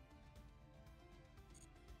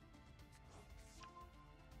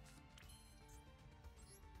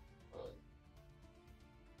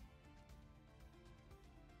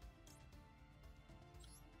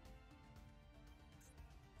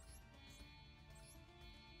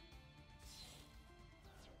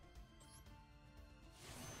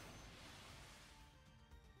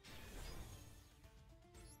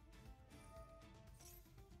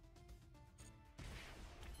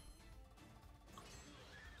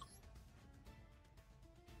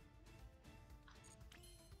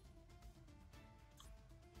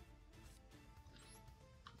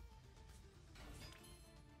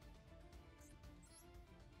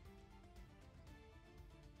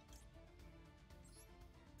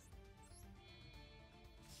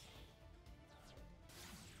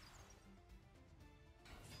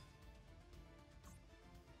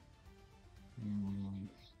 Mm.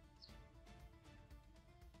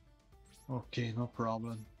 Okay, no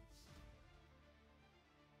problem.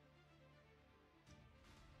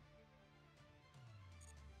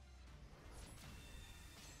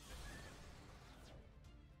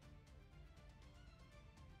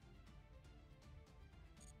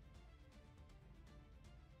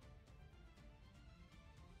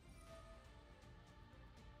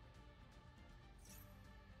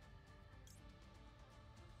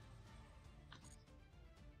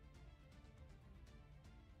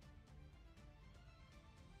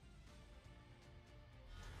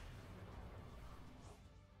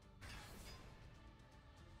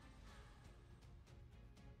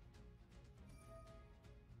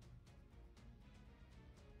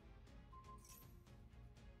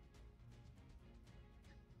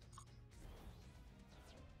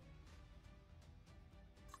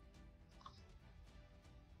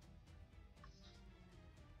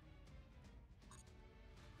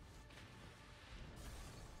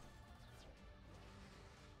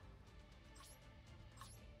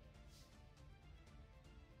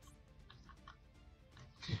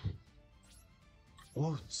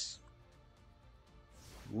 What?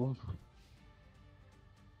 Whoa.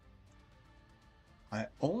 I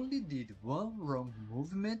only did one wrong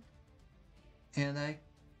movement and I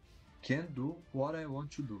can't do what I want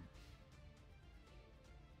to do.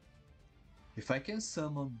 If I can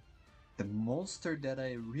summon the monster that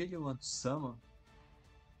I really want to summon,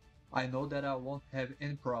 I know that I won't have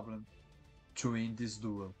any problem to win this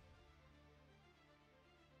duel.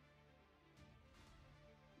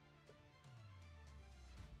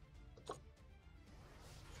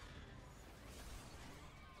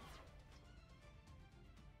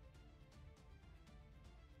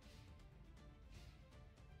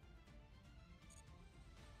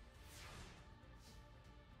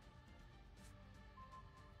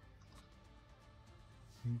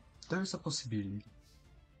 There's a possibility.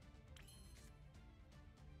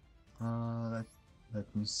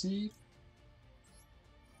 Let me see.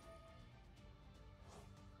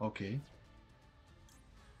 Okay.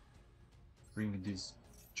 Bring this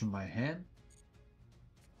to my hand.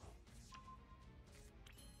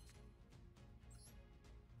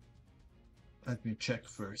 Let me check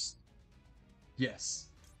first. Yes.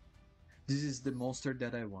 This is the monster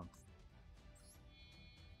that I want.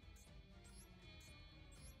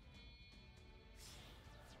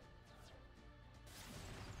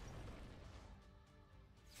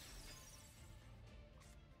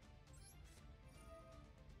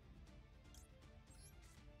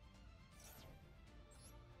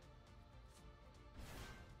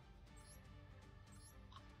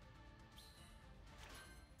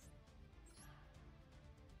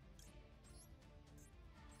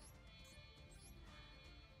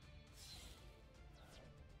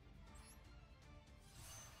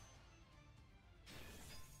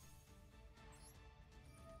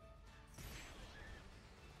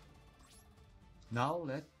 Now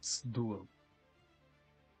let's duel.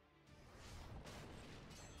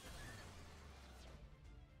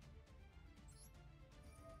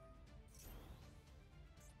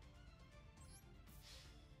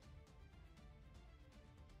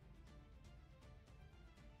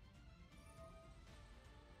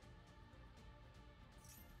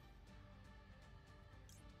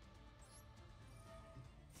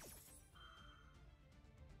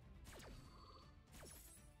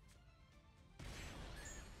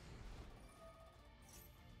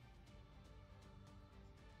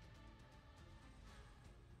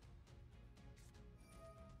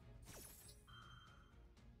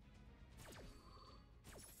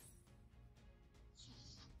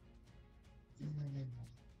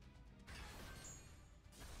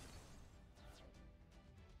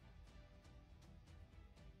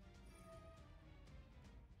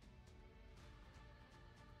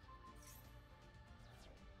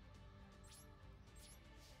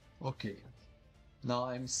 Okay, now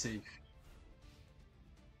I'm safe.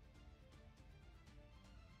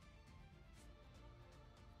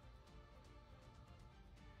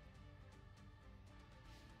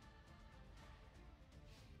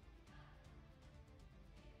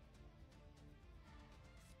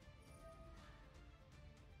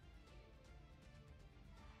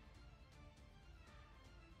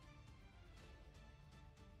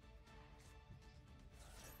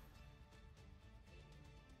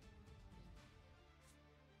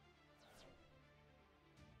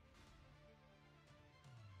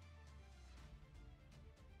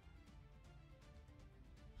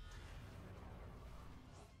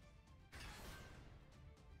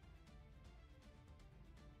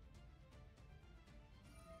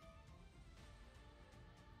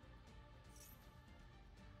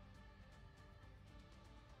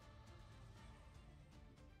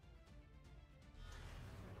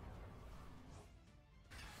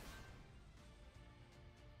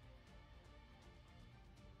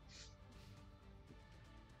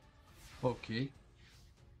 Okay.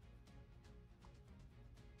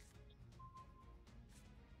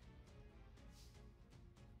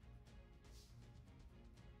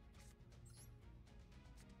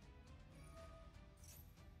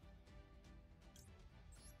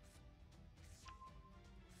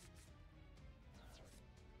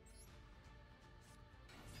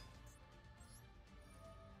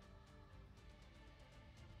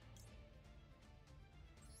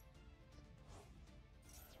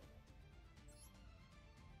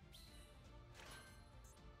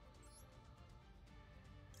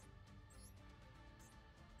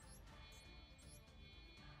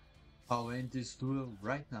 I'll end this duel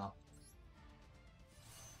right now.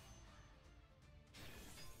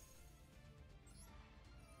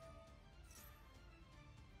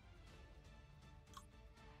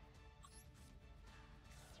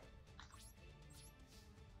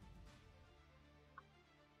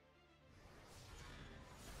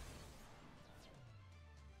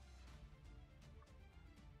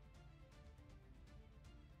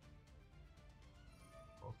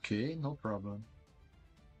 Okay, no problem.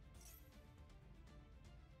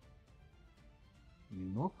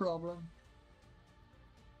 No problem.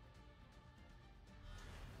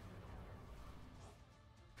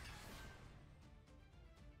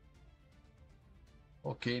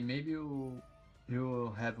 Okay, maybe you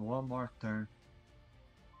have one more turn.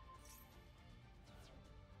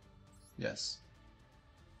 Yes.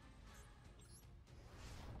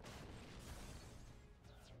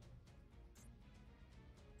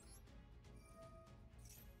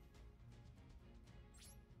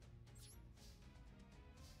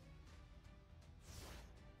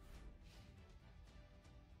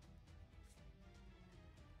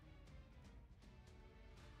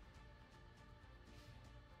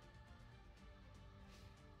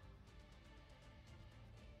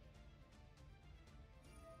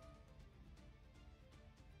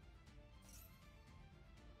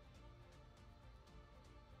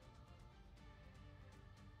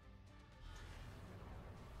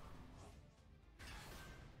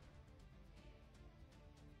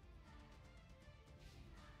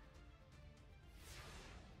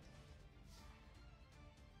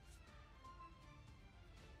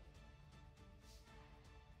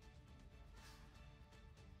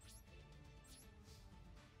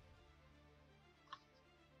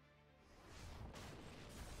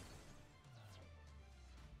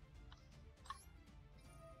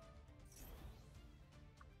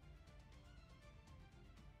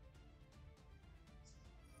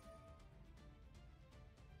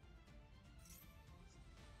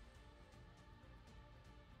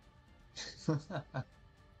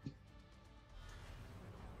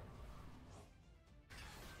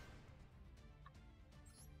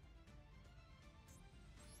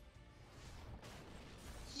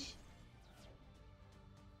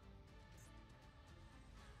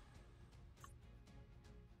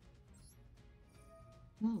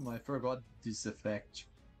 I forgot this effect.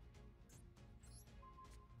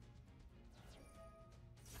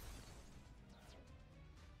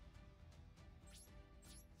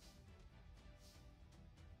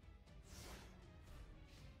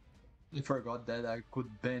 I forgot that I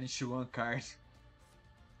could banish one card.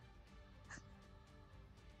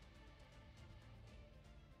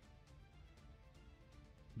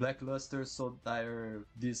 Blackluster so that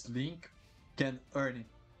this link can earn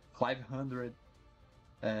 500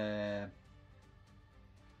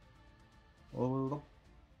 oh,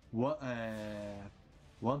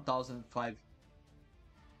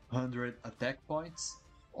 1,500 attack points,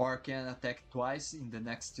 or can attack twice in the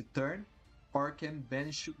next turn, or can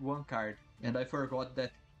banish one card. And I forgot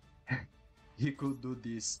that he could do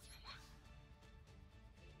this.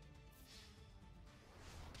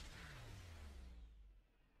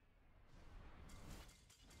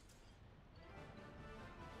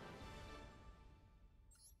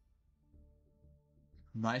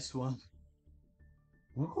 Nice one.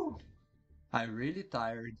 Woohoo. I'm really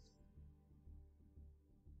tired.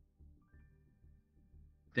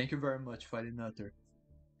 Thank you very much, Fighting Nutter.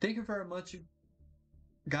 Thank you very much,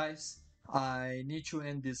 guys. I need to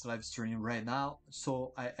end this live stream right now,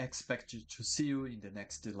 so I expect you to see you in the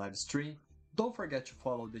next live stream. Don't forget to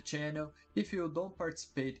follow the channel. If you don't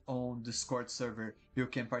participate on Discord server, you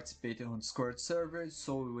can participate on Discord server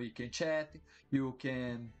so we can chat. You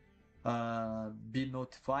can be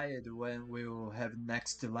notified when we'll have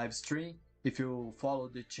next live stream if you follow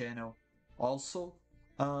the channel also.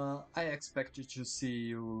 I expect to see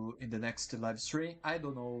you in the next live stream. I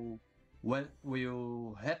don't know when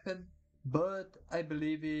will happen, but I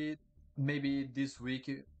believe it maybe this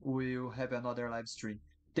week we'll have another live stream.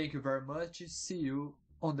 Thank you very much. See you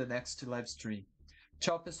on the next live stream.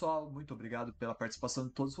 Tchau, pessoal. Muito obrigado pela participação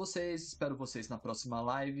de todos vocês. Espero vocês na próxima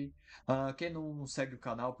live. Quem não segue o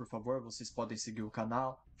canal, por favor, vocês podem seguir o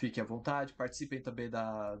canal. Fiquem à vontade. Participem também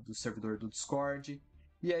do servidor do Discord.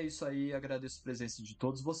 E é isso aí. Agradeço a presença de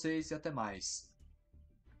todos vocês e até mais.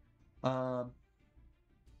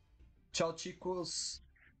 Tchau, chicos.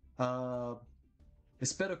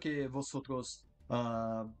 Espero que vosotros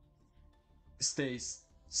estéis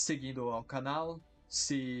seguindo ao canal.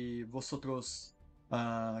 Se vosotros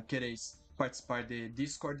queréis participar de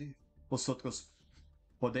Discord, vosotros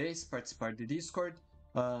podéis participar de Discord.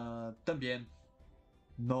 Também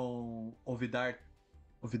não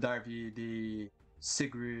olvidar-vos de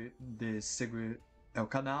seguir o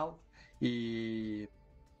canal e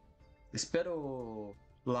espero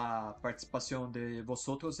a participação de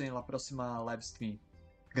vosotros em la próxima live stream.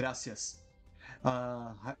 Gracias.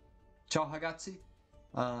 Ciao ragazzi.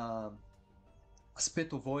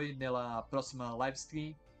 Aspetto voi nella prossima live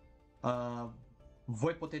stream.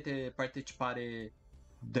 Voi potete partecipare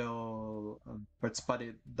dal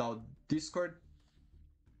Discord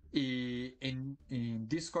e in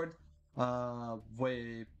Discord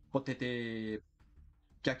voi potete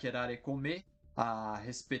chiacchierare con me a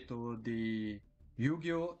respeito di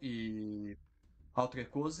Yugioh e altre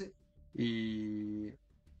cose e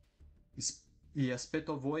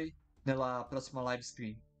aspetto voi nella prossima live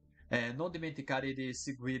stream. Non dimenticare di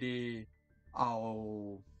seguire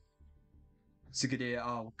ao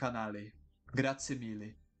canale. Grazie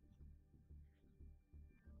mille.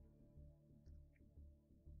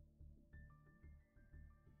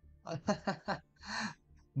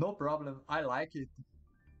 No problem. I like it.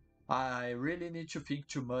 I really need to think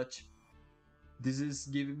too much. This is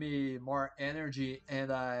giving me more energy and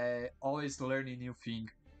I always learning new thing.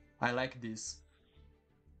 I like this.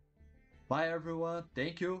 Bye everyone.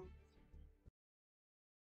 Thank you.